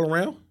make him all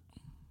around?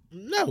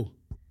 No.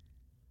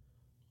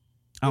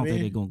 I don't I think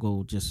mean- they're gonna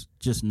go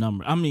just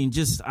number. I mean,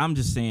 I'm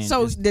just saying.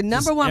 So just- the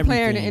number just one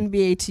player in everything. the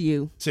NBA to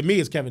you? To me,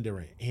 it's Kevin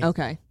Durant. Hands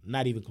Okay. down.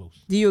 Not even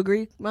close. Do you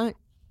agree, Mike?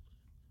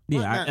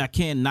 Yeah, I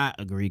cannot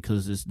agree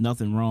because there's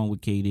nothing wrong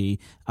with KD.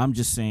 I'm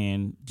just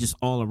saying, just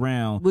all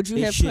around. Would you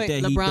it's have shit put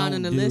that he LeBron don't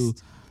on the do.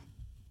 list?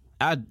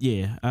 I'd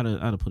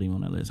have put him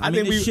on that list. I I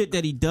mean, think the shit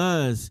that he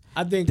does.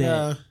 I think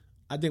that-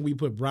 I think we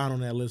put Brown on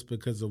that list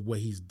because of what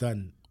he's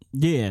done.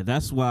 Yeah,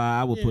 that's why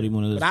I would put him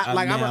on the list. But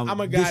I'm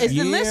a guy- this It's the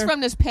year- list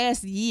from this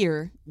past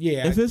year.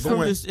 Yeah. If it's from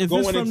this- if it's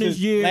going from into this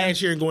year-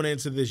 last year and going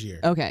into this year.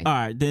 Okay. All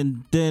right,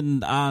 then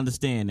I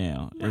understand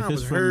now. Brown If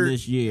it's was from hurt.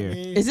 this year, I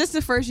mean, Is this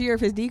the first year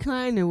of his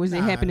decline, or was it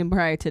Nah. happening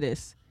prior to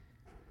this?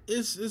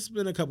 it's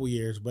been a couple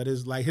years, but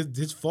it's like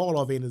his fall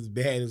off ain't as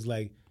bad as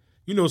like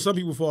some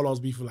people fall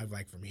off be for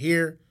like from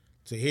here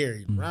to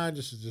here. Brian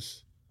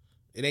just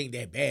it ain't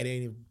that bad. It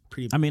ain't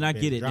pretty. I mean, I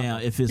bad get it drop now.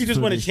 off. If it's he just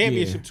for won a this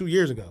championship year. 2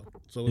 years ago,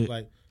 so it's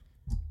like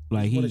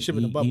he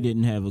bubble.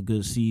 didn't have a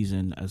good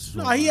season. As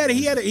no, far he had a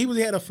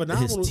as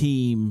phenomenal his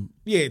team.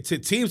 Yeah, to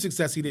team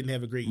success, he didn't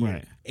have a great year.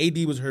 Right.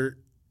 AD was hurt.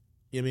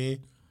 You know what I mean?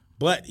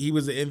 But he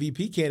was an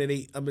MVP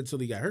candidate up until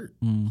he got hurt.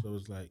 So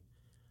it's like,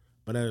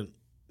 but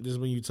this is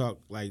when you talk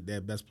like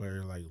that best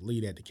player, like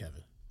lead that to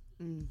Kevin.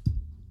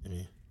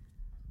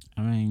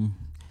 I mean,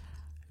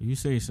 you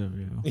say so,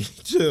 yo.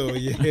 Chill,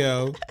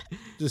 yo.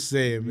 Just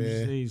say it, You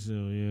man. say so,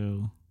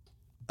 yo.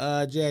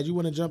 Jad, you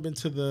want to jump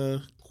into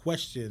the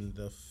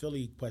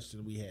Philly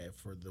question we had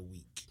for the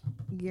week?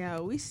 Yeah,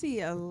 we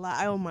see a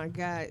lot. Oh my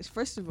God!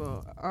 First of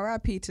all,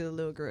 R.I.P. to the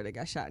little girl that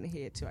got shot in the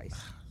head twice.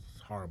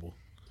 It's horrible.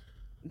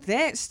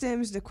 That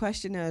stems the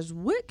question as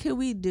what can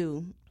we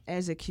do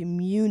as a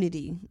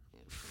community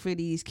for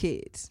these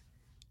kids,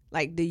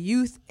 like the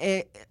youth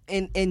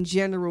in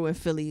general in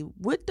Philly?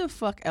 What the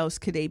fuck else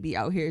could they be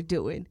out here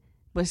doing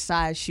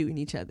besides shooting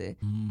each other?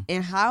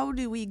 And how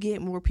do we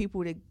get more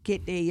people to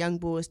get their young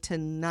boys to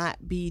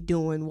not be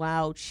doing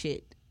wild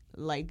shit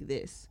like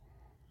this?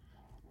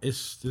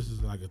 This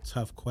is like a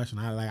tough question.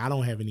 I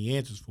don't have any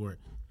answers for it.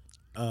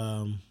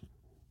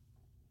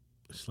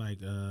 It's like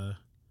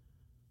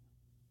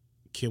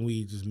can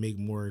we just make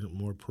more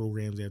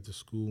programs after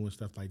school and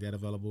stuff like that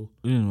available?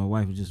 You know, my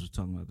wife just was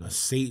talking about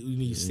that. You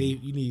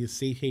need a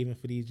safe haven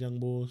for these young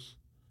boys.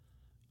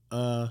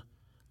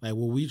 Like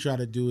what we try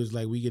to do is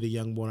like we get a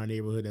young boy in our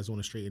neighborhood that's on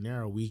the straight and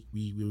narrow. We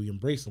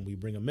embrace them. We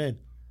bring them in,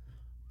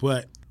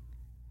 but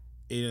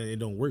it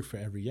don't work for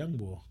every young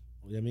boy.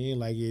 You know what I mean?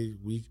 Like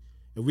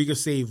if we could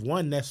save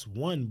one, that's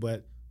one,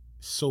 but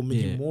so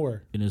many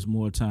more. And there's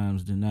more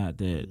times than not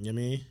that You know what I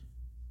mean?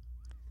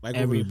 Like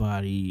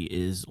everybody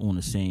is on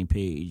the same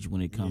page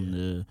when it comes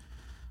to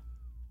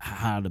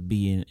how to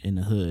be in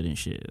the hood and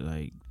shit.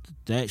 Like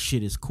that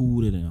shit is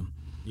cool to them.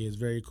 Yeah, it's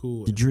very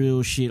cool. The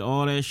drill shit,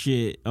 all that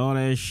shit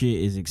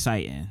is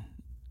exciting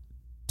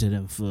to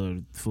them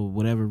for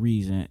whatever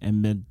reason.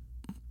 And then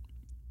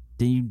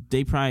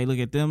they probably look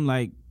at them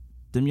like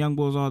them young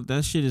boys. All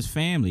that shit is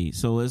family.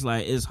 So it's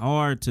like it's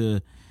hard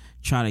to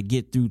try to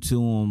get through to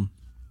them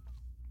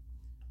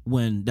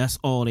when that's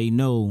all they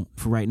know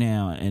for right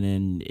now. And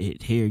then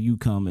here you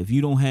come. If you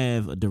don't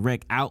have a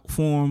direct out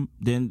for them,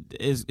 then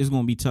it's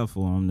going to be tough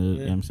for them to, you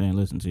know what I'm saying,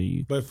 listen to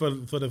you. But for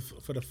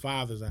the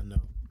fathers, I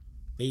know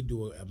they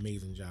do an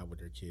amazing job with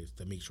their kids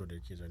to make sure their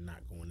kids are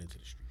not going into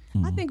the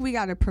street. I think we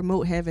got to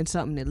promote having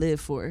something to live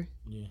for.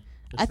 Yeah,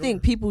 I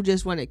think people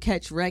just want to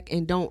catch wreck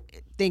and don't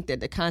think that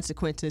the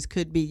consequences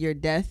could be your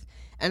death.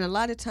 And a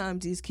lot of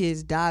times these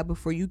kids die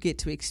before you get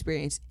to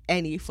experience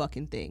any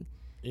fucking thing.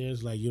 Yeah,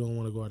 it's like you don't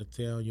want to go out of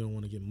town. You don't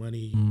want to get money.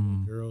 You don't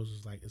want girls.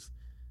 It's like it's.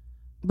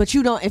 But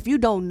you don't. If you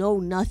don't know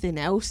nothing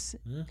else,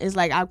 it's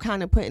like I'm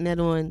kind of putting that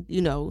on.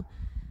 You know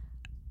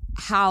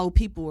how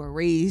people are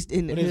raised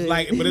in the hood.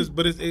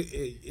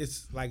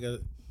 It's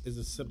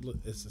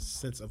a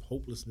sense of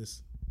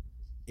hopelessness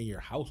in your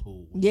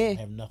household. Yeah, you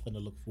have nothing to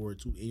look forward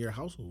to in your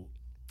household.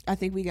 I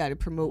think we got to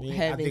promote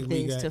having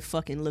things to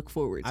fucking look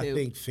forward to. I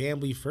think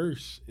family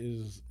first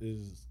is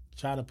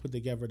trying to put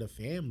together the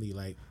family.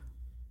 Like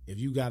if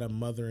you got a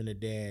mother and a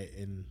dad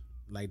and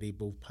like they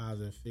both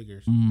positive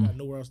figures, you got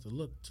nowhere else to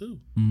look too.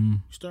 You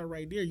start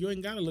right there. You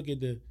ain't got to look at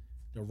the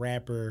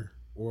rapper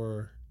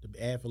or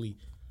the athlete.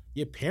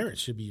 Your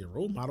parents should be your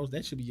role models.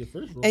 That should be your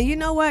first role. And you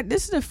know what?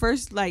 This is the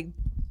first, like,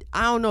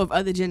 I don't know if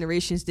other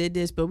generations did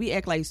this, but we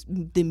act like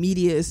the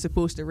media is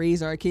supposed to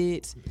raise our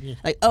kids. Yeah.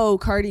 Like, oh,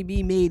 Cardi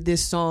B made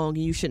this song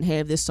and you shouldn't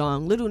have this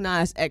song. Lil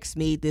Nas X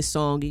made this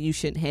song and you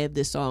shouldn't have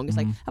this song. It's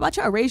like, how about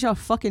y'all raise y'all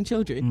fucking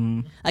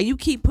children? Like, you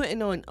keep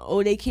putting on,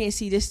 oh, they can't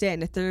see this, that,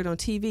 and the third on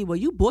TV. Well,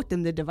 you bought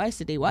them the device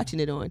that they watching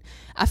it on.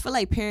 I feel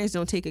like parents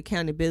don't take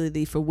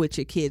accountability for what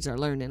your kids are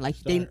learning. Like,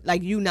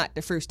 you not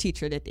the first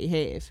teacher that they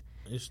have.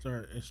 It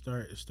start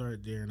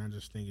there, and I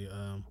just think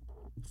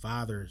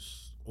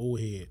fathers, old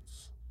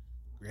heads,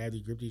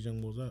 grip these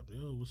young boys up.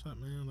 Yo, what's up,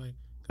 man? Like,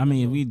 I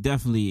mean, we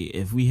definitely,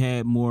 if we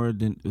had more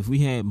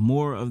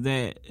of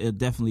that, it'd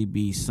definitely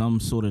be some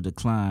sort of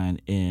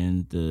decline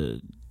in the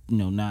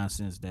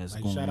nonsense that's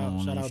like, going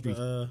on.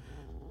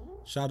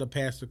 Shout out to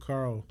Pastor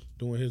Carl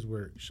doing his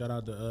work. Shout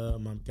out to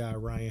my guy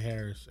Ryan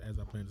Harris, as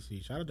I plan to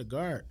see. Shout out to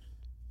Guard.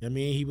 I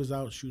mean, he was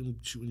out shooting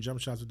jump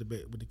shots with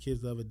the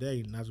kids the other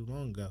day, not too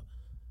long ago.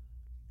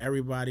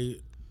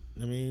 Everybody,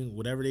 I mean,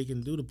 whatever they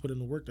can do to put in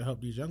the work to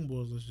help these young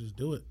boys, let's just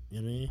do it.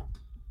 You know what I mean?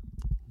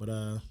 But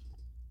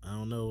I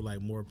don't know, like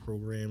more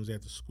programs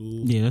after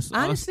school. Yeah,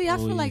 honestly, I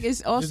feel like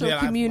it's also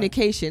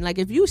communication. Like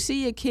if you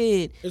see a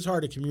kid, it's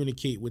hard to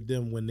communicate with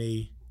them when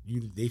they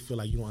feel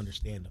like you don't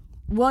understand them.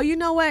 Well, you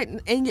know what?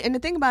 And the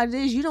thing about it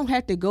is you don't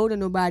have to go to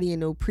nobody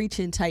in no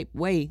preaching type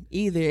way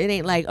either. It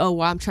ain't like, oh,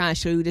 well, I'm trying to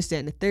show you this, that,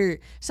 and the third.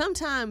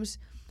 Sometimes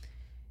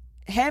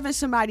having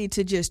somebody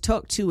to just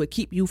talk to would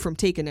keep you from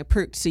taking a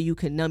perk so you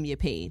can numb your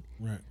pain.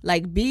 Right.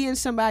 Like being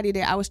somebody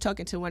that I was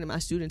talking to one of my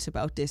students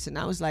about this, and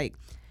I was like,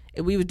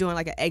 we were doing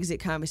like an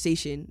exit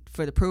conversation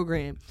for the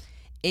program.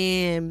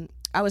 And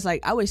I was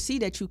like, I would see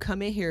that you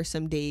come in here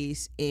some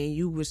days and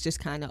you was just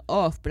kind of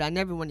off, but I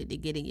never wanted to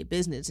get in your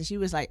business. And she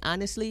was like,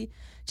 honestly,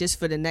 just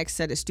for the next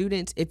set of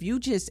students, if you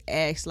just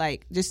ask,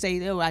 like, just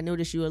say, oh, I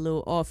noticed you a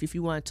little off. If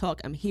you want to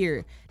talk, I'm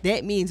here.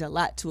 That means a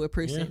lot to a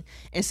person. Yeah.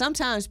 And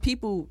sometimes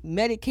people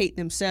medicate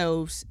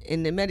themselves,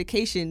 and the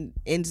medication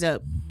ends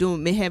up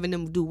having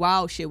them do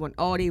wild shit when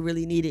all they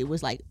really needed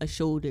was like a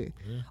shoulder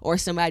or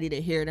somebody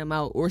to hear them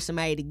out or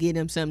somebody to give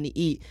them something to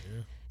eat.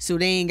 Yeah. So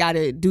they ain't got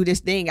to do this.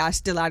 They ain't got to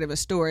steal out of a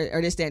store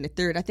or this, that, and the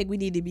third. I think we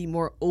need to be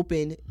more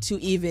open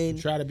to even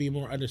try to be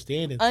more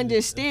understanding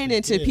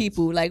to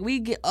people. Like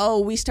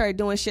we started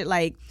doing shit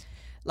like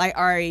all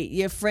right,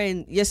 your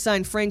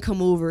son friend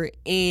come over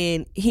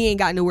and he ain't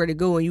got nowhere to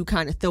go and you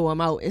kind of throw him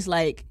out. It's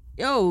like,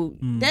 yo,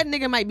 that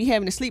nigga might be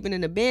having to sleeping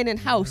in an abandoned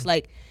house.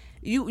 Like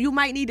you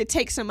might need to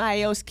take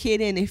somebody else's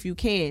kid in if you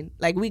can.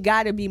 Like we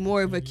got to be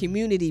more of a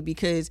community,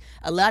 because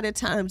a lot of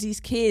times these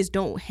kids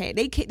don't have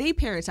they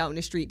parents out in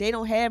the street. They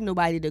don't have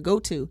nobody to go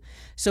to.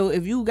 So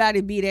if you got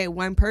to be that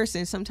one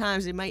person,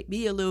 sometimes it might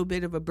be a little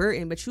bit of a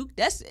burden. But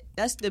that's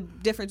the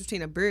difference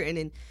between a burden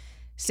and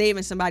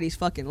saving somebody's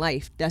fucking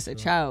life. That's a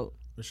child.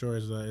 For sure,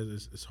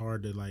 it's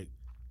hard to like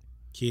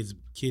kids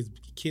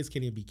can't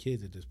even be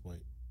kids at this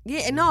point.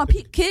 Yeah, no,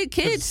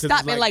 kids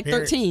stop at like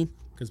parents, 13.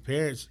 Because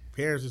parents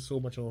is so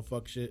much on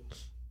fuck shit.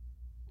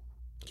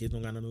 Kids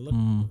don't got nothing to look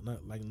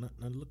nothing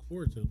to look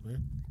forward to,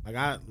 man.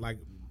 Like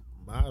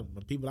my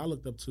people I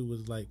looked up to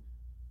was like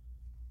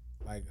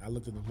I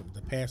looked at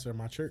the pastor of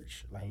my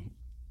church. Like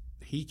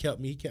he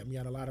kept me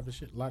out of a lot of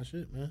shit,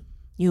 man.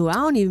 Yo, I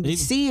don't even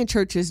see in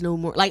churches no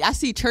more. Like I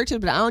see churches,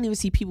 but I don't even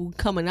see people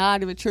coming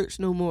out of a church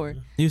no more.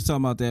 He was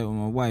talking about that with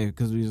my wife,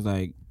 because we was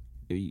like,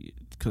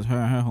 because her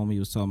and her homie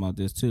was talking about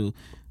this too.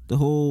 The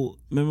whole,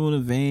 remember when the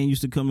van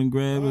used to come and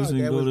grab us and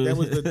go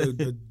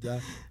to...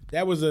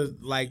 That was a,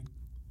 like,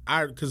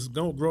 because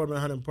growing up in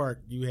Huntington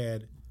Park, you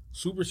had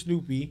Super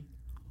Snoopy.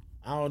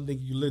 I don't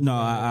think you lived. No,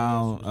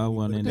 I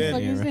wasn't in that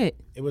era.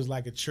 It was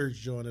like a church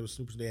joint. It was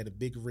super. They had a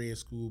big red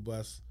school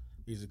bus.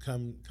 We used to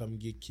come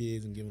get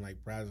kids and give them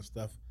like prizes and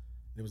stuff.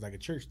 It was like a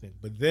church thing.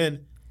 But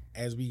then,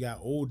 as we got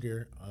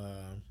older,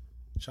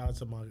 shout out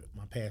to my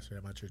pastor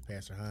at my church,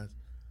 Pastor Hans.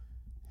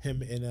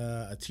 Him and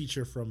a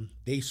teacher from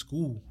their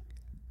school,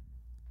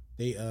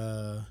 they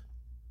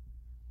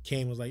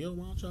came and was like, yo,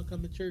 why don't y'all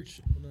come to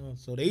church? You know,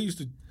 so they used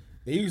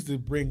to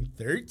bring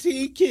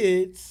 13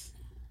 kids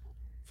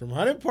from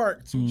Huntington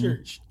Park to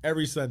church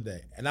every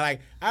Sunday. And I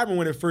remember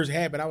when it first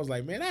happened, I was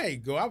like, man, I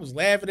ain't go. I was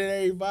laughing at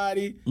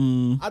everybody.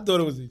 I thought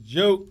it was a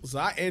joke.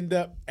 So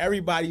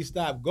everybody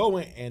stopped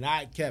going and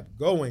I kept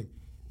going.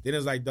 Then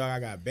it's like, dog, I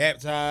got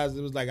baptized.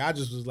 It was like, I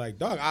just was like,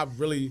 dog, I'm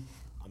in it.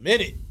 You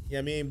know what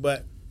I mean?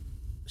 But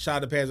shout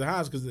out to Pastor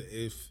Hans, because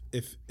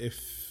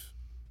if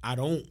I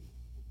don't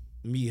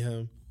meet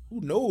him,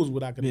 who knows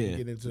what I could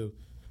get into?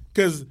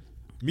 Because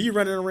me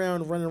running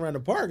around the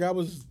park, I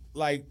was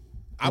like,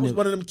 I was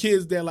one of them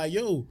kids that like,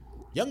 yo,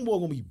 young boy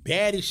gonna be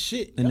bad as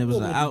shit. And there was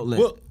an outlet.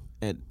 You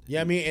know what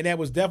I mean? And that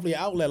was definitely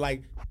an outlet.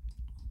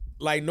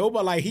 Like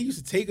nobody, like he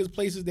used to take us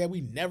places that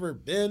we never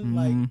been.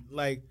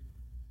 Like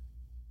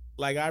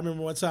I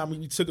remember one time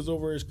we took us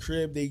over his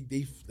crib.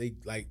 They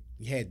like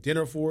he had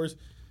dinner for us.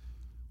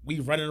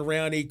 We running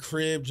around their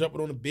crib,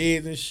 jumping on the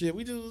beds and shit.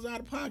 We just was out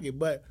of pocket,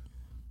 but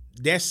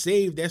that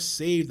saved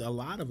a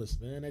lot of us,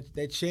 man.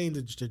 That changed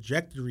the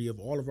trajectory of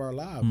all of our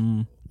lives. You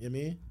know what I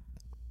mean?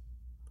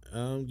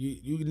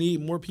 You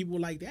need more people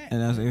like that.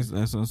 And that's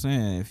what I'm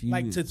saying. If you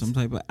like some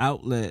type of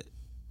outlet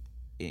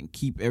and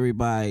keep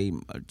everybody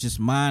just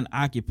mind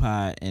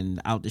occupied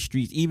and out the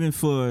streets, even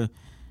for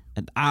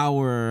an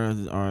hour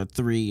or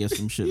 3 or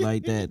some shit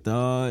like that,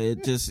 dog,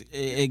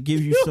 it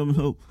gives you some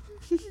hope.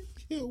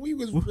 Yo, we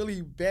was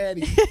really bad.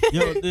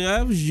 Yo,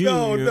 that was you.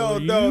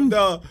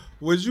 No.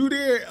 Was you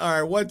there?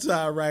 All right, one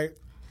time, right?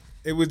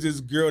 It was this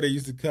girl that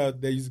used to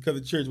come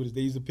to church with us.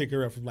 They used to pick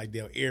her up from like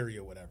their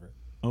area or whatever.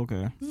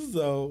 Okay.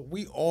 So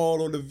we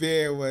all on the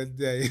van one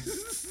day.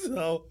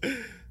 So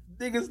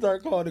niggas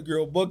start calling the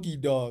girl Monkey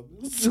Dog.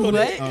 So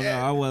what? No,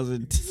 I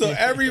wasn't. So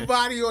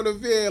everybody on the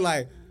van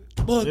like,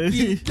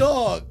 Monkey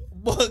Dog.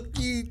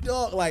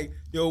 Like,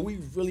 yo, we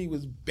really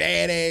was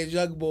badass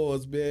young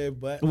boys, man.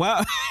 But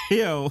wow,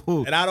 yo.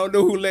 And I don't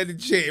know who led the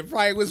chant. It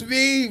probably was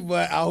me,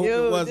 but I hope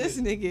it wasn't. This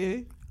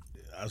nigga.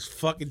 I was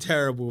fucking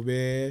terrible,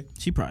 man.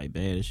 She probably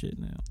bad as shit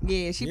now.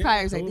 Yeah, she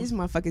probably was like, these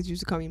motherfuckers used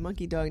to call me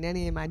Monkey Dog. That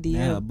ain't my DM.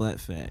 Now her butt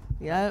fat.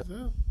 Yep.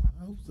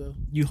 I hope so.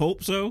 You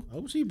hope so? I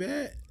hope she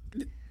bad.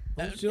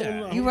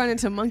 You run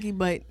into Monkey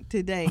Butt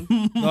today.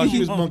 No, she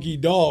was Monkey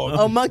Dog.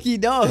 Oh, Monkey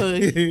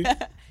Dog.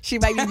 She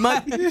might be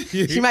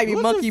monkey. She might be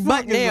Monkey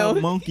Butt now.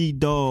 Monkey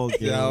Dog.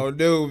 Yeah, I don't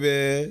know,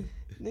 man.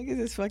 Niggas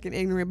is fucking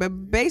ignorant.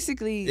 But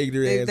basically,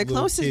 the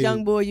closest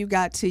young boy you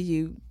got to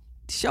you,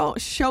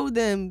 show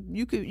them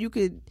you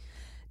could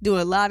do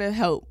a lot of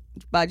help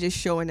by just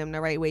showing them the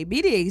right way.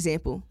 Be the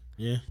example.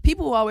 Yeah.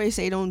 People always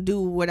say, "Don't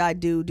do what I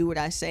do what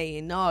I say,"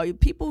 and no,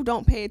 people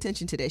don't pay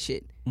attention to that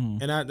shit.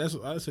 And that's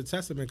a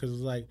testament, because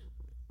it's like,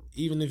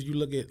 even if you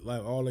look at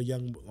like all the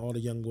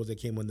young boys that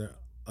came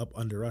up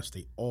under us,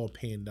 they all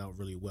panned out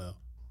really well.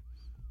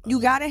 You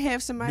gotta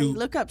have somebody Newt. to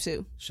look up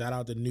to. Shout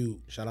out to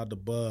Newt. Shout out to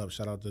Bub.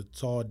 Shout out to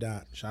Tall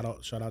Dot. Shout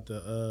out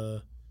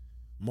to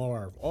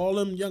Marv. All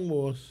them young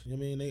boys. I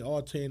mean, they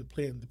all playing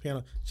the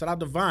piano. Shout out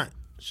to Vaunt.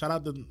 Shout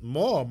out to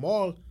Maul,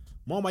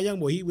 my young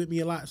boy. He with me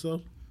a lot,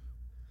 so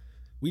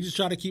we just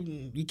try to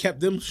we kept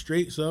them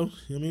straight. So you know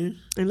what I mean.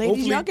 And ladies,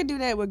 Hopefully- y'all can do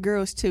that with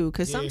girls too,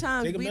 because Yeah,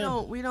 sometimes take 'em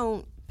in. we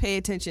don't pay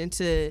attention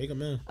to Take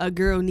 'em in. a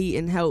girl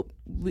needing help,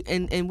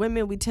 and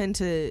women, we tend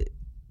to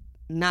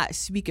not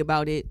speak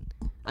about it.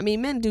 I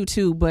mean, men do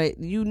too, but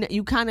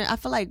you kind of, I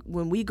feel like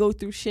when we go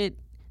through shit,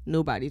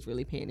 nobody's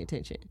really paying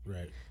attention.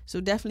 Right.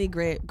 So definitely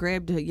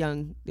grab the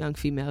young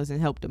females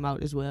and help them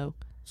out as well.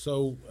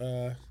 So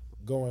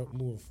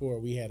moving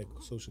forward, we had a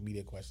social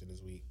media question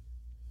this week.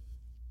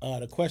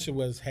 The question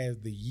was, has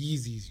the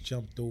Yeezys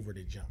jumped over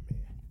the Jumpman?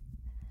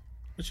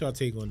 What's y'all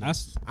take on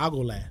this? I'll go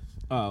last.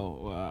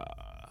 Oh,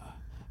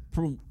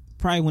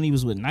 probably when he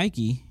was with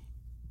Nike,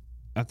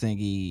 I think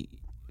he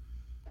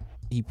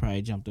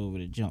probably jumped over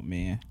the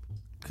Jumpman,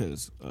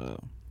 because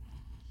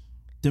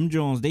them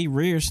Jones, they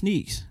rare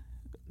sneaks.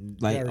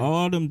 Like Very.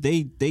 all them,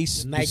 they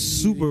Nike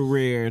super Yeezys.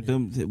 rare.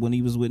 Them when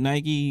he was with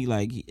Nike,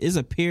 like it's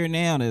a pair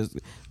now that's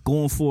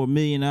going for $1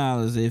 million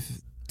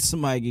if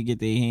somebody could get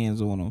their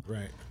hands on them.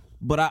 Right.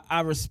 But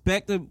I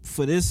respect him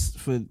for this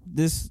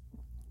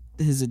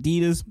his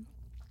Adidas.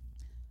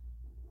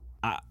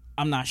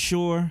 I'm not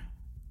sure.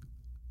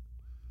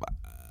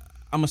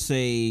 I'm gonna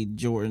say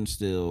Jordan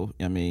still.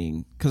 I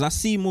mean, because I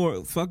see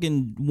more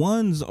fucking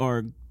ones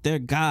they're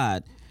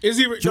God. It's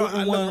either Jordan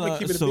I'm one, gonna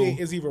keep it a so- big.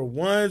 It's either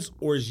ones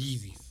or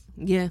Yeezys.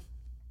 Yeah.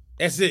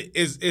 That's it.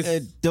 It's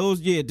Those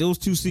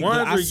two seasons.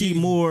 Ones I or see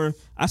Yeezys? more.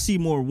 I see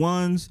more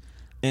ones,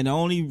 and the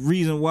only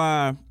reason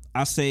why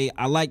I say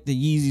I like the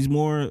Yeezys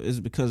more is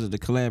because of the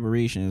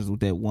collaborations with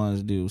that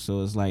ones do.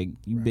 So it's like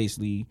you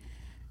basically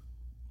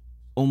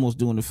almost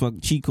doing the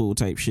fucking cheat code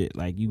type shit.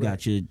 Like you got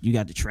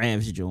the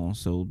Travis Jones,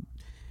 so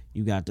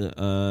you got the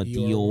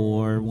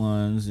Dior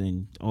ones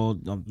and all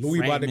the Louis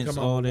about to fragments,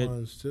 come all out with that.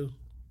 ones too.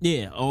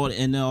 Yeah, all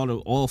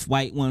the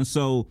off-white ones.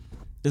 So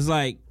it's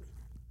like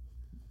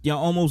y'all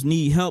almost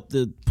need help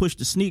to push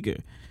the sneaker.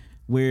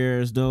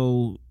 Whereas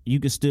though you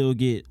can still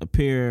get a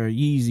pair of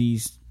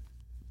Yeezys,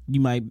 you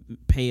might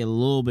pay a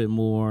little bit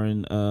more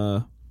in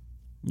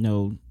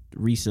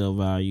resale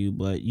value,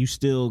 but you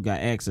still got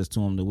access to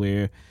them to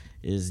where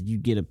is you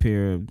get a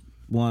pair of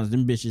ones,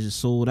 them bitches is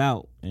sold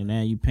out, and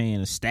now you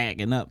paying a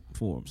stacking up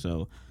for them.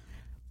 So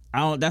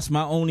that's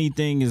my only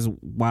thing is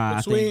why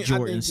I think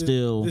Jordan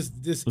still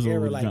this was era,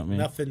 over the like jump, man.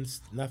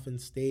 nothing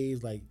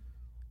stays, like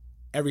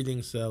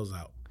everything sells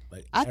out.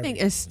 Like I think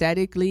everything.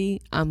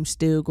 aesthetically, I'm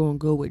still gonna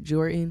go with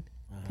Jordan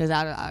because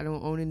I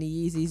don't own any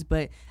Yeezys,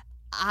 but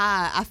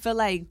I feel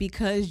like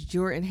because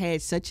Jordan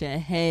had such a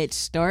head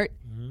start,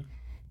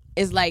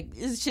 it's like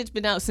this shit's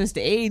been out since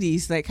the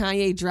 80s. Like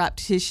Kanye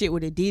dropped his shit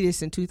with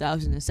Adidas in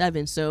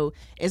 2007, so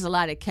it's a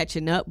lot of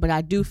catching up. But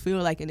I do feel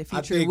like in the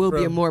future it think will be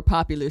a from- more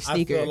popular I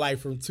sneaker. feel like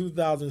from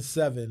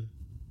 2007,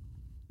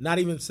 not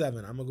even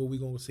 7. We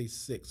gonna say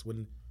 6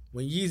 when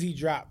Yeezy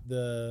dropped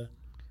the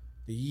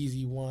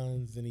Yeezy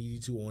ones and the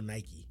Yeezy 2 on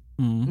Nike.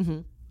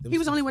 He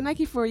was only with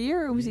Nike for a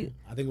year, or was he?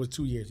 I think it was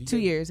 2 years. He 2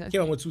 years.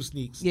 Came out with 2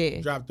 sneaks. Yeah.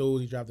 Dropped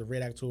those. He dropped the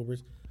Red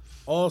Octobers.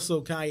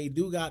 Also, Kanye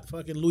do got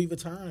fucking Louis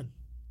Vuitton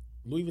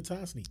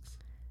sneaks.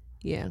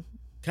 Yeah.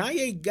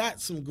 Kanye got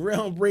some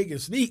groundbreaking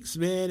sneaks,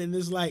 man, and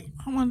it's like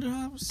I wonder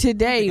how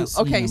Today, I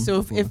seen okay, them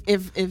so before.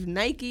 if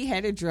Nike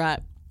had a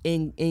drop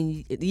and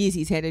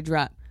Yeezys had a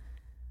drop,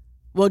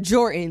 well,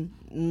 Jordan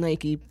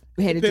Nike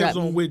had a depends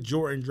drop. on which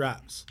Jordan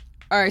drops.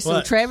 All right, so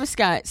but- Travis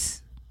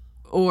Scott's,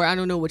 or I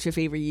don't know what your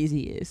favorite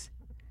Yeezy is.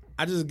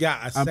 I just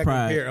got a second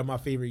probably- pair of my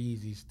favorite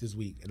Yeezys this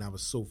week, and I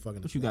was so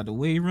fucking. What you got, the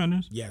Wave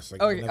Runners? Yes. Like,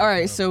 Okay, I'll all never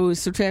right, tell.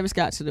 so Travis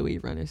Scott's are the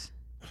Wave Runners.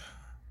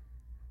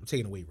 I'm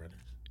taking the Wave Runners.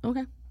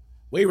 Okay.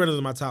 Wave Runners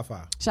are my top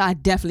 5. So I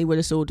definitely would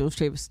have sold those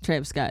Travis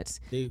Scott's.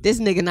 They- This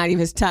nigga not even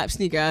his top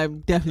sneaker. I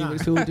definitely would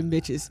have sold them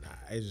bitches. Nah,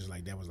 it's just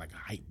like that was like a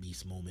hype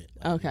beast moment.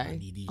 Like, I Okay.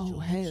 need these Oh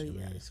joints, hell you know yeah,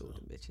 what I I mean? sold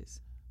them bitches.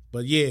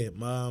 But yeah,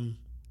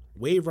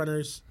 Wave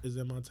Runners is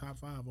in my top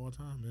 5 all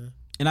time, man.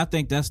 And I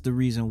think that's the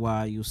reason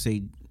why you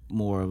say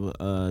more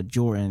of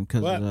Jordan,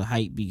 because But- of the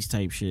hype beast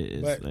type shit.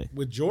 It's But like,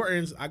 with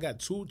Jordans, I got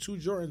two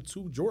Jordan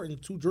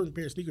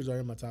pair of sneakers are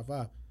in my top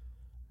 5.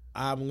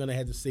 I'm gonna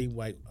have to say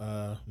like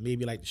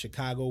maybe like the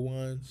Chicago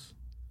ones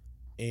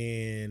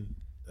and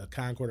the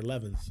Concord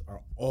 11s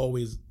are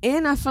always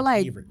And I feel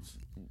like favorites.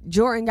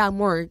 Jordan got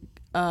more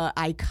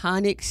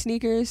iconic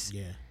sneakers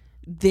Yeah,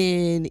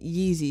 than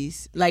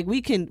Yeezys. Like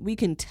we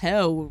can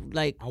tell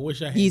like I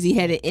wish I had Yeezy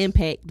had an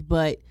impact,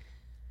 but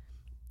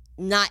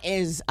not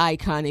as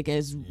iconic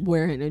as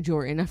wearing a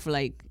Jordan. I feel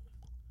like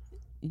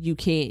you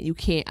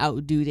can't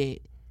outdo that.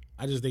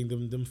 I just think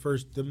them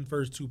first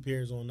 2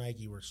 pairs on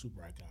Nike were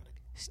super iconic.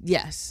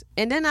 Yes,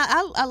 and then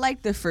I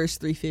like the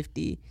first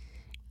 350.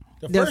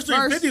 The first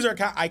 350s are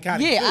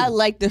iconic. Yeah, too. I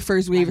like the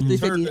first wave of The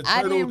 350s.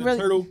 I didn't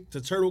really.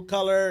 the turtle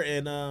color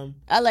and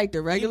I like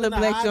the regular even the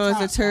black high Jones,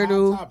 the top,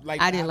 turtle. high top,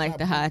 I didn't like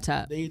the high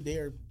top.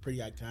 They're pretty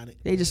iconic.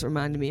 They just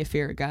reminded me of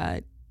Fear of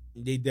God.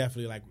 They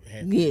definitely like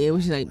had. Yeah, it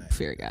was like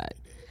Fear of God.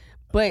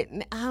 But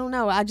I don't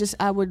know.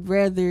 I would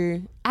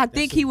rather. I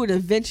think he would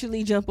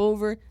eventually jump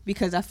over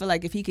because I feel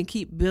like if he can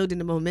keep building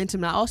the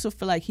momentum, I also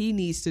feel like he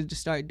needs to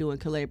just start doing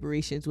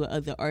collaborations with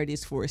other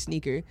artists for a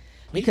sneaker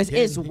because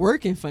it's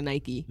working for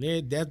Nike.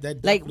 Yeah,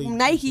 that like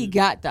Nike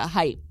got the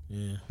hype.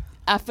 Yeah.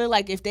 I feel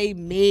like if they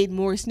made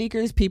more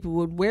sneakers, people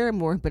would wear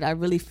more. But I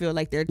really feel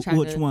like they're trying.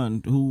 Which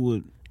one? Who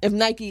would?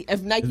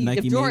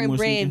 If Jordan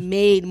brand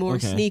made more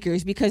Okay.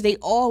 sneakers, because they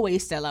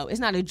always sell out. It's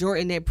not a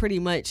Jordan that pretty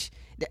much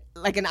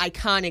like an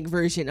iconic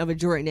version of a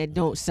Jordan that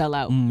don't sell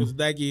out. Because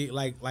Nike,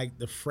 like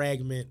the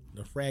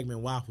fragment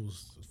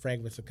waffles,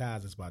 fragment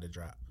Sacai's is about to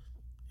drop.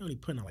 They only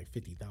putting out like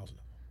 50,000.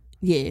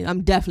 Yeah,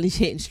 I'm definitely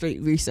hitting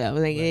straight resale.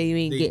 Like, yeah, you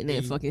ain't getting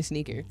that fucking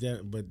sneaker.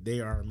 But they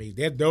are amazing.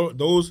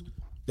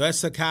 That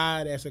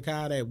Sakai,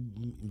 that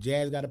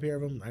Jazz got a pair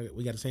of them.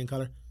 We got the same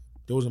color.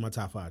 Those are my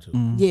top 5 too.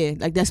 Yeah,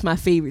 like that's my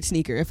favorite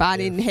sneaker. If I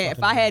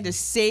had to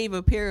save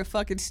a pair of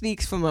fucking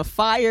sneaks from a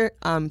fire,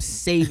 I'm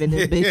saving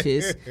them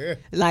bitches.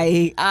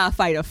 Like I'll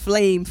fight a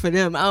flame for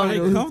them. I Are don't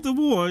they know.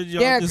 comfortable? Or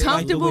y'all They're just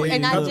like the comfortable, way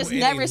and they I look? just And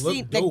never they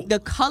seen look dope. the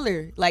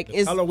color. Like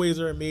The colorways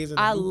are amazing.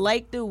 I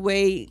like the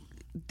way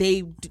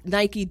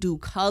Nike do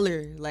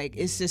color. Like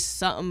it's just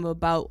something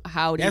about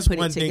how they That's put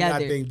one it thing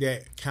together. I think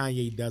that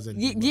Kanye doesn't.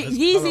 do. His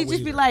Yeezy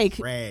just colorways be are like,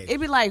 trash.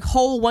 it'd be like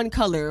whole one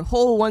color,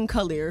 whole one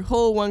color,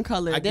 whole one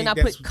color. I Then think I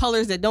that's- put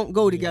colors that don't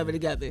go together.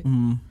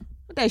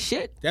 What that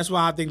shit? That's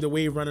why I think the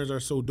Wave Runners are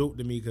so dope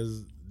to me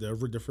because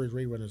the first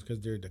Wave Runners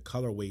because the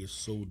colorway is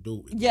so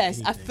dope.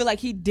 Yes, I feel like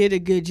he did a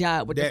good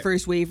job with the That-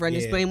 first Wave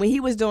Runners. yeah. But when he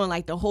was doing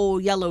like the whole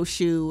yellow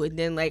shoe and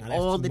then like Nah,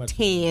 that's all too the much.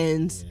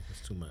 tans, Yeah,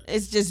 that's too much.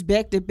 it's just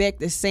back to back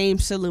the same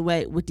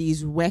silhouette with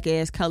these whack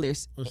ass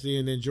colors. I'm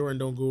seeing then Jordan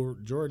don't go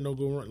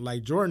wrong.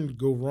 Like Jordan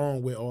go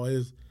wrong with all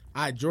his.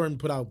 Jordan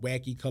put out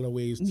wacky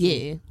colorways. Too.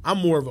 Yeah. I'm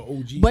more of an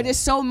OG. But guy. it's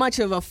so much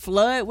of a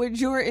flood with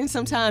Jordan.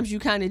 Sometimes you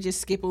kind of just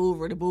skip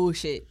over the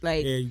bullshit.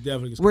 Like yeah, you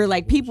definitely. where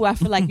like people, I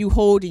feel like you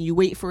hold and you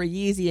wait for a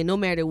Yeezy, and no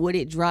matter what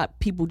it drop,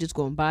 people just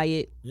gonna buy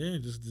it. Yeah,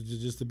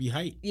 just to be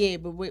hyped. Yeah,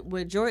 but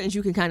with Jordans,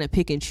 you can kind of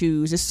pick and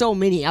choose. There's so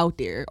many out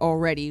there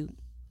already.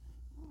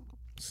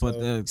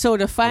 But So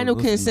the final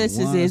listen, the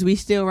consensus one- is we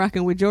still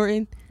rocking with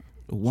Jordan.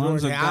 the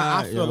ones Jordan, are I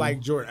God, feel yo. like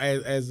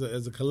Jordan as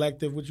a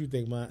collective. What you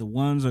think, man? the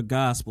ones are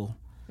gospel.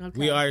 Okay.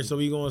 We are so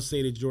we gonna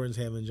say that Jordans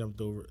haven't jumped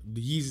over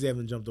the Yeezys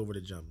haven't jumped over the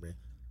jump, man.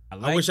 I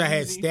like wish I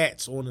had Yeezy.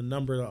 stats on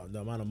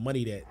the amount of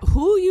money that.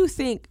 Who you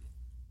think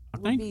I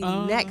would think be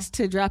next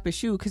to drop a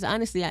shoe? Because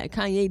honestly,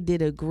 Kanye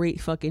did a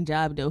great fucking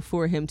job though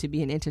for him to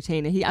be an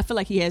entertainer. I feel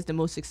like he has the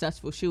most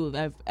successful shoe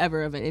of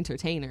ever of an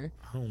entertainer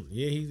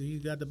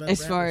He got the best.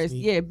 as far rapper as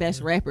sneak.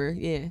 best rapper.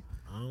 Yeah,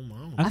 I don't.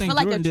 I I think feel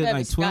like Jordan if did Travis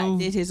like Scott 12,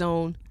 did his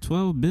own.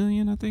 12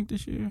 billion, I think,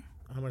 this year.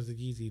 How much did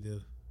Yeezy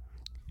do?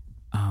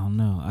 I don't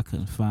know. I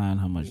couldn't find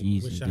how much Wish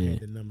Yeezy I had the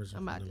did. numbers. in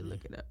I'm about front to of me.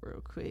 look it up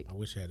real quick. I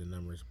wish I had the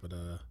numbers, but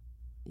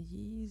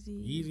Yeezy.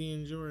 Yeezy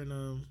and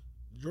Jordan,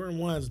 Jordan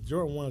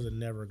ones are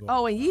never going.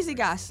 Oh, and Yeezy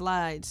got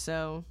slides,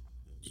 so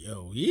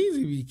Yo,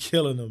 Yeezy be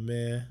killing them,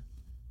 man.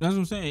 That's what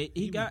I'm saying.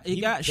 He got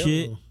be shit.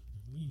 killing 'em.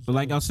 But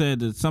like I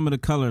said, some of the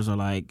colors are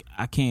like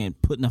I can't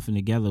put nothing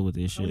together with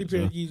this How many shit.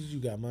 pair so. of Yeezys you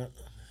got, man?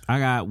 I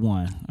got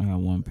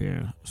one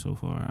pair so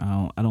far.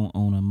 I don't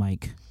own a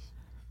Mike.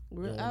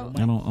 we're Yo, out.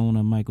 I don't own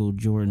a Michael When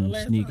Jordan the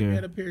last time you had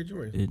sneaker a pair of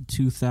Jordans? in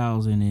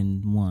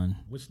 2001.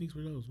 Which sneaks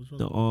were those? Which ones?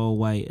 The all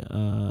white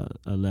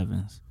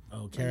 11s.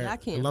 Oh, I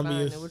can't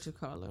find it. What you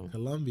call them?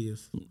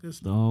 Columbia's. Good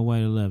The all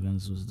white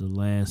 11s was the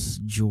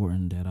last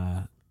Jordan that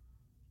I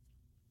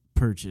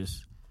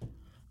purchased.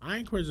 I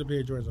ain't purchased a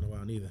pair of Jordans in a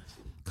while neither.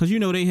 Cause you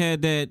know they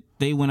had that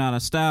they went out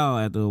of style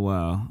after a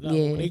while. No,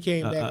 Yeah. when they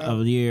came back out,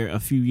 A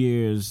few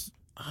years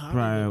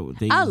prior.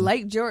 They, I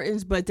like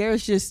Jordans, but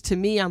there's just to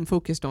me, I'm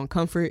focused on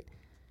comfort,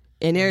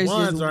 and there's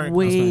Ones just aren't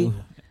way.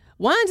 comfortable.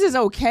 Ones is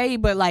okay,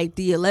 but like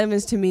the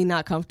 11s to me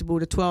not comfortable.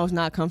 The 12s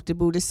not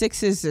comfortable. The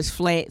 6s is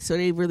flat, so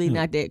they really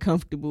not that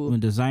comfortable. when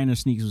designer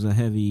sneaks was a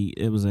heavy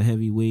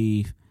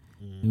wave.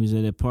 He was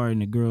at that party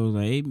and the girl was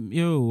like, "Hey,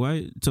 yo,"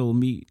 why told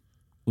me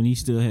when he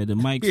still had the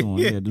mics on,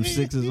 he had the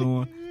 6s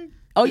on.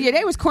 Oh yeah,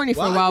 they was corny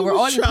for a while. Where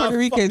all the Puerto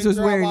Ricans was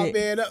wearing my it.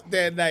 man up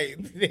that night.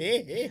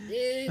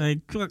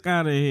 Like, fuck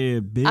out of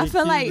here, bitch. I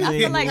feel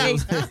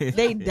like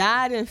they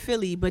died in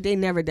Philly, but they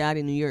never died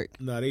in New York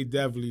No, they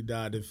definitely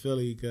died in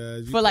Philly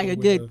because for like a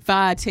good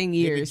 5-10 They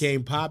years.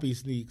 became poppy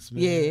sneaks,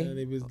 man. Yeah.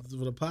 They was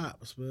for the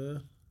pops,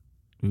 man.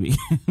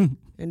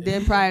 And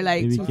then probably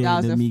like They became the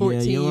Miguel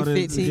 2014, Jordan.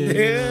 15.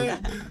 Yeah,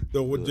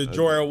 the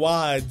Jordan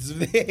Wads.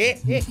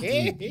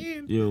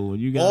 Yo, when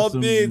you got All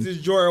some, bids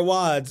is Jordan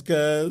Wads,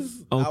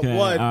 cuz okay, I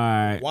won. all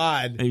right.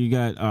 Wad. Hey, you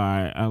got all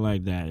right. I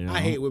like that. You know? I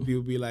hate when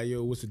people be like,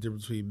 "Yo, what's the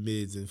difference between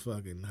mids and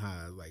fucking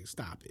highs?" Like,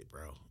 stop it,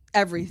 bro.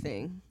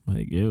 Everything.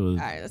 like it was.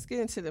 All right, let's get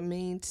into the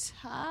main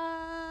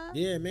topic.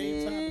 Yeah,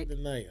 main topic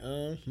tonight.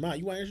 Ma,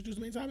 you want to introduce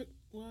the main topic?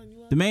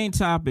 The main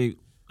topic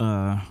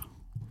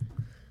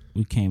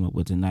we came up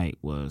with tonight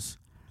was,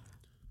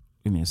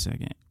 give me a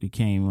second. We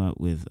came up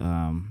with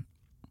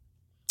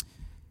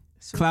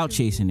clout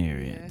chasing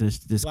area.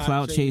 This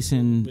clout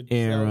chasing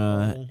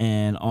era,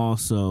 and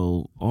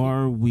also,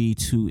 are we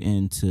too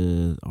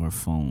into our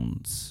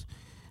phones?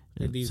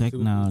 These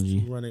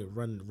Technology.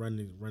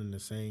 Running the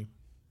same.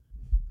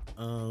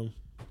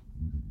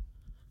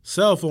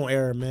 Cell phone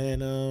era,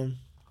 man.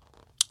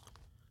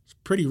 It's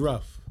pretty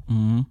rough.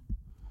 Mm-hmm.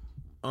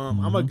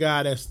 I'm a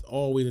guy that's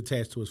always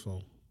attached to his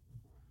phone,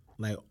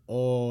 like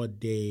all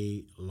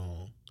day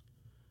long,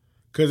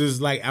 cause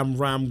it's like I'm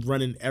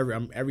running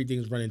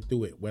everything's running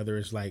through it. Whether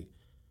it's like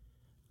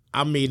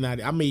I may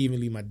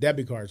even leave my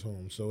debit cards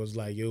home, so it's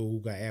like, yo,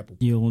 who got Apple?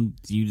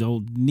 You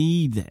don't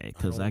need that,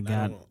 because I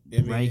got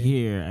right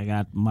here. I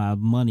got my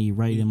money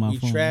right in my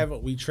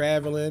phone. We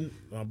traveling.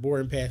 My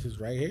boarding pass is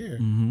right here.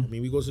 Mm-hmm. I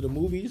mean, we go to the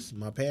movies.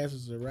 My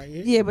passes are right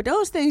here. Yeah, but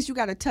those things you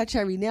got to touch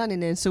every now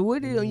and then. So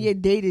what on your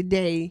day to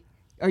day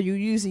are you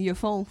using your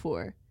phone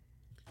for?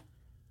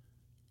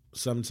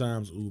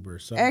 Sometimes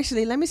Uber.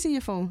 Actually, let me see your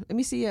phone. Let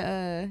me see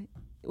your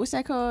what's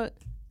that called?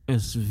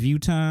 It's view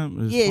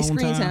time. It's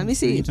screen time. Let me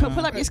see.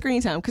 Pull up your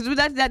screen time, because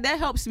that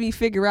helps me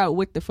figure out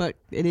what the fuck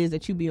it is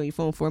that you be on your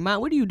phone for. Mine,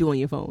 what do you do on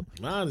your phone?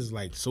 Mine is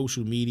like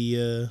social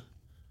media,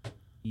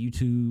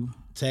 YouTube,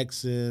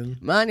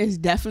 texting. Mine is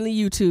definitely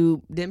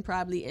YouTube, then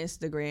probably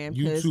Instagram.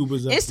 YouTube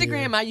is up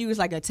Instagram. there. I use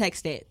like a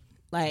text app.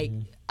 Like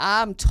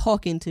I'm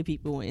talking to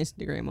people on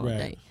Instagram all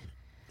day.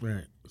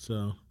 Right.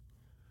 So.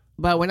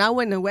 But when I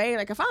went away,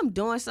 like if I'm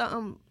doing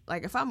something,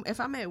 like if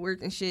I'm at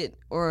work and shit,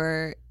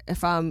 or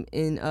if I'm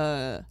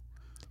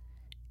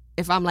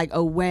if I'm like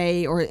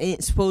away or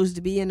ain't supposed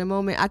to be in the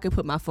moment, I could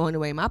put my phone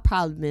away. My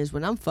problem is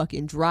when I'm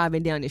fucking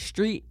driving down the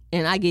street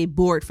and I get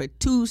bored for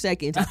 2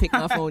 seconds to pick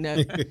my phone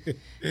up.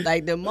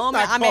 Like the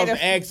moment I'm at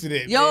a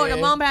accident, the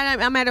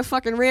moment I'm at a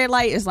fucking red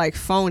light, it's like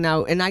phone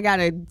out, and I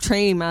gotta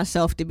train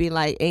myself to be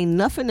like, ain't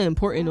nothing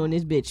important on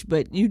this bitch.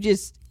 But you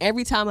just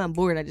every time I'm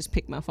bored, I just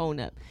pick my phone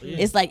up.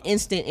 It's like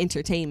instant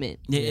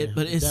entertainment.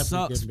 But it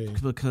sucks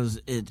because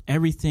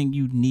everything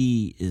you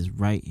need is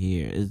right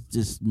here. It's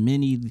just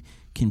mini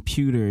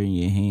computer in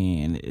your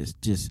hand. It's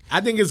just,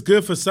 I think it's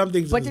good for some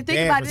things. But the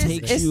thing about it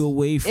takes you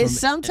away from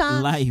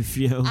sometimes life,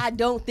 yo. I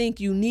don't think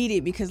you need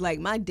it, because like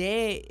my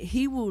dad,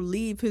 he will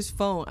leave his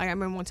phone. I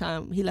remember one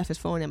time he left his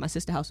phone at my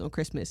sister's house on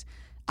Christmas.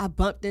 I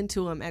bumped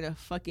into him at a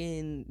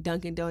fucking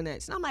Dunkin'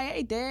 Donuts, and I'm like,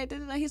 "Hey, Dad."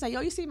 He's like,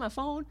 "Yo, you see my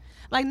phone?"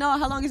 I'm like, "No,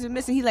 how long has it been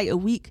missing?" He's like, "A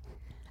week."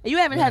 You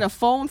haven't had a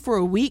phone for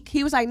a week?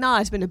 He was like, "Nah,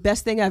 it's been the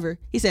best thing ever."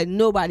 He said,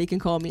 "Nobody can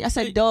call me." I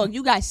said, "Dog,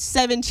 you got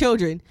 7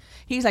 children."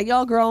 He's like,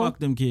 "Y'all grown." Fuck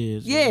them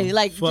kids. Yeah,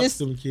 like fuck just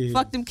them kids.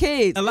 fuck them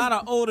kids. A lot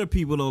of older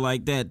people though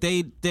like that.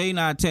 They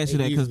not attached to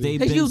that because they've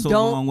been you so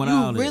don't, long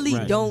without you really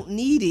it. don't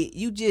need it.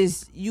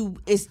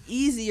 It's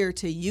easier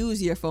to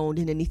use your phone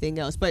than anything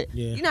else. But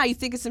you know how you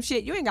think of some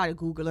shit, you ain't got to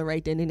Google it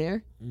right then and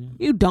there.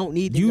 You don't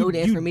need to know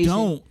the information. You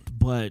don't,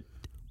 but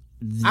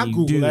I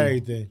Google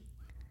everything.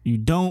 You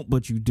don't,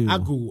 but you do. I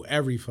Google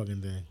every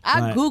fucking thing.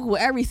 I Google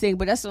everything,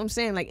 but that's what I'm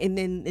saying. Like, and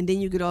then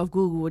you get off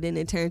Google, and then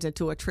it turns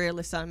into a trail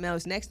or something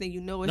else. Next thing you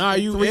know, it's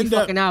like 3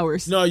 fucking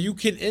hours. No, you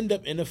can end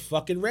up in a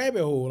fucking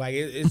rabbit hole. Like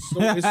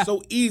it's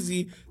so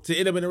easy to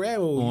end up in a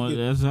rabbit hole.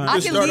 I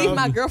can leave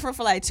my girlfriend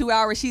for like 2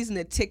 hours. She's in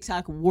the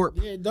TikTok warp.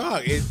 Yeah,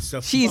 dog.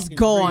 She's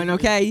gone. Crazy.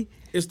 Okay.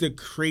 It's the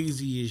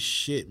craziest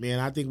shit,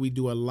 man. I think we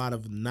do a lot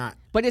of not.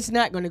 But it's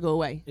not going to go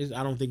away.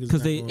 I don't think it's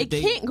because it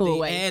can't go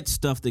away. They add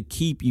stuff to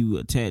keep you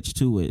attached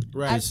to it.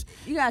 Right.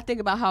 You got to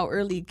think about how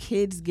early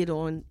kids get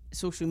on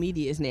social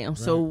medias now. Right.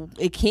 So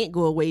it can't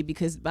go away,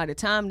 because by the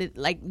time that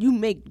like you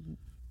make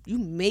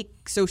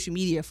social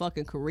media a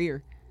fucking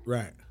career.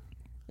 Right.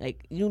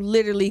 Like you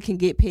literally can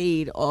get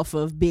paid off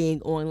of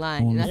being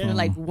online. And I feel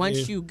like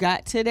once you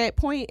got to that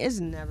point, it's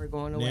never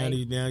going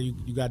away. Now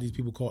you got these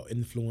people called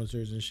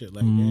influencers and shit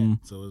like that.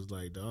 So it's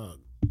like, dog,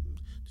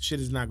 shit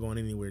is not going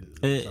anywhere.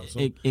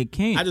 It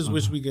can't. I just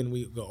wish we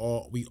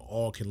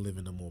all can live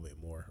in the moment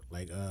more.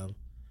 Like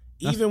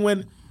even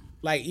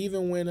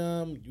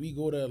when we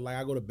go to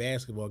I go to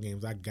basketball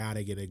games, I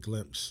gotta get a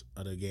glimpse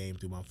of the game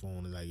through my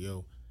phone. It's like,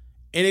 yo,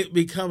 and it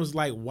becomes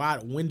like,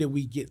 when did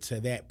we get to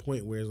that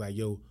point where it's like,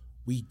 yo,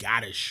 we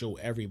gotta show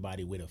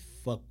everybody where the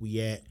fuck we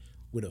at,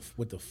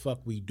 what the fuck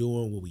we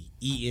doing, what we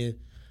eating.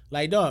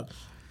 Like, dog,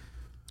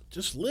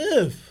 just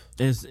live.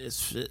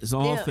 It's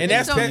all, and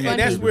that's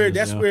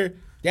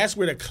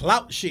where the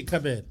clout shit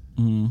come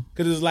in.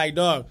 Because it's like,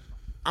 dog,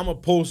 I'm a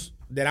post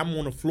that I'm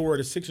on the floor of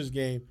the Sixers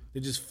game to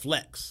just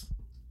flex.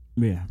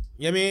 Yeah,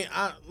 you know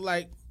what I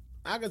mean,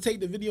 I could take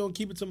the video and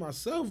keep it to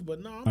myself,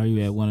 but no. Are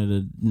you at one of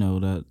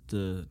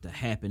the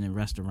happening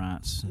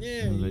restaurants?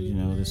 Yeah,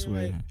 this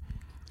way.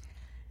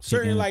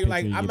 Certain like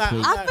I'm not.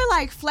 I feel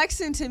like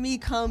flexing to me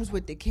comes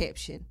with the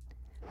caption,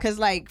 because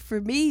like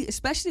for me,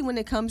 especially when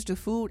it comes to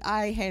food,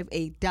 I have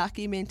a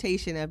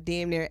documentation of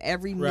damn near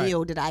every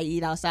meal that I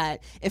eat outside.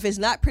 If it's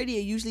not pretty,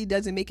 it usually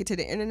doesn't make it to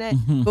the internet.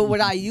 But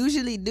what I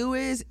usually do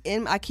is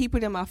I keep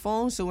it in my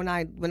phone, so when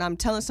I'm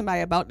telling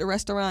somebody about the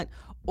restaurant,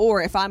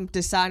 or if I'm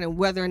deciding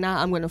whether or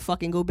not I'm gonna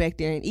fucking go back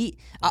there and eat,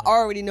 I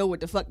already know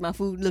what the fuck my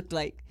food looked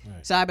like.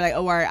 Right. So I'd be like, oh,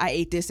 all right, I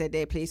ate this at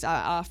that place.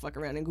 I'll fuck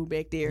around and go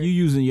back there. You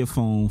using your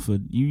phone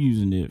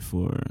using it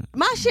for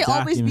my shit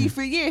always be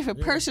for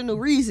personal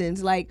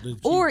reasons, like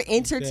or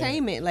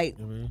entertainment. Like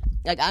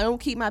I don't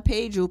keep my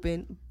page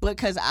open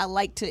because I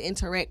like to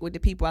interact with the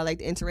people I like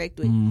to interact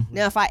with. Mm-hmm.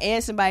 Now if I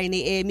add somebody and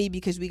they add me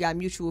because we got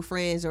mutual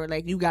friends or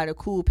like you got a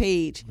cool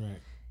page, right.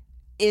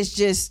 It's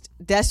just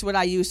that's what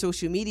I use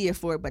social media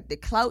for. But the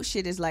clout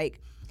shit is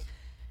like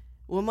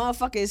when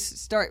motherfuckers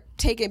start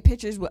taking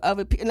pictures with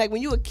other people. Like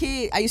when you a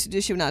kid, I used to do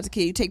this shit when I was a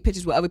kid. You take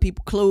pictures with other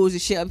people's clothes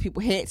and shit, other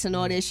people's hats and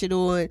all that shit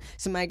on.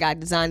 Somebody got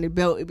designed a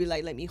belt. It'd be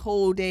like, let me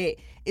hold that.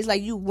 It's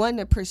like you want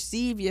to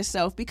perceive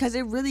yourself because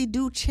it really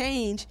do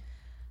change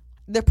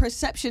the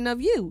perception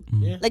of you.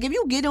 Yeah. Like if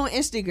you get on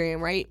Instagram,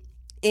 right,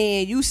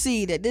 and you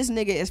see that this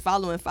nigga is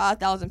following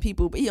 5,000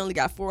 people, but he only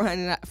got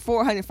 400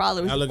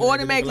 followers, you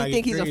automatically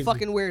think he's a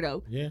fucking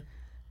weirdo. Yeah.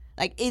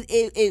 Like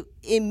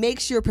it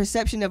makes your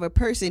perception of a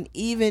person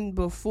even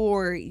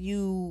before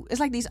you. It's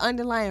like these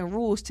underlying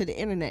rules to the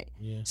internet.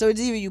 Yeah. So it's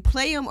either you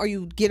play them or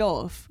you get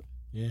off.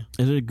 Yeah.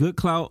 Is it a good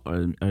clout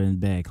or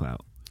bad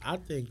clout? I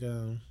think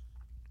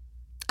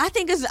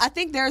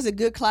there's a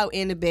good clout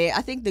and a bad.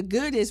 I think the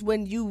good is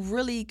when you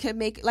really can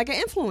make like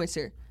an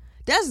influencer.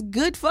 That's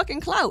good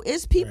fucking clout.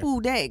 It's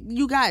people that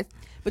you got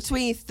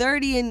between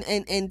 30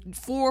 and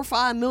 4 or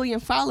 5 million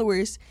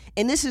followers,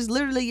 and this is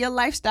literally your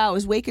lifestyle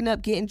is waking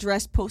up, getting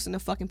dressed, posting a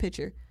fucking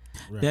picture.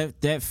 Right.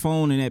 That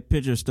phone and that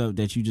picture stuff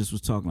that you just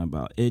was talking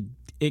about, it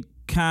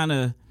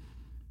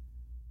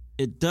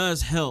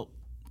does help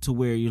to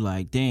where you're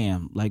like,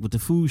 damn, like with the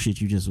food shit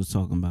you just was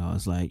talking about,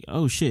 it's like,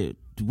 oh shit,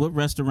 what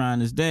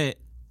restaurant is that?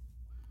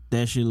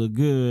 That shit look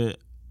good.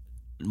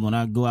 When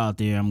I go out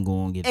there, I'm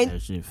going to get that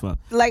shit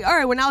fucked. Like, all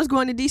right, when I was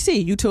going to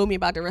DC, you told me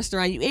about the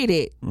restaurant you ate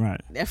at. Right.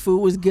 That food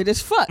was good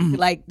as fuck.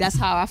 Like, that's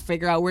how I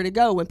figure out where to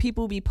go. When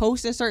people be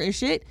posting certain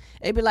shit,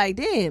 they be like,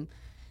 damn.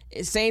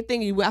 Same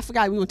thing. I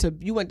forgot you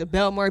went to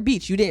Belmar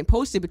Beach. You didn't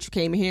post it, but you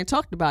came in here and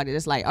talked about it.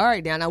 It's like, all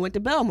right, now I went to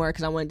Belmar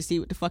because I wanted to see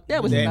what the fuck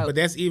that was about. But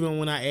that's even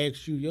when I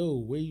asked you, yo,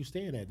 where you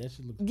staying at? That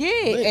shit look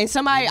lit. And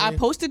somebody, I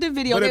posted the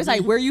video. They was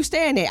like, where you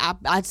staying at?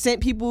 I sent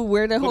people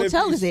where the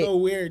hotel is at. It's so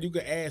weird. You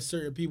could ask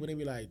certain people, they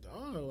be like,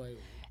 oh, like.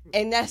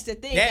 And that's the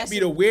thing. That'd be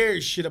the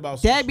weird shit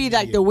about social media. That'd be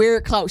like the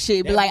weird clout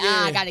shit. Be like,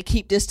 I gotta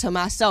keep this to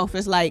myself.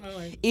 It's like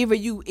either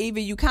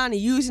you kind of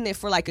using it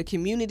for like a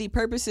community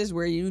purposes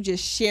where you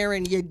just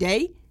sharing your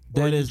day.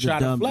 That is the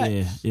dumb,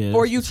 yeah,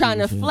 or you trying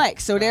to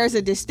flex. So there's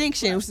a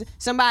distinction.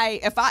 Somebody,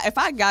 if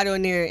I got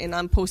on there and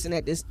I'm posting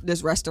at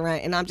this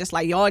restaurant and I'm just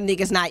like, y'all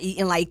niggas not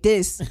eating like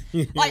this,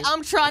 like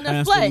I'm trying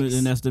to flex.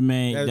 And that's the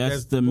main.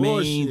 That's the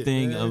main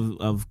thing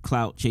of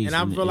clout chasing. And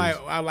I feel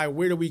like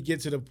where do we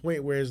get to the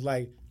point where it's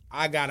like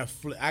I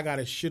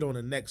gotta shit on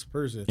the next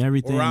person.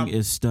 Everything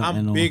is stuck.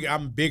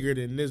 I'm bigger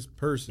than this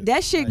person.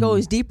 That shit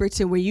goes deeper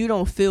to where you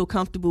don't feel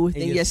comfortable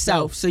within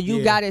yourself. So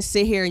you gotta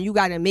sit here and you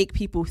gotta make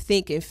people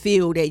think and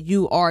feel that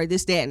you are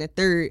this, that, and the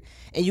third,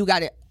 and you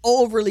gotta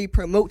overly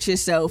promote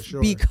yourself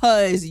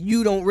because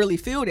you don't really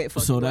feel that.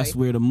 So that's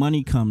where the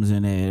money comes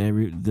in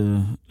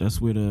at.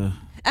 That's where the.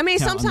 I mean,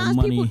 sometimes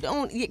people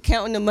don't get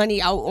counting the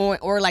money out on,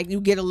 or like you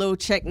get a little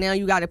check now,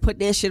 you got to put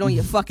that shit on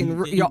your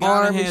fucking your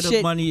arm and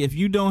shit. Money. If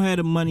you don't have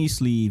a money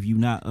sleeve, you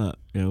not up,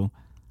 yo.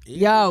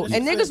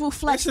 And niggas will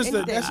flex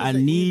anything. I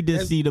need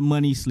to see the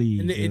money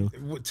sleeve.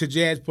 To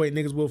Jaz's point,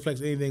 niggas will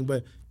flex anything,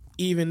 but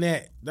even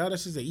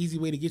that's just an easy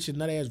way to get your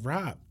nut ass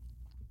robbed.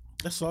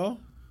 That's all.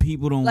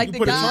 People don't like the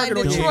guy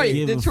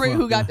in Detroit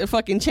who got the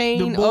fucking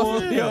chain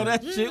off. Yo,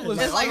 that shit was.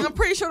 It's like I'm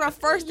pretty sure the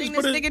first thing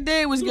this nigga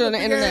did was get on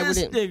the internet with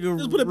it.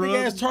 Just put a big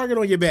ass target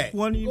on your back.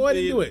 Go ahead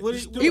and do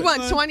it. He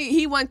won 20.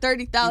 He won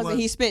 30,000.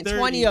 He spent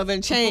 20 of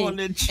in chain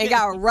and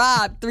got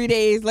robbed 3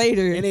 days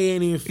later. And they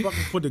ain't even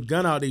fucking put the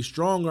gun out. They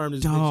strong armed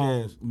this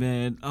bitch ass.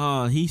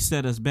 Man, he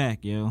set us back,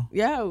 yo.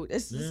 Yo,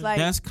 it's just like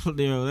that's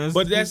clear.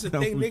 But that's the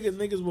thing,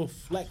 niggas will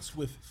flex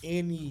with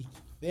any.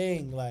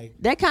 Thing like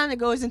that kind of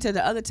goes into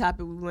the other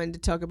topic we wanted to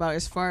talk about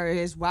as far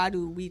as why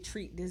do we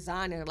treat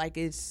designer like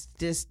it's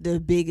just the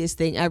biggest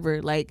thing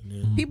ever. Like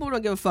people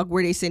don't give a fuck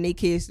where they send their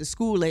kids to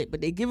school at,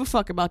 but they give a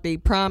fuck about their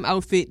prom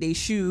outfit, their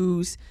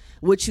shoes,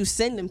 what you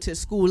send them to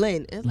school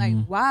in. It's like,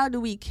 why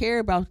do we care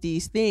about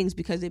these things?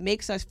 Because it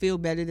makes us feel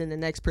better than the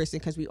next person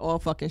because we all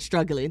fucking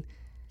struggling.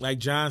 Like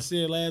John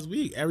said last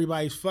week,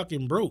 everybody's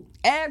fucking broke.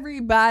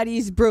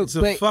 Everybody's broke. It's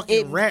a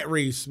fucking rat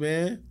race,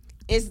 man.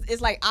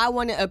 It's like I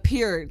want to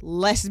appear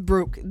less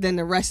broke than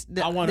the rest.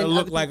 I want to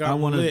look like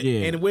I'm lit.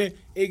 And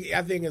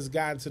I think it's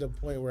gotten to the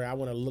point where I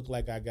want to look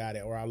like I got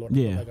it, or I look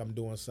like I'm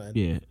doing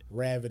something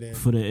rather than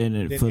for the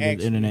internet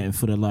and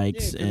for the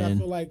likes. And I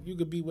feel like you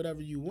could be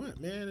whatever you want,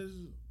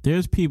 man.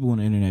 There's people on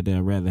the internet that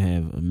would rather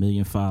have 1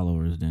 million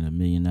followers than $1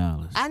 million.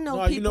 I know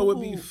people. You know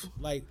what be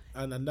like?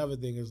 Another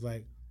thing is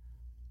like,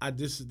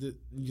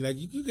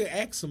 you could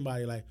ask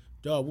somebody like,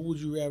 dog, what would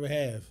you rather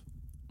have?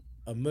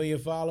 1 million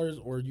followers,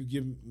 or you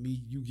give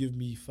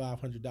me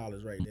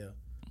 $500 right now.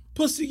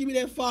 pussy, give me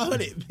that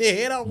 500.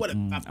 Man, I don't want I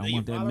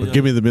want that $1 million.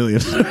 Give me the million.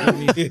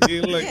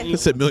 Look,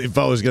 That's a million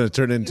followers going to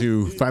turn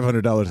into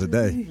 $500 a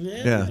day.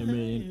 Yeah.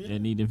 They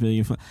need a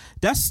million.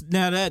 That's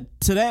now that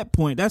to that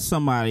point. That's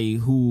somebody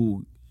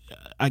who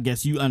I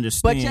guess you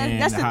understand. But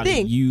that's the how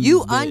thing. To use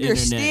You the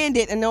understand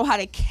internet. it and know how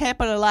to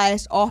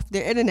capitalize off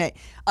the internet.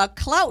 A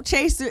clout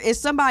chaser is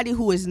somebody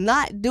who is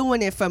not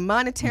doing it for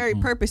monetary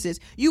purposes.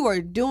 You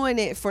are doing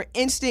it for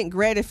instant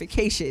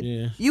gratification.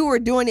 Yeah. You are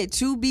doing it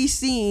to be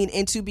seen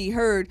and to be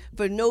heard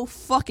for no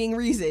fucking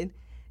reason.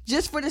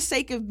 Just for the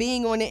sake of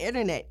being on the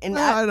internet. And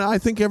I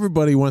think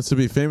everybody wants to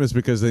be famous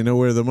because they know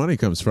where the money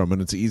comes from,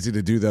 and it's easy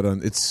to do that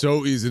on. It's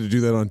so easy to do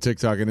that on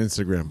TikTok and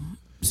Instagram.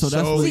 So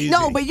that's easy.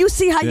 no, but you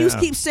see how you Yeah.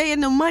 keep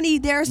saying the money.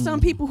 There are some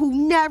people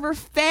who never I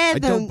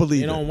fathom. don't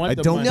believe They it. don't want I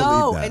the don't money. believe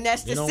No, that. and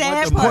that's the They don't sad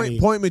want the part. money.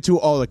 Point me to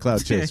all the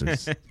cloud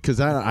chasers because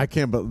I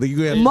can't believe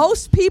you have,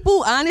 Most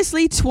people,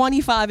 honestly,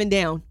 25 and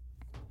down.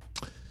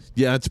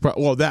 yeah, it's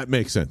well that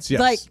makes sense. Yes,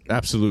 Like-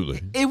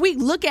 absolutely. If we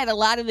look at a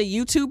lot of the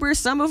YouTubers,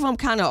 some of them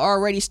kind of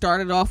already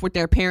started off with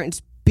their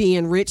parents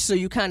being rich, so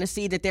you kind of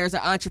see that there's an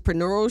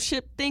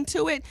entrepreneurship thing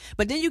to it.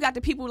 But then you got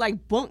the people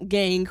like Bunk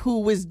Gang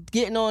who was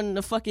getting on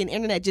the fucking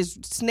internet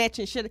just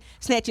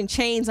snatching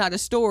chains out of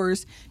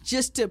stores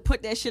just to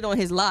put that shit on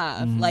his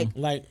live. Like,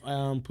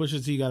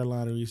 Pusha T got a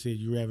line where he said,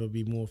 "You rather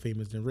be more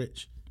famous than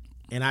rich,"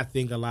 and I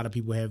think a lot of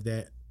people have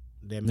that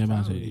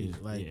mentality.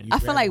 mindset, Like, yeah. you'd I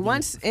feel rather like be-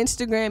 once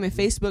Instagram and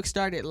Facebook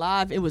started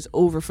live, it was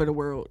over for the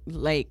world.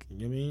 Like,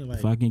 you know what I mean, like,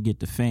 if I can get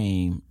the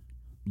fame,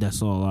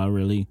 that's all I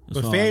really.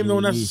 but fame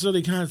don't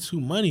necessarily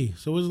constitute money,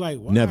 so it's like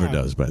why? Never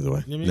does, by the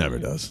way. You know what I mean? Never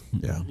does.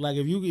 Yeah. Like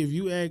if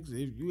you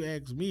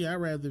ask me, I'd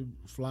rather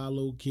fly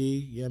low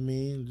key. You know what I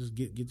mean, just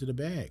get to the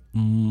bag.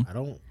 I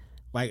don't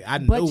like. I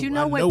know. but you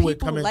know I what know people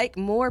coming, like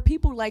more?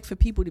 People like for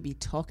people to be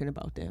talking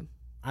about them.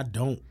 I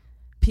don't.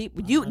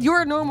 People,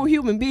 you're a normal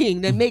human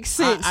being. That makes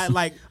sense. I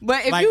like.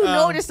 But if like, you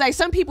notice, like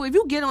some people, if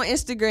you get on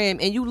Instagram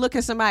and you look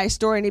at somebody's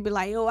story and they be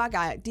like, "Yo, I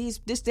got this,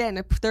 that, and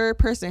the third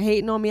person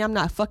hating on me. I'm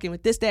not fucking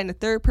with this, that, and the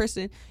third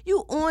person." You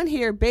on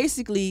here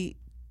basically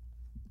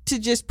to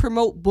just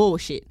promote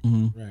bullshit.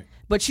 Right.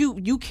 But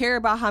you care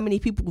about how many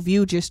people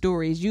viewed your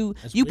stories. You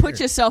That's put weird.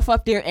 yourself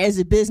up there as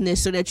a business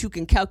so that you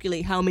can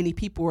calculate how many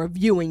people are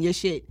viewing your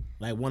shit.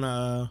 Like one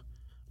of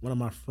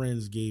my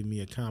friends gave me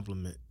a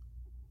compliment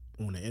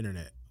on the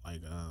internet.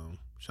 Like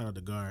shout out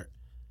to Guard.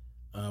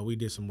 We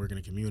did some work in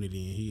the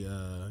community,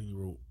 and he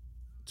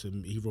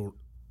wrote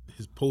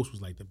his post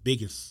was like the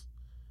biggest,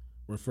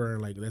 referring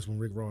like that's when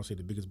Rick Ross said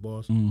the biggest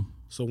boss.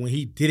 So when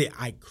he did it,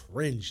 I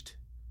cringed,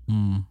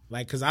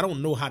 like because I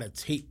don't know how to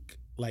take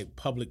like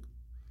public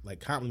like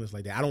compliments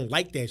like that. I don't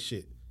like that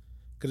shit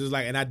because it's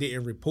like, and I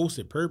didn't repost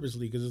it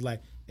purposely because it's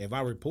like if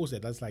I repost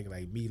it, that's like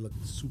me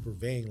looking super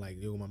vain,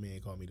 like yo, my man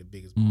called me the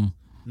biggest boss.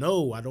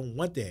 No, I don't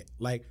want that.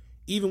 Like.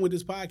 Even with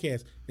this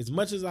podcast, as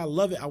much as I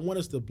love it, I want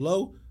us to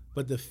blow,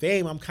 but the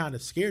fame, I'm kind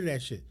of scared of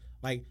that shit.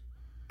 Like,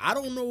 I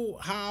don't know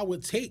how I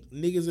would take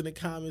niggas in the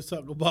comments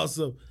talking about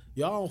some,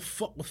 y'all don't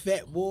fuck with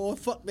Fat Boy,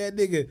 fuck that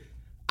nigga.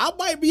 I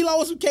might be like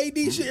on some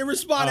KD shit and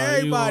respond to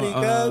everybody,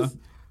 cuz.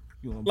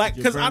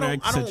 Like, cause I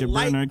don't set your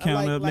like, burner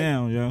account up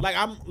now, yo. Like,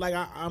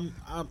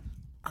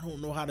 I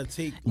don't know how to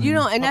take. You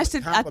know, and that's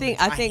the. public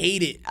I compliments. think. I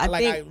hate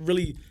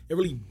it. It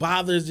really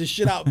bothers the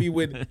shit out of me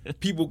when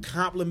people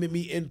compliment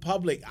me in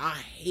public. I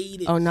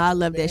hate it. Oh no, I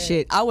love that bad.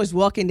 shit. I was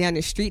walking down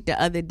the street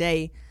the other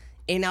day,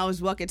 and I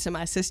was walking to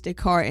my sister's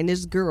car, and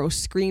this girl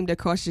screamed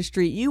across the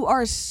street, "You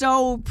are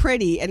so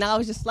pretty!" And I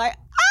was just like,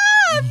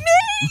 "Ah,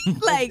 me!"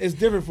 Like, It's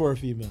different for a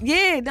female.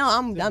 yeah, no,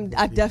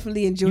 I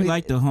definitely enjoy You it.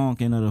 like the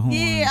honking of the horn.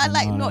 Yeah, I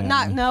like no.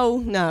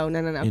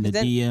 in the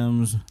That-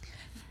 DMs.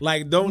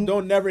 Like, don't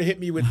never hit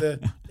me with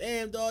the,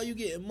 damn, dog, you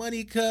getting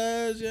money,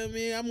 cuz, you know what I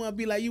mean? I'm going to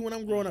be like you when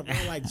I'm growing up.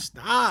 I'm like,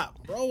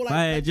 stop, bro. Like, If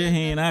I had your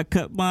hand, I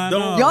cut mine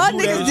Don't- off. Y'all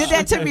do niggas that did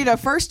that to shit. me the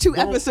first two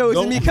episodes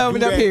of me coming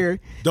do up that. here.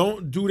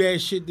 Don't do that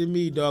shit to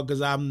me, dog,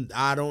 because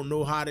I don't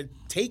know how to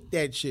take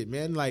that shit,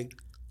 man. Like,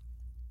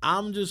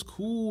 I'm just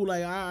cool.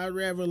 Like, I'd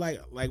rather, like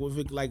with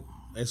it, like,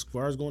 as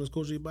far as going as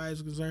culturally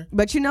biased is concerned.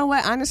 But you know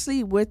what?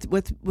 Honestly, with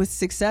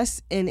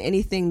success in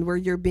anything where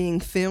you're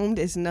being filmed,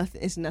 it's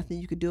nothing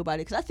you could do about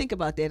it. Because I think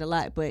about that a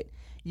lot, but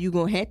you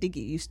gonna have to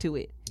get used to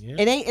it. Yeah.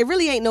 It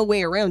really ain't no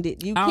way around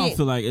it. You I don't can't.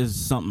 feel like it's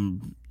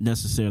something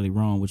necessarily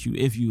wrong with you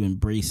if you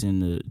embracing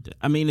the.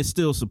 I mean, it's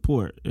still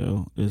support,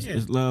 yo.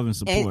 It's love and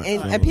support.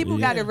 And people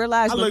got to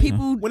realize I when look-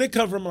 people. when it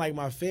comes from, like,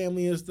 my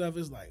family and stuff,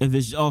 it's like, If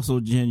it's also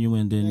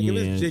genuine, then like, yeah. if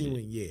it's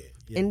genuine, yeah.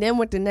 And then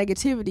with the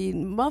negativity,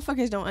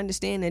 motherfuckers don't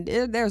understand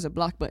that there's a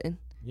block button.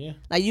 Yeah.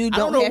 Like you I don't,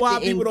 don't know have why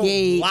to people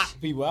engage. don't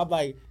block people. I'm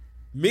like,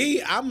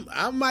 me,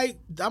 I might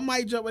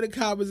jump in the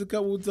comments a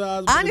couple of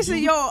times. but Honestly,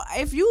 if you-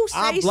 if you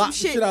I'll say some block the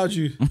shit, shit out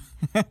you.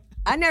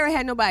 I never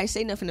had nobody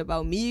say nothing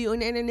about me on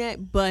the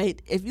internet.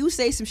 But if you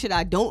say some shit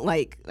I don't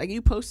like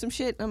you post some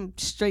shit, I'm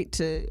straight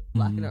to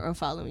blocking or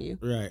unfollowing you.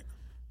 Right.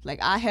 Like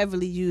I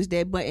heavily use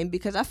that button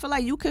because I feel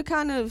like you could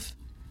kind of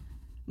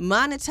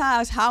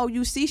monetize how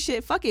you see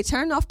shit. Fuck it,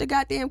 turn off the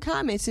goddamn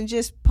comments and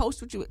just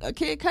post what you.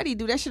 Kid Cudi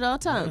do that shit all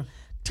the time.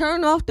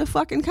 turn off the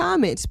fucking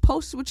comments.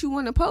 Post what you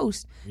want to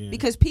post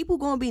because people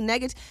gonna be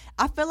negative.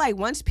 I feel like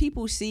once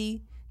people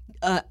see,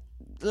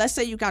 let's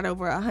say you got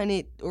over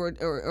 100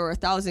 or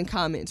 1,000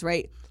 comments,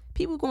 right?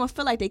 People gonna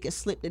feel like they could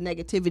slip the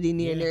negativity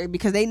near there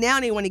because they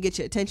want to get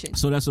your attention.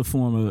 So that's a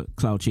form of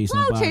clout chasing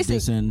by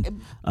dissing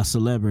a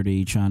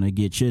celebrity trying to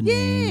get your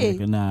name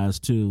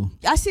recognized too.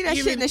 I see that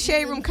shit in the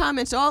shade room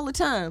comments all the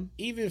time.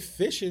 Even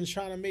fishing,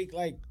 trying to make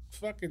like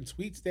fucking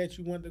tweets that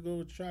you want to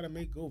go try to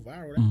make go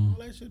viral.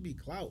 All that should be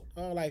clout.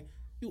 Like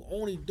you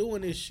only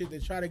doing this shit to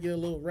try to get a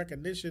little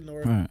recognition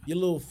or your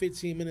little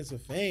 15 minutes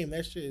of fame.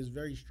 That shit is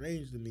very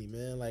strange to me,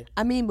 man. Like,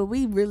 I mean, but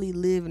we really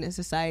live in a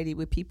society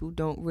where people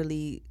don't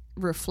really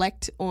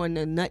reflect on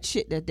the nut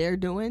shit that they're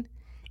doing,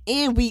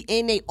 and we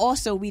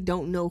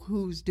don't know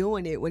who's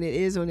doing it when it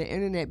is on the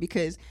internet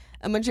because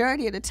a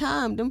majority of the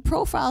time them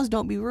profiles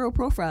don't be real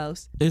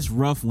profiles. It's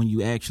rough when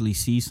you actually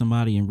see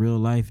somebody in real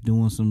life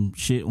doing some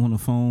shit on the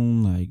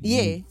phone, like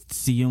you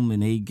see them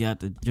and they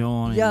got the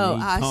joint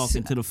and they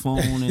talking to the phone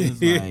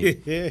and it's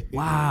like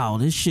wow,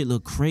 this shit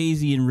look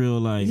crazy in real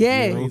life.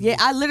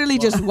 I literally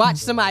just watched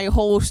somebody's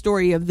whole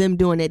story of them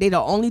doing it. They the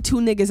only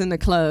two niggas in the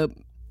club.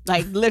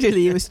 Like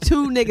literally, it was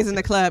two niggas in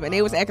the club, and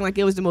they was acting like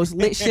it was the most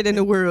lit shit in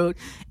the world,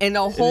 and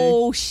the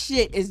whole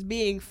shit is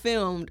being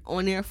filmed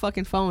on their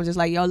fucking phones. It's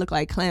like y'all look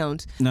like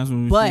clowns. That's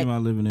what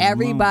but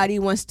everybody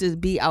wants to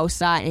be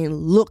outside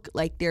and look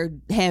like they're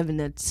having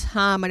the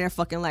time of their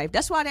fucking life.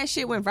 That's why that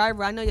shit went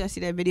viral. I know y'all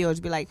see that video. It's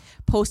be like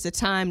post a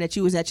time that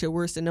you was at your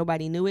worst and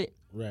nobody knew it.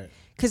 Right.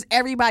 Because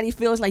everybody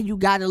feels like you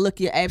got to look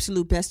your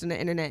absolute best on the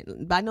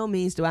internet. By no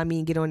means do I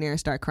mean get on there and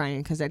start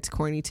crying because that's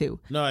corny too.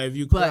 No, if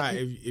you cry,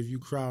 if you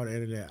cry on the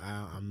internet,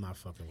 I'm not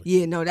fucking with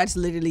you. Yeah, no, that's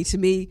literally to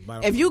me.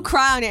 If you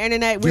cry on the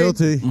internet,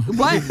 guilty.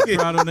 What?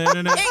 Cried on the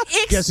internet.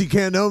 Guess you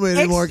can't know me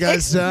anymore,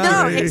 guys.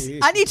 Sorry.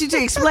 I need you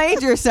to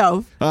explain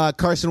yourself.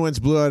 Carson Wentz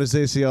blew out his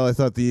ACL. I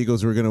thought the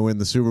Eagles were going to win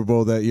the Super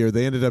Bowl that year.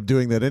 They ended up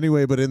doing that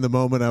anyway, but in the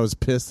moment I was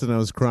pissed and I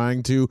was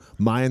crying to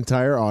my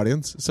entire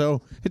audience.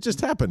 So it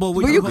just happened.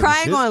 Were you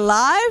crying on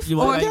live?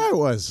 Yeah, it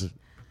was.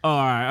 All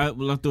right.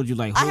 I thought you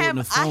like holding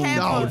the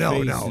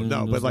phone.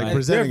 No. But like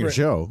presenting a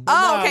show.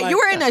 Oh, okay. You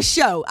were in a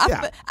show.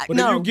 But if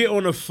you get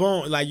on the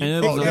phone, like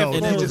you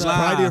just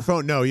cry to your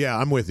phone. No, yeah,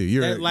 I'm with you.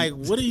 You're like,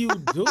 what are you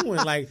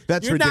doing? Like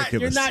that's ridiculous.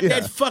 You're not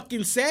that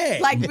fucking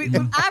sad. Like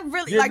I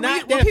really you're like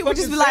not when that people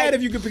just be like, sad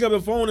if you can pick up the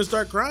phone and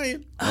start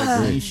crying.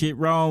 Ain't shit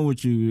wrong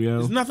with you, yo.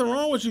 There's nothing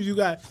wrong with you. You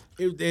got.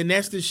 And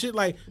that's the shit.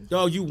 Like,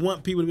 dog, you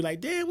want people to be like,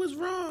 "Damn, what's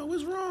wrong?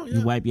 What's wrong?"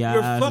 You wipe your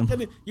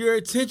eyes. You're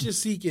attention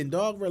seeking,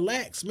 dog.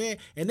 Relax, man.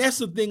 And that's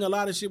the thing. A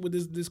lot of shit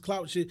with this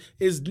clout shit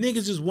is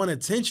niggas just want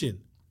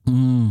attention.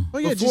 Oh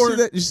yeah,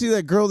 did you see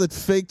that girl that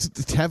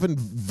faked having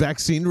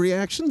vaccine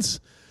reactions?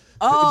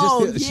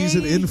 Oh, she's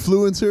an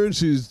influencer, and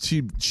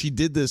she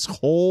did this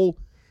whole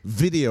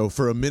video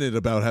for a minute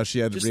about how she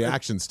had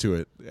reactions to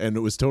it, and it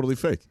was totally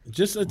fake.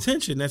 Just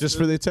attention. That's just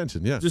for the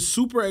attention, yeah. Just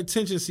super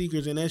attention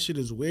seekers, and that shit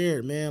is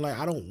weird, man. Like,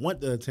 I don't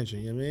want the attention,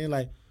 you know what I mean?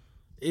 Like,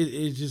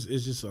 it's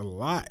just a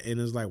lot,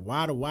 and it's like,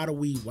 why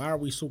are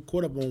we so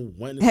caught up on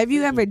wanting? Have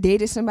you ever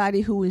dated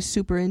somebody who is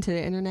super into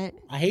the internet?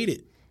 I hate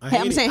it.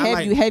 I'm saying,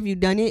 have you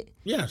done it?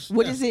 Yes.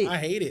 What is it? I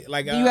hate it.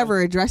 Like, do you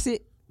ever address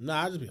it?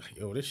 Nah, I just be like,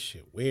 yo, this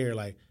shit weird.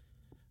 Like,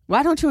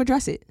 why don't you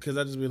address it? Because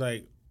I just be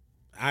like,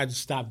 I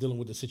just stopped dealing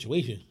with the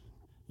situation.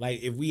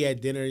 Like, if we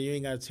had dinner, you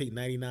ain't got to take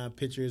 99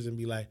 pictures and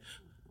be like,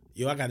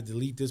 yo, I got to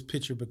delete this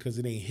picture because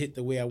it ain't hit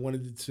the way I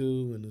wanted it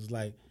to. And it's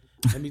like,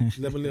 let me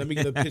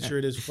get a picture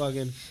of this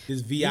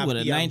VIP. You with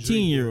a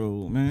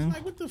 19-year-old, man. It's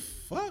like, what the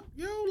fuck,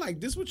 yo? Like,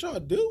 this what y'all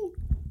do?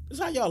 This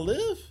how y'all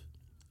live?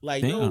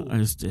 Like, yo.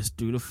 It's just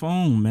through the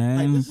phone, man.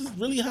 Like, this is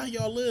really how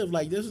y'all live.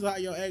 Like, this is how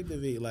y'all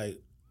activate. Like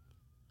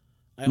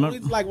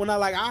when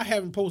I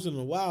haven't posted in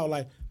a while.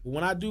 Like,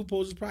 when I do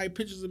post, it's probably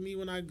pictures of me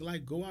when I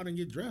like go out and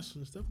get dressed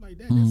and stuff like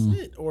that. That's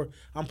it. Or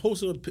I'm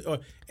posting,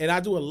 and I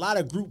do a lot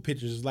of group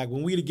pictures. Like,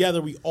 when we together,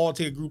 we all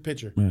take a group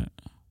picture, and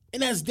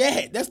that's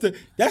that.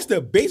 That's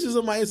the basis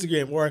of my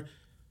Instagram. Or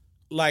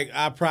like,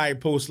 I probably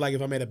post like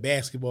if I'm at a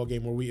basketball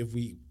game, or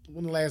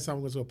when the last time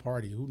we went to a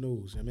party, who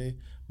knows? I mean,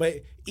 but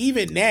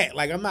even that,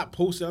 like, I'm not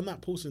posting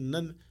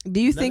nothing.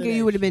 Do you think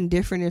you would have been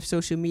different if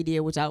social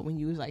media was out when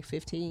you was like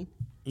 15?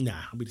 Nah,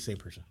 I'll be the same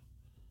person.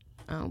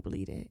 I don't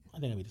believe that. I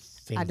think I'll be the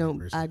same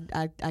person.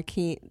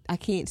 I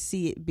can't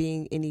see it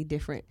being any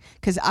different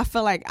because I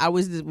feel like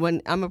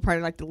I'm a part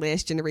of like the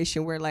last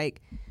generation where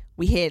like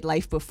we had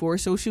life before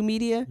social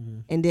media,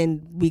 and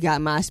then we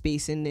got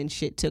MySpace, and then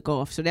shit took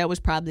off. So that was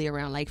probably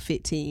around like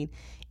 15.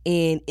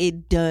 And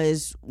it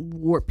does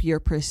warp your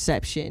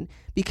perception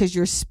because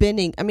you're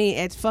spending, I mean,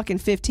 at fucking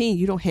 15,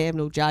 you don't have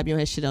no job. You don't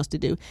have shit else to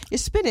do. You're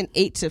spending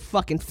 8 to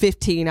fucking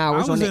 15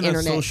 hours on the internet. I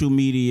was in a social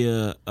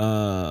media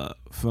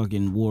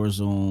fucking war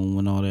zone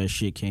when all that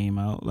shit came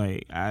out.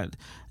 Like,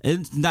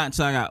 it's not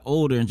until I got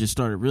older and just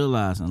started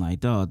realizing,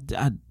 like, dog,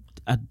 I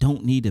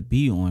don't need to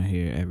be on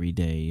here every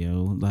day,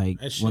 yo.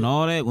 Like, when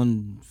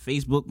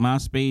Facebook,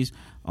 MySpace,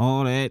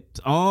 all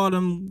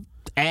them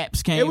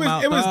apps came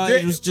out.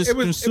 It was just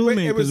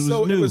consuming because it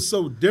was new. It was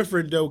so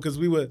different though because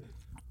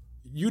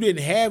you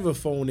didn't have a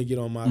phone to get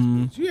on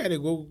MySpace. You had to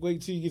go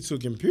wait till you get to a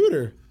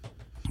computer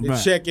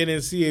and check in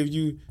and see if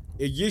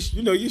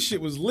your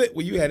shit was lit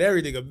when you had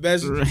everything, a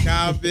message, a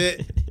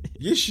comment.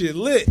 Your shit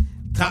lit.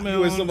 Top you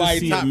with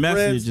somebody top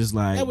friends. Is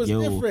like, that was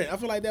different. I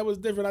feel like that was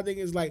different. I think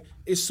it's like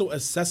it's so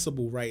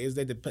accessible, right? Is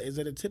that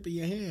the tip of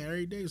your hand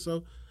every day?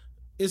 So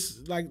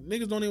it's like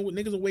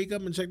niggas will wake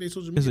up and check their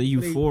social media. It's a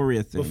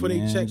euphoria thing before they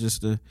check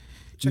just to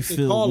check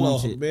their call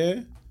off,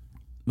 man.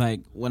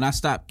 Like when I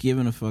stopped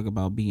giving a fuck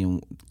about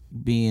being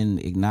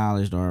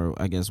acknowledged or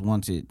I guess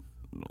wanted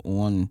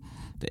on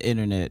the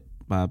internet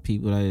by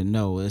people that I didn't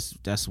know,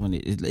 that's when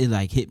it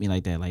like hit me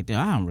like that. Like,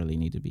 I don't really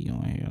need to be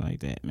on here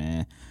like that,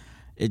 man.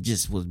 It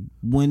just was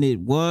when it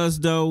was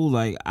though.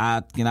 Like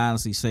I can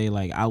honestly say,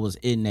 like I was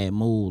in that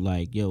mood.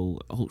 Like, yo,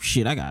 oh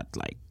shit, I got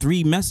like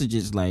 3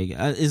 messages. Like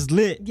it's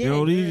lit. Yeah,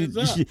 yo,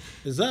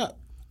 it's up.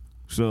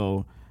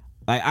 So,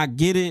 like I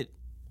get it.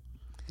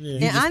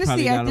 Yeah. And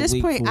honestly, at this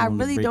point, I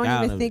really don't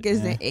even think it's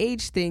the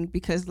age thing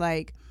because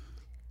like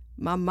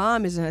my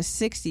mom is in her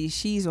 60s.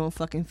 She's on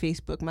fucking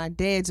Facebook. My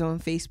dad's on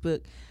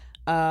Facebook.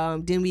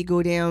 Then we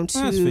go down to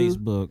that's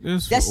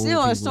Facebook. That's still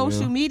on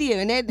social media,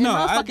 and that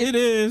it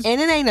is, and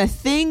it ain't a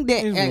thing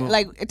that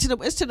like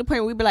it's to the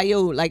point where we be like,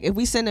 yo, like if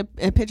we send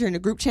a picture in the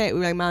group chat, we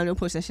be like, mom, don't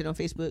post that shit on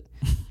Facebook.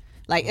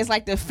 Like it's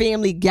like the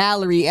family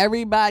gallery,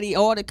 everybody,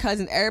 all the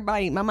cousins,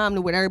 everybody. My mom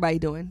knew what everybody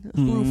doing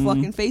through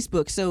fucking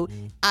Facebook. So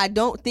I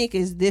don't think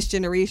it's this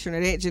generation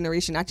or that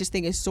generation. I just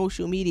think it's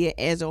social media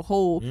as a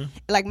whole.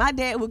 Like my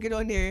dad will get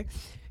on there.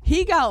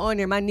 He got on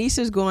there. My niece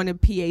is going to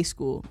PA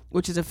school,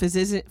 which is a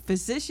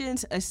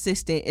physician's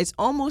assistant. It's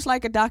almost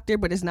like a doctor,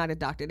 but it's not a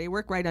doctor. They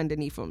work right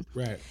underneath him.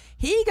 Right.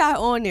 He got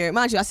on there.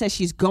 Mind you, I said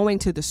she's going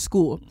to the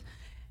school.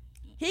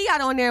 He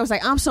got on there and was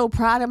like, I'm so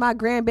proud of my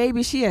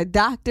grandbaby. She a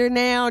doctor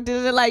now.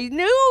 Like,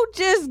 you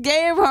just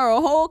gave her a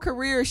whole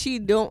career she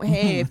don't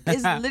have.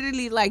 It's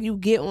literally like you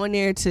get on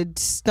there to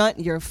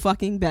stunt your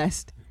fucking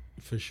best.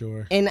 For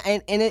sure. And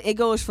it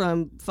goes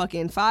from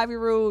fucking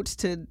 5-year-olds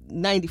to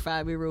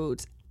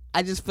 95-year-olds.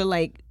 I just feel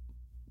like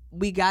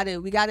we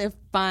gotta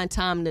find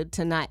time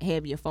to not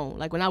have your phone.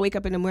 Like when I wake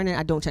up in the morning,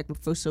 I don't check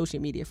for social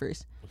media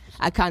first.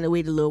 I kind of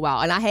wait a little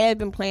while, and I have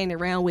been playing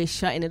around with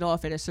shutting it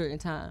off at a certain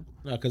time.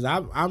 No, because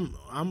I'm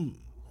on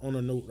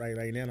a note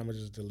right now. I'm gonna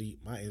just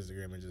delete my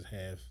Instagram and just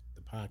have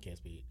the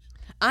podcast page.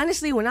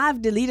 Honestly, when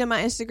I've deleted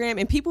my Instagram,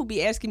 and people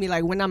be asking me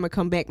like when I'm gonna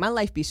come back, my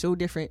life be so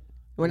different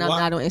when I'm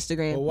not on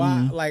Instagram. But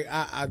why? Like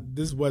I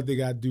this is one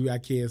thing I do. I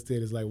can't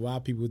stand is like why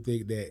people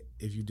think that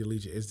if you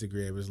delete your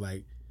Instagram, it's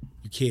like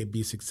you can't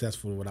be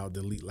successful without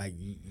delete. Like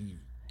you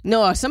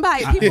no,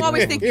 people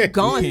always think you're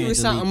going through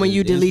something when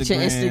you delete your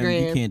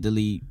Instagram. You can't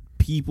delete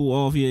people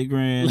off your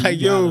gram. Like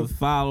you yo,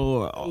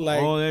 follow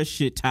like, all that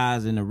shit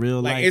ties into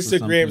real life. Like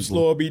Instagram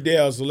slowing me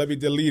down, so let me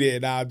delete it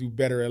and I'll do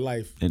better in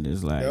life. And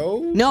it's like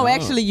no,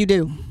 actually you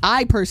do.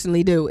 I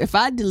personally do. If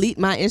I delete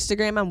my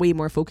Instagram, I'm way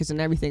more focused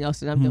on everything else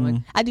that I'm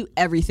doing. I do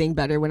everything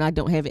better when I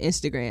don't have an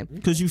Instagram.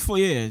 Because you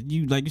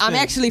like you said, I'm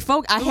actually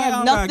focused. I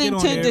have nothing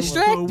to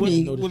distract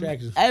me. No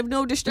distractions. I have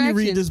no distractions.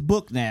 Let me read this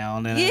book now.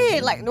 And yeah,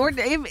 like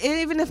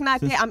even if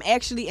not that, I'm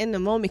actually in the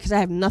moment because I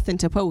have nothing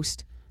to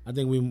post. I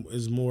think we need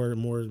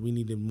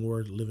to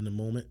more live in the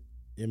moment.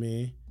 You know what I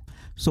mean?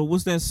 So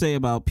what's that say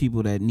about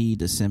people that need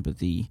the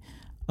sympathy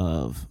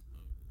of?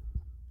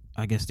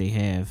 I guess they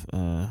have.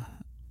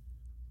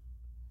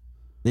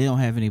 They don't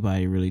have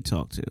anybody to really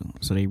talk to,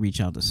 so they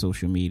reach out to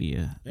social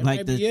media. That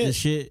like the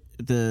shit.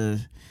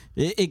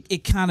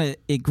 It kind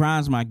of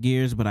grinds my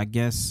gears, but I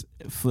guess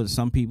for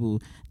some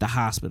people, the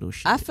hospital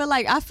shit. I feel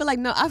like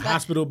no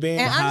hospital ban.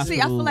 And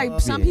honestly, I feel like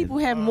some people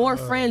have more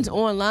friends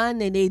online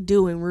than they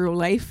do in real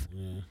life.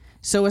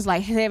 So it's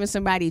like having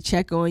somebody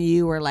check on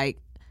you or like,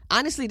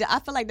 honestly,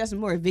 I feel like that's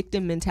more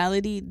victim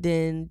mentality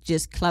than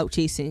just clout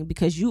chasing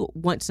because you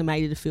want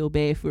somebody to feel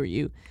bad for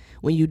you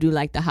when you do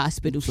like the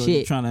hospital so shit.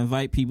 You're trying to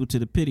invite people to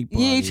the pity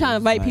party. Yeah, you're trying to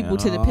invite people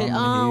to the pity.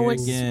 Oh,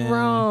 what's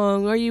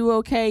wrong? Are you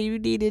okay? You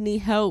need any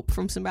help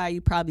from somebody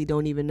you probably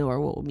don't even know or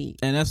will meet.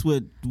 And that's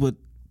what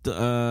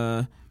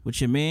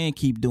your man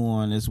keep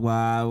doing is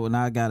why when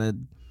I gotta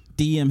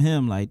DM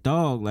him like,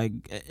 dog, like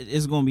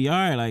it's gonna be all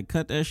right, like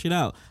cut that shit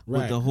out. Right.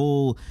 With the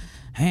whole,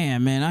 hey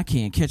man, I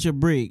can't catch a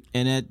break,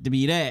 and that to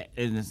be that,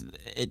 and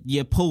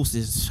your post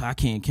is I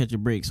can't catch a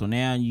break. So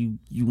now you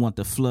want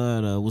the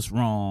flood of what's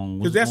wrong,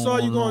 because that's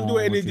all you gonna do,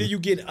 and then you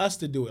get us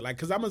to do it. Like,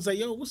 because I'm gonna say,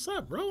 yo, what's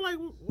up, bro? Like,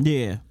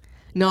 yeah.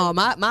 No,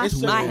 my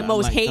most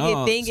like,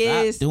 hated thing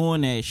is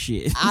doing that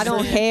shit. I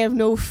don't have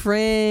no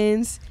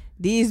friends.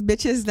 These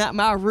bitches not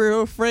my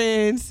real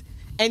friends.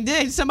 And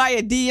then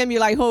somebody DM you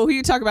like, oh, who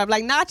you talking about?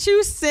 Like, not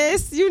you,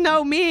 sis. You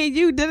know me and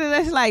you did it.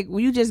 It's like, well,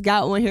 you just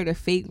got on here to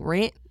fake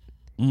rant.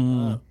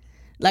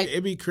 Like,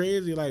 it'd be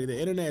crazy. Like, the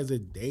internet is a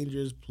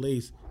dangerous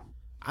place.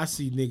 I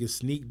see niggas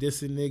sneak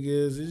dissing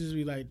niggas. It just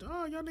be like,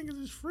 dog, y'all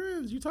niggas is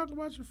friends. You talking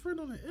about your friend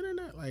on the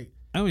internet? Like,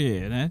 oh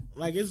yeah, man.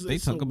 Like they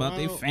talk so about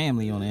their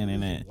family on the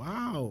internet.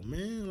 Wow,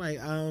 man.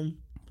 Like,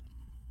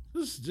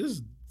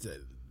 just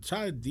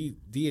try to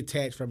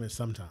detach from it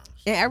sometimes.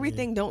 And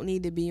everything don't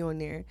need to be on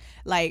there.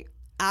 Like,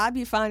 I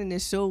be finding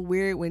it so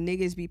weird when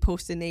niggas be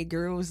posting their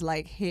girls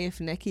like half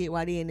naked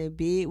while they in the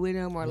bed with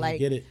them, or like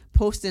get it.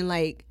 posting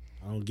like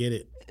I don't get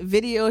it.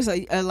 videos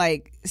of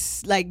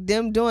like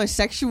them doing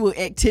sexual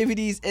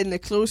activities and the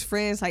close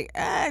friends. Like,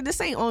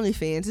 this ain't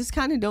OnlyFans. This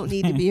kind of don't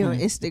need to be on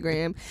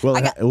Instagram. Well,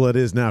 it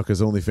is now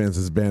because OnlyFans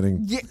is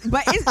banning. Yeah,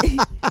 but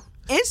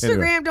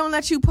Instagram don't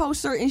let you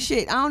post certain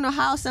shit. I don't know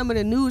how some of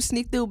the news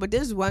sneak through, but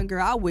there's one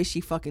girl, I wish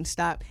she fucking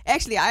stopped.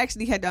 Actually, I had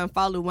to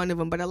unfollow one of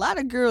them, but a lot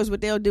of girls,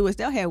 what they'll do is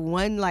they'll have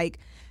one like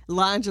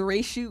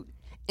lingerie shoot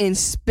and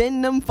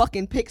spin them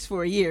fucking pics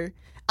for a year.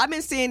 I've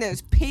been seeing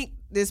this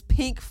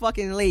pink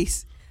fucking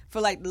lace for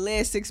like the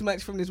last 6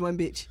 months from this one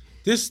bitch.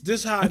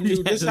 This how I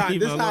knew. This how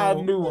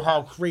I knew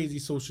how crazy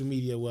social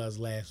media was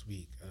last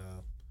week.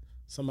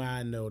 Somebody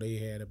I know, they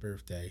had a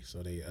birthday,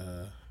 so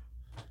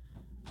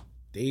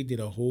they did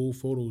a whole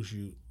photo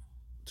shoot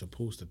to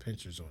post the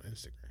pictures on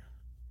Instagram.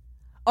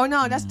 Oh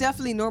no, that's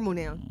definitely normal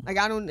now.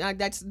 Like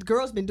that's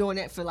girls been doing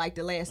that for like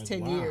the last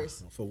 10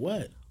 years. For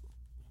what?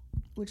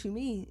 What you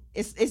mean?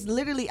 It's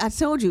literally, I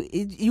told you,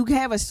 you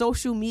have a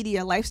social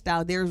media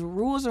lifestyle. There's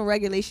rules and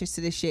regulations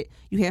to this shit.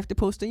 You have to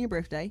post on your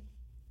birthday.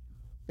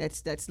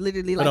 That's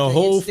literally like a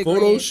whole Instagram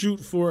photo shoot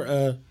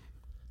for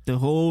The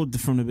whole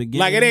from the beginning.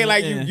 like it ain't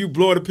like you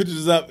blow the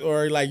pictures up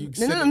or like you.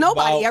 No,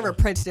 nobody ever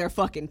prints their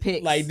fucking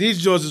pics. Like these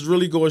joints is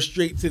really going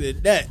straight to the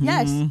net.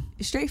 Yes,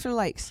 straight for the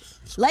likes.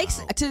 Likes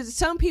to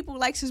some people,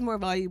 likes is more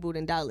valuable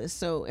than dollars.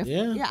 So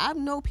I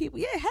know people.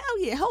 Yeah, hell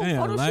yeah, whole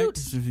photo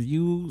shoots,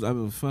 views. I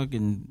would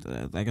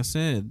fucking like I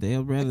said,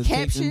 they'll rather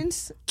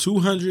captions.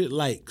 200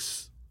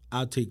 likes.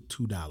 I'll take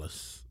 $2.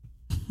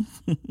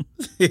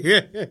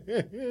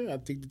 I'll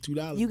take the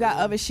 $2. You got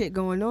other shit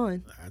going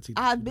on.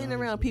 I've been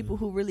around man. people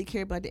who really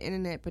care about the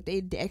internet, but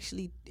they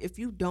actually, if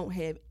you don't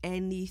have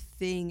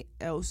anything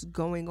else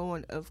going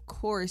on, of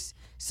course,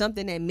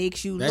 something that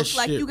makes you look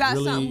like you got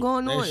something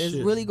going on is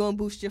really going to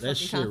boost your fucking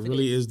confidence. That shit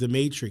really is the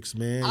Matrix,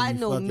 man. I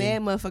know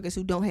mad motherfuckers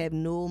who don't have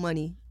no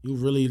money, they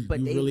really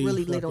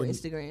lit on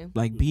Instagram.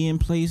 Like being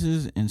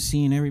places and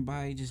seeing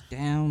everybody just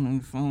down on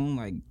the phone,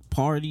 like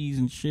parties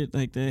and shit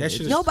like that. That's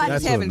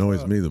what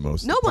annoys me the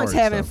most. No one's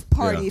having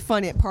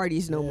fun at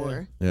parties no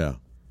more. Yeah.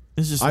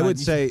 It's just I would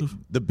say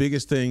the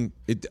biggest thing,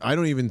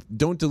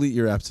 don't delete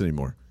your apps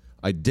anymore.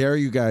 I dare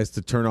you guys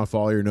to turn off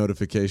all your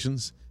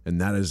notifications, and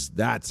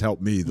that's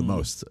helped me the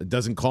most. It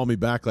doesn't call me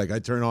back. Like I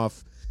turn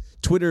off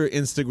Twitter,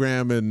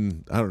 Instagram,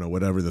 and I don't know,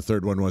 whatever the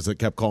third one was that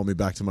kept calling me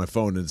back to my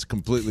phone, and it's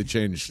completely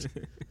changed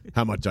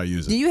how much I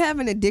use it. Do you have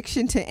an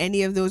addiction to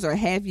any of those, or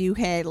have you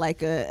had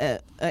like a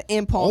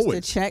impulse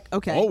to check?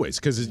 Okay, always,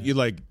 because you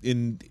like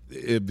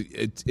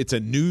it's a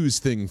news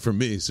thing for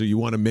me, so you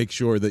want to make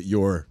sure that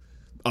you're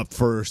up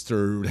first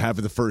or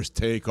have the first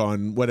take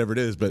on whatever it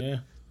is, but. Yeah.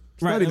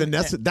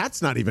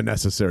 That's not even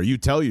necessary. You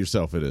tell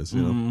yourself it is.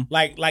 You know?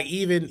 Like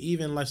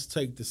even let's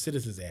take the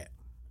Citizens app.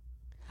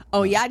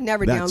 Oh yeah, I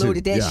never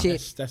downloaded that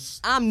shit. That's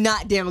I'm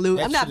not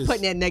downloading. I'm not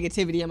putting that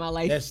negativity in my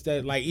life. That's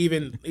that. Like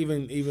even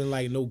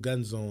like No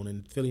Gun Zone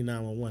and Philly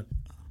 911.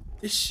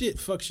 This shit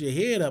fucks your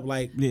head up.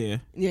 Like yeah.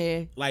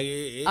 Like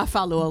I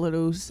follow all of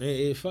those.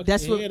 It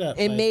fucks your head up.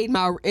 It made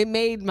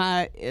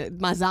my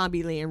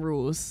Zombieland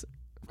rules.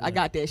 Yeah. I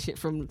got that shit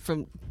from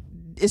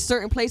it's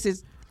certain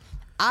places.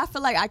 I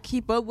feel like I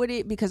keep up with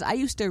it because I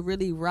used to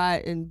really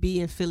ride and be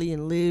in Philly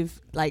and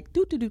live like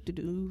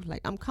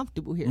like I'm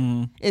comfortable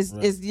here. It's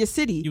your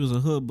city. You was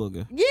a hood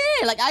booger.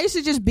 Yeah, like I used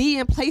to just be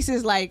in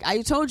places like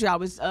I told you I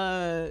was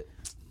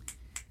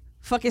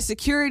fucking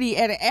security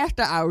at an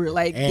after hour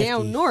like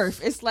down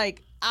north. It's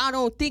like I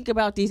don't think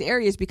about these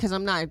areas because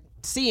I'm not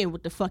seeing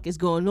what the fuck is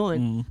going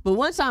on. But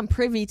once I'm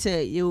privy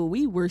to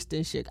we worse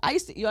than shit. I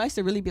used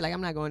to really be like I'm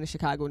not going to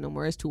Chicago no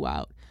more. It's too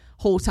wild.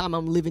 Whole time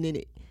I'm living in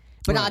it.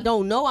 But I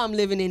don't know I'm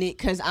living in it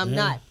because I'm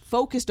not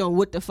focused on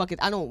what the fuck is.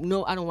 I don't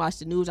know. I don't watch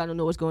the news. I don't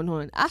know what's going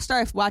on. I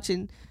started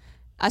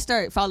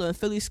following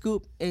Philly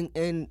Scoop and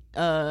the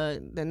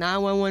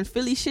 911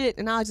 Philly shit.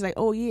 And I was just like,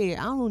 oh, yeah,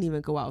 I don't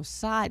even go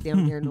outside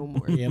down there no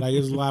more. Yeah, like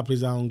there's a lot of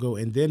places I don't go.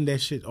 And then that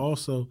shit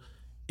also,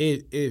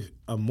 it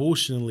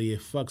emotionally,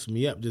 it fucks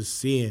me up just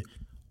seeing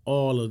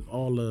all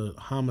the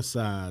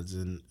homicides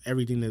and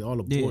everything all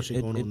the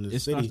bullshit going on in the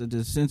city. It starts to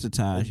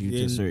desensitize you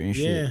to certain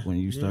shit when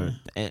you start.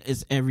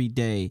 It's every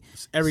day.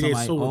 It's every day.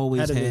 Somebody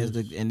always has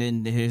and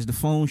then there's the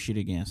phone shit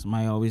again.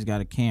 Somebody always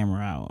got a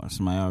camera out, or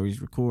somebody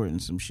always recording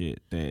some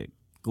shit that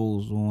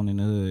goes on in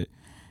the hood.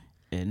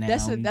 And now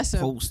that's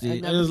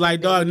posted. And it's like,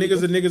 dog,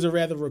 niggas would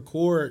rather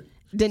record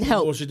than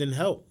help. Bullshit than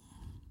help.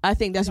 I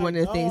think that's one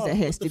of the things that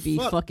has to be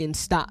fucking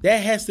stopped.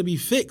 That has to be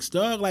fixed,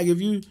 dog. Like if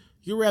you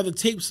rather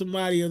tape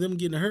somebody or them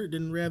getting hurt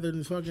rather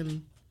than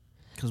fucking.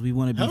 Because we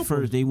want to be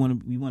first. We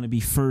want to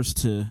be first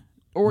to.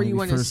 Or you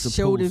want to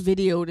show the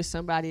video to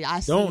somebody.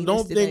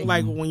 Don't think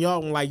like when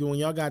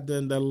y'all got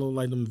the little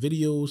like them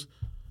videos,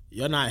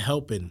 y'all not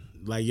helping.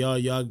 Like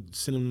y'all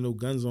sending No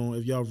Gun Zone.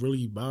 If y'all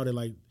really about it,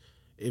 like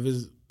if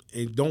it's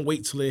don't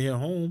wait till they hit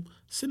home.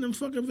 Send them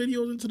fucking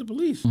videos into the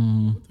police.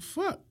 What the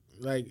fuck?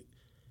 Like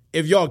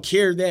if y'all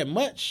care that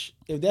much,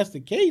 if that's the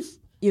case.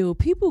 Yo,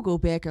 people go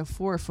back and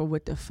forth for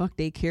what the fuck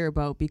they care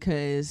about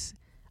because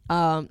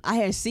I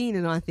had seen it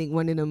on I think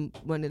one of them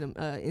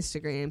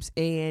Instagrams,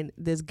 and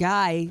this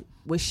guy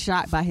was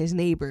shot by his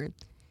neighbor,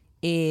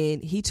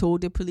 and he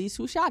told the police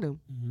who shot him.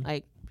 Mm-hmm.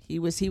 Like he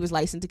was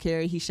licensed to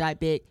carry, he shot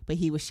back, but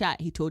he was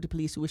shot. He told the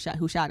police who shot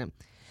him.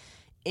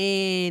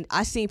 And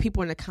I seen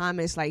people in the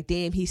comments like,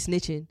 "Damn, he's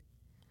snitching."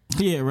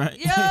 Yeah, right.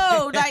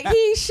 Yo, like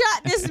he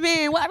shot this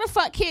man. Why the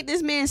fuck can't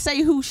this man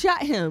say who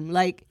shot him?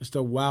 Like It's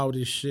the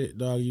wildest shit,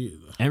 dog.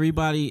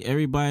 Everybody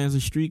has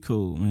a street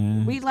code,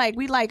 man. we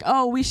like,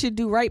 oh, we should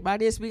do right by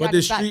this. We got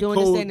to stop doing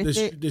this and the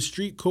shit. The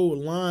street code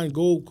line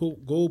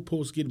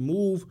goalposts get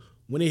moved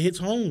when it hits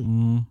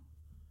home.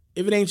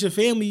 If it ain't your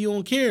family, you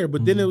don't care.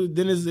 But then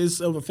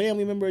it's of a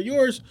family member of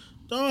yours,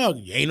 dog.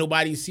 Ain't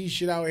nobody see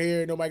shit out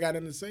here. Nobody got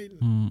nothing to say.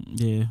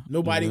 Yeah.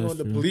 Nobody yeah, on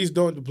the true. police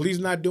don't. The police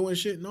not doing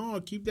shit. No,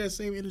 keep that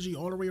same energy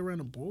all the way around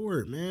the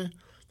board, man.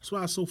 That's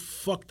why it's so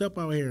fucked up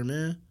out here,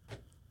 man.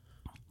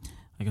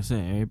 Like I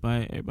said,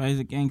 everybody's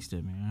a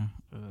gangster, man.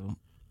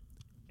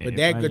 But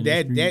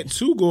that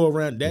too go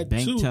around. That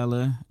bank too.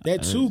 teller.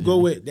 That too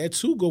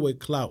go with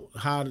clout.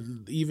 How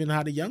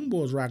the young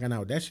boys rocking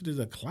out. That shit is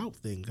a clout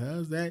thing,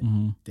 cause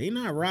they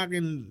not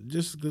rocking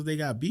just because they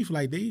got beef.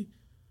 Like they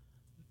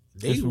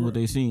That's what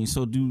they seen.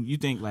 So do you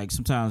think like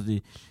sometimes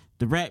the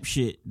rap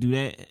shit, do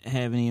that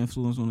have any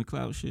influence on the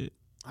clout shit?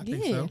 I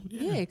think so.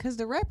 Yeah, because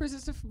the rappers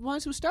is the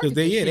ones who started.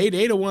 Because this shit.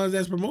 they the ones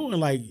that's promoting.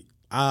 Like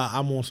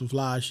I'm on some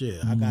fly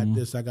shit. I got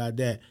this. I got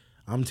that.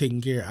 I'm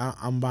taking care.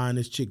 I'm buying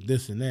this chick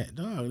this and that.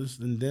 Dog,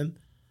 and then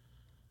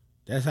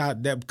that's how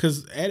that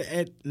because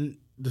at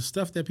the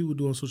stuff that people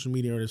do on social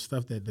media or the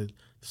stuff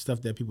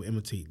that people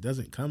imitate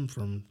doesn't come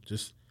from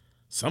just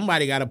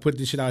somebody got to put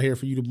this shit out here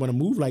for you to want to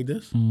move like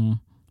this.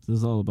 So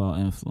it's all about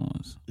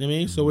influence. You know what I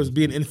mean? So it's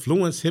being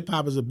influenced. Hip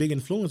hop is a big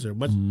influencer.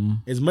 But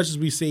as much as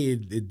we say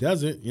it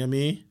doesn't, you know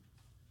what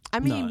I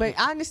mean? But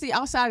honestly,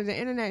 outside of the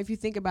internet, if you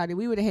think about it,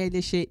 we would have had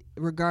this shit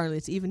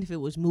regardless, even if it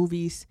was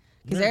movies.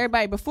 Because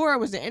everybody, before it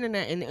was the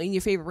internet and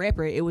your favorite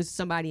rapper, it was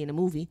somebody in a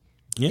movie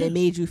that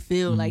made you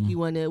feel like you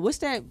want to. What's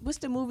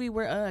the movie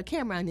where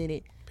Cameron in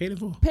it? Paid in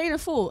Full. Paid in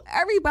Full.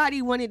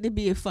 Everybody wanted to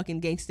be a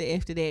fucking gangster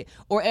after that.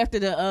 Or after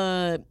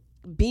the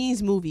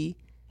Beans movie,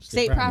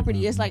 State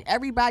Property. It's like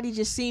everybody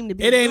just seemed to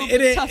be a little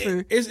bit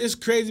tougher. It's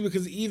crazy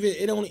because even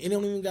it don't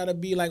even gotta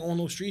be like on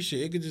no street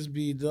shit. It could just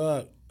be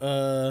dog.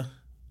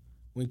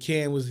 When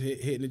Cam was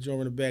hitting the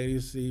drum in the back,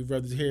 he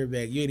rubbed his hair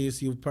back. You didn't even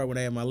see the part when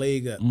I had my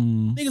leg up.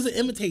 Niggas will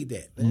imitate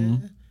that,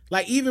 man.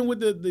 Like even with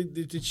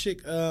the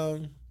chick,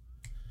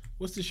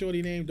 what's the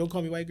shorty name? Don't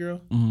Call Me White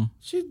Girl.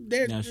 She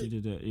did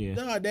that. Yeah.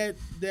 Dog,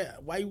 that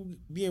why you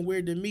being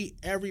weird to me?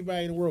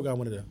 Everybody in the world got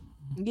one of them.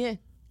 Yeah.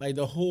 Like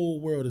the whole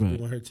world is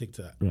doing her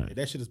TikTok. Right. Like,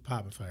 that shit is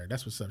popping for her.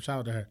 That's what's up. Shout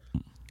out to her. You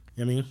know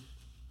what I mean?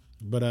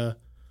 But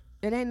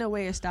it ain't no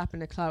way of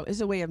stopping the clout. It's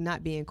a way of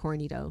not being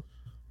corny though.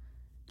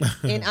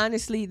 And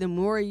honestly, the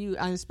more you,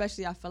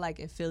 especially I feel like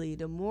in Philly,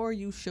 the more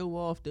you show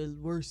off, the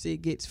worse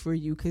it gets for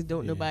you. Because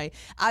nobody,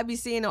 I be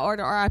seeing all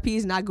the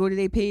RIPs and I go to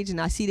their page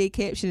and I see their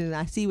captions and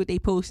I see what they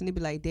post and they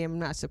be like,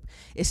 damn,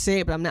 it's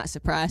sad, but I'm not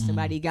surprised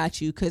somebody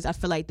got you. Because I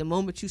feel like the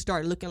moment you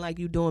start looking like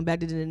you doing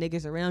better than the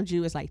niggas around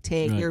you, it's like,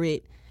 tag, you're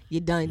it.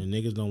 You're done. And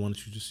niggas don't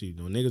want you to see.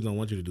 No, niggas don't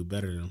want you to do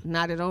better than them.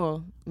 Not at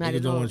all.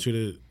 Niggas don't want you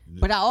to.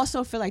 But I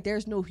also feel like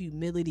there's no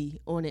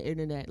humility on the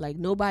internet. Like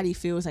nobody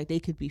feels like they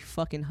could be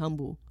fucking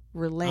humble.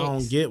 Relax. I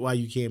don't get why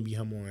you can't be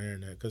humble on the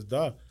internet. Because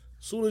dog,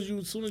 soon as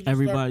you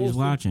everybody's start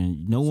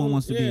watching. No one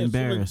wants to be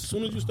embarrassed. As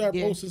soon as you start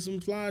posting some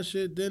fly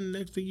shit, then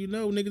next thing you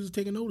know, niggas is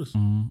taking notice.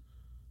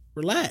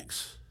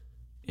 Relax.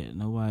 Yeah,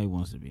 nobody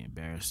wants to be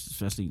embarrassed,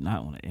 especially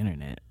not on the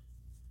internet.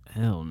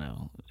 Hell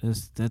no.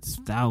 That's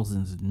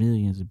thousands and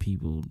millions of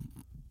people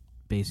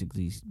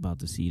basically about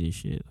to see this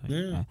shit.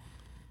 Like,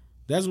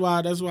 That's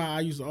why I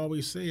used to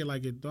always say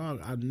like it,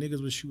 dog.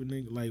 Niggas was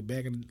shooting like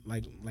back in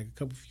like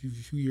a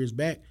few years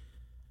back.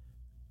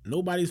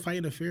 Nobody's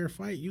fighting a fair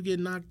fight. You get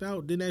knocked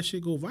out, then that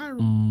shit go viral.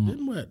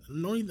 Then what?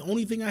 The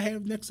only thing I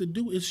have next to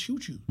do is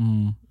shoot you.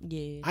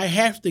 Yeah. I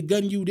have to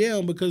gun you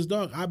down because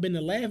dog, I've been the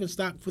laughing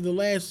stock for the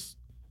last.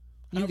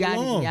 You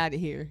gotta be out of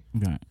here.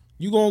 Right.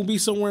 You gonna be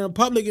somewhere in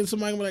public and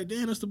somebody gonna be like,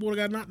 damn, that's the boy that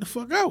got knocked the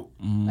fuck out.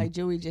 Like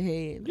Joey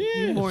Jihad.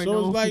 Yeah, you more so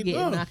known it's like, for getting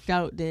dog. knocked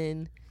out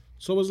than.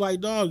 So it's like,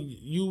 dog,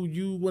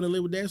 you want to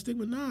live with that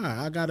stigma?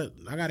 Nah, I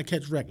gotta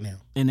catch wreck now.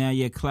 And now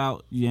your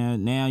clout,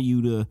 now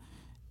you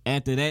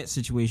after that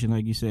situation,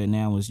 like you said,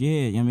 now is I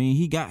mean,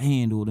 he got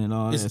handled and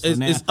all that.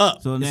 It's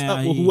up. So it's now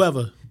up with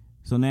whoever.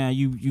 So now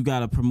you got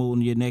to promote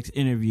in your next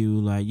interview,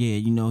 like,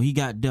 he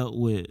got dealt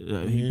with.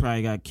 He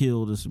probably got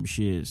killed or some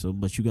shit. So,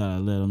 but you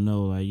gotta let him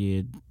know,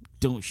 like,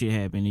 don't shit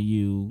happen to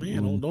you.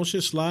 Man, don't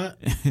shit slide.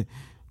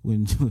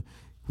 when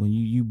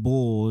you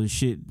boil,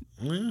 shit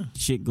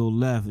go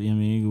left. I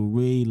mean, it go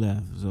way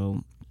left.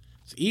 So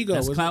it's ego.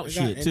 That's clout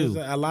shit too.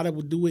 A lot of it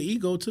would do with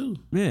ego too.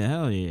 Yeah,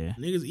 hell yeah.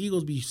 Niggas'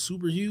 egos be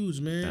super huge,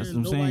 man. That's what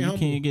I'm saying. You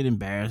can't get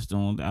embarrassed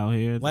out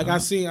here. Like I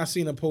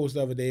seen a post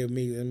the other day. It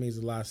makes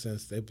a lot of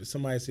sense.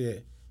 Somebody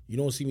said, "You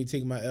don't see me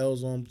take my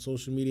L's on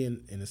social media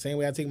in the same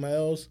way I take my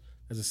L's.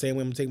 That's the same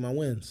way I'm gonna take my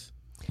wins.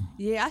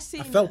 Yeah, I see.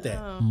 I felt that.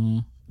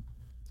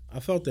 I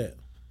felt that.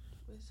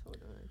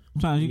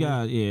 Sometimes you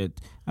got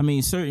I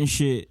mean, certain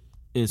shit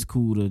is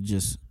cool to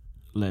just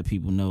let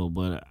people know,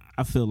 but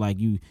I feel like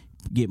you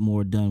get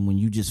more done when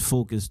you just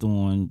focused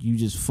on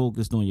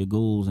your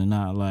goals and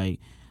not like,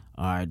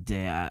 all right,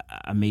 Dad,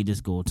 I made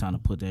this goal, time to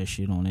put that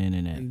shit on the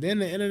internet. And then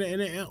the internet,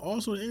 and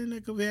also the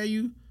internet could have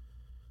you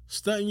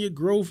stunting your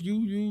growth.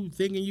 You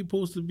thinking you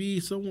supposed to be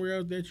somewhere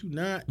else that you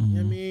not. You know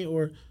what I mean?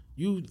 Or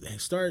you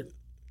start.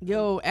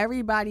 Yo,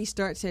 everybody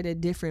starts at a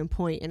different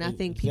point, and I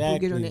think people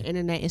get on the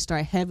internet and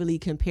start heavily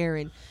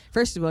comparing.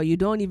 First of all, you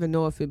don't even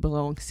know if it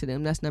belongs to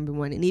them. That's number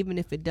one. And even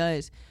if it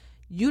does,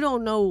 you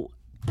don't know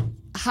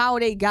how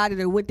they got it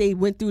or what they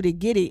went through to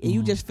get it, and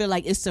you just feel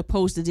like it's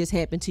supposed to just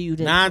happen to you.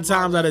 9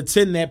 times out of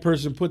 10, that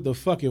person put the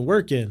fucking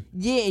work in.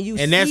 Yeah,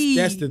 and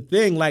that's the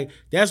thing. Like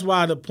that's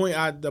why the point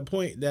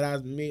that I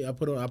made,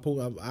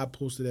 I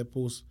posted that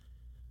post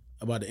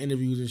about the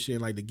interviews and shit,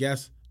 and like the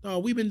guests. No,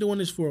 we've been doing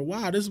this for a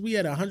while. We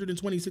had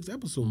 126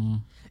 episodes.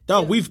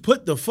 Dog, we've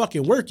put the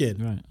fucking work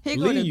in. Right. Here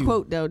go the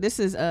quote, though. This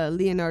is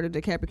Leonardo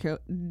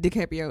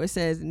DiCaprio. It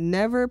says,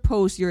 never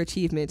post your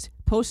achievements.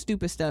 Post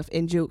stupid stuff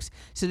and jokes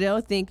so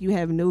they'll think you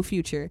have no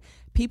future.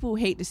 People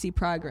hate to see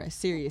progress,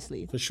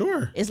 seriously. For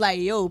sure. It's like,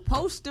 yo,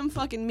 post them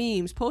fucking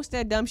memes. Post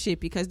that dumb shit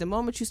because the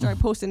moment you start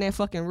posting that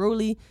fucking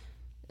Rolly,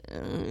 it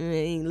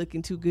ain't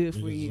looking too good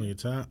for you. On your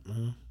top,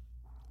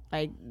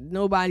 Like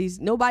nobody's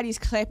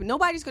clapping.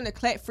 Nobody's gonna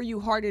clap for you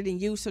harder than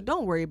you. So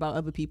don't worry about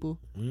other people.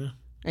 Yeah.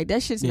 Like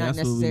that shit's not that's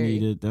necessary. What we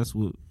needed. That's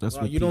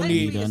what you don't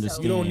need to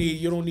understand.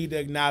 You don't need the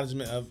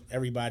acknowledgement of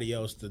everybody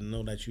else to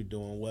know that you're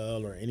doing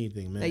well or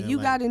anything, man. Like you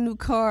got a new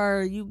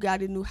car, you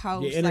got a new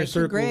house. Like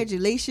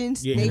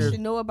congratulations, they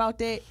should know about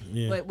that.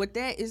 Yeah. But with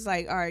that, it's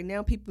like, all right,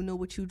 now people know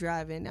what you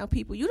driving. Now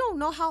you don't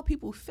know how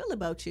people feel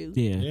about you.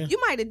 Yeah. You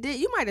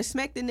might have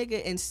smacked the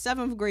nigga in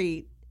 7th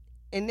grade.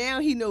 And now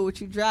he know what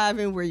you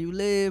driving, where you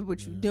live,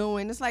 what you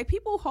doing. It's like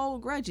people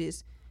hold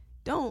grudges.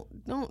 Don't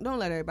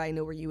let everybody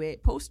know where you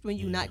at. Post when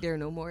you not there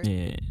no more.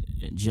 Yeah,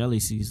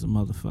 jealousy's a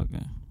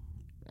motherfucker.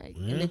 Like,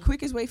 and the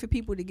quickest way for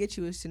people to get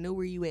you is to know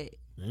where you at.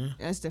 Yeah.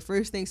 That's the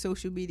first thing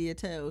social media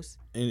tells.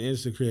 And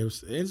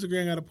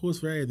Instagram got to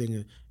post for everything.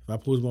 If I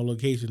post my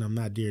location, I'm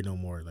not there no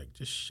more. Like,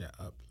 just shut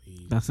up,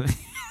 please. That's it.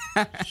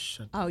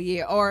 Shut Oh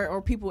yeah,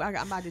 or people. I'm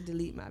about to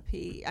delete my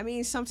page. I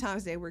mean,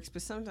 sometimes that works,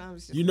 but sometimes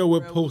it's just you know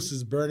what post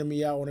is burning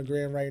me out on the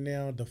gram right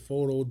now? The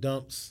photo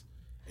dumps.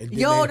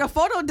 The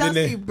photo dumps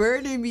be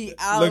burning me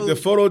out. Look, the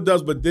photo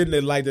dumps, but then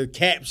the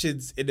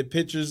captions and the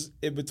pictures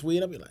in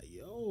between. I'll be like,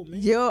 yo,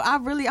 man. Yo,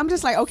 I'm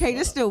just like, okay,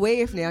 this is the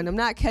wave now, and I'm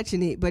not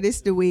catching it, but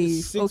it's the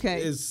wave.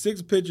 It's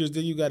 6 pictures.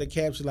 Then you got a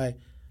caption like,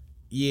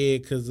 yeah,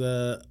 because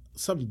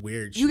some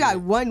weird shit. You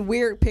got one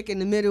weird pic in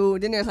the middle,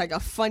 then there's like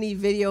a funny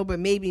video, but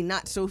maybe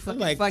not so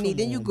fucking funny.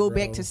 Then you go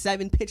back to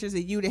 7 pictures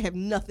of you that have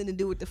nothing to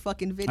do with the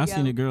fucking video. I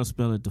seen a girl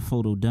spell it the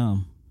photo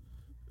dumb.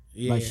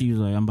 Yeah. Like she was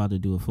like, I'm about to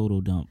do a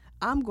photo dump.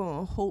 I'm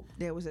gonna hope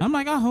there was. I'm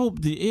like, I hope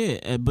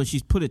but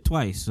she's put it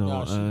twice. So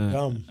no, she's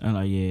dumb. I'm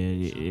like,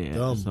 yeah.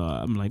 Dumb. So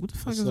I'm like, what the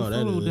fuck is a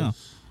photo dump?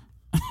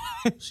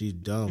 She's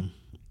dumb.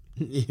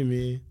 You know what I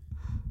mean?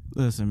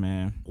 Listen,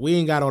 man. We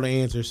ain't got all the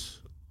answers.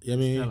 You know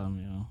what I mean? Tell 'em,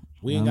 yo.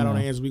 We ain't got all the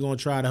answers. We gonna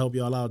try to help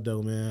y'all out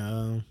though,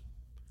 man.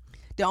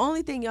 The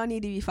only thing y'all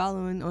need to be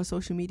following on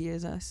social media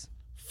is us.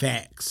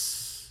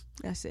 Facts.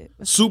 That's it.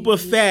 Super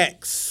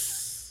facts.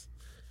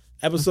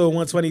 Episode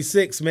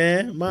 126,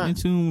 man.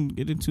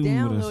 Get in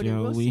tune with us,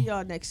 yo. We'll see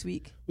y'all next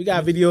week. We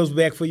got videos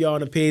back for y'all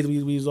on the page.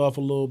 We was off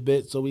a little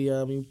bit, so we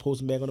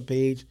posting back on the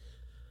page.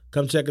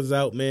 Come check us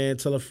out, man.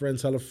 Tell a friend.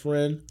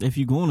 If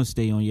you're going to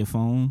stay on your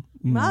phone,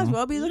 might as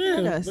well be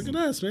looking at us. Look at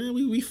us, man.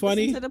 We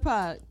funny. Listen to the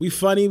pod. We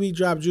funny. We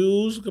drop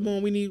jewels. Come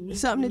on, we need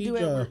something to do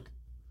at work.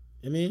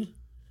 I mean,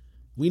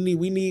 we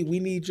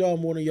need y'all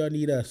more than y'all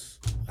need us.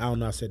 I don't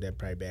know. I said that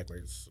probably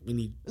backwards. We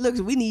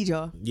need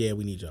y'all. Yeah,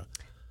 we need y'all.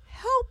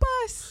 Help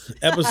us.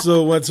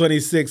 Episode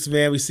 126,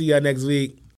 man. We see y'all next week.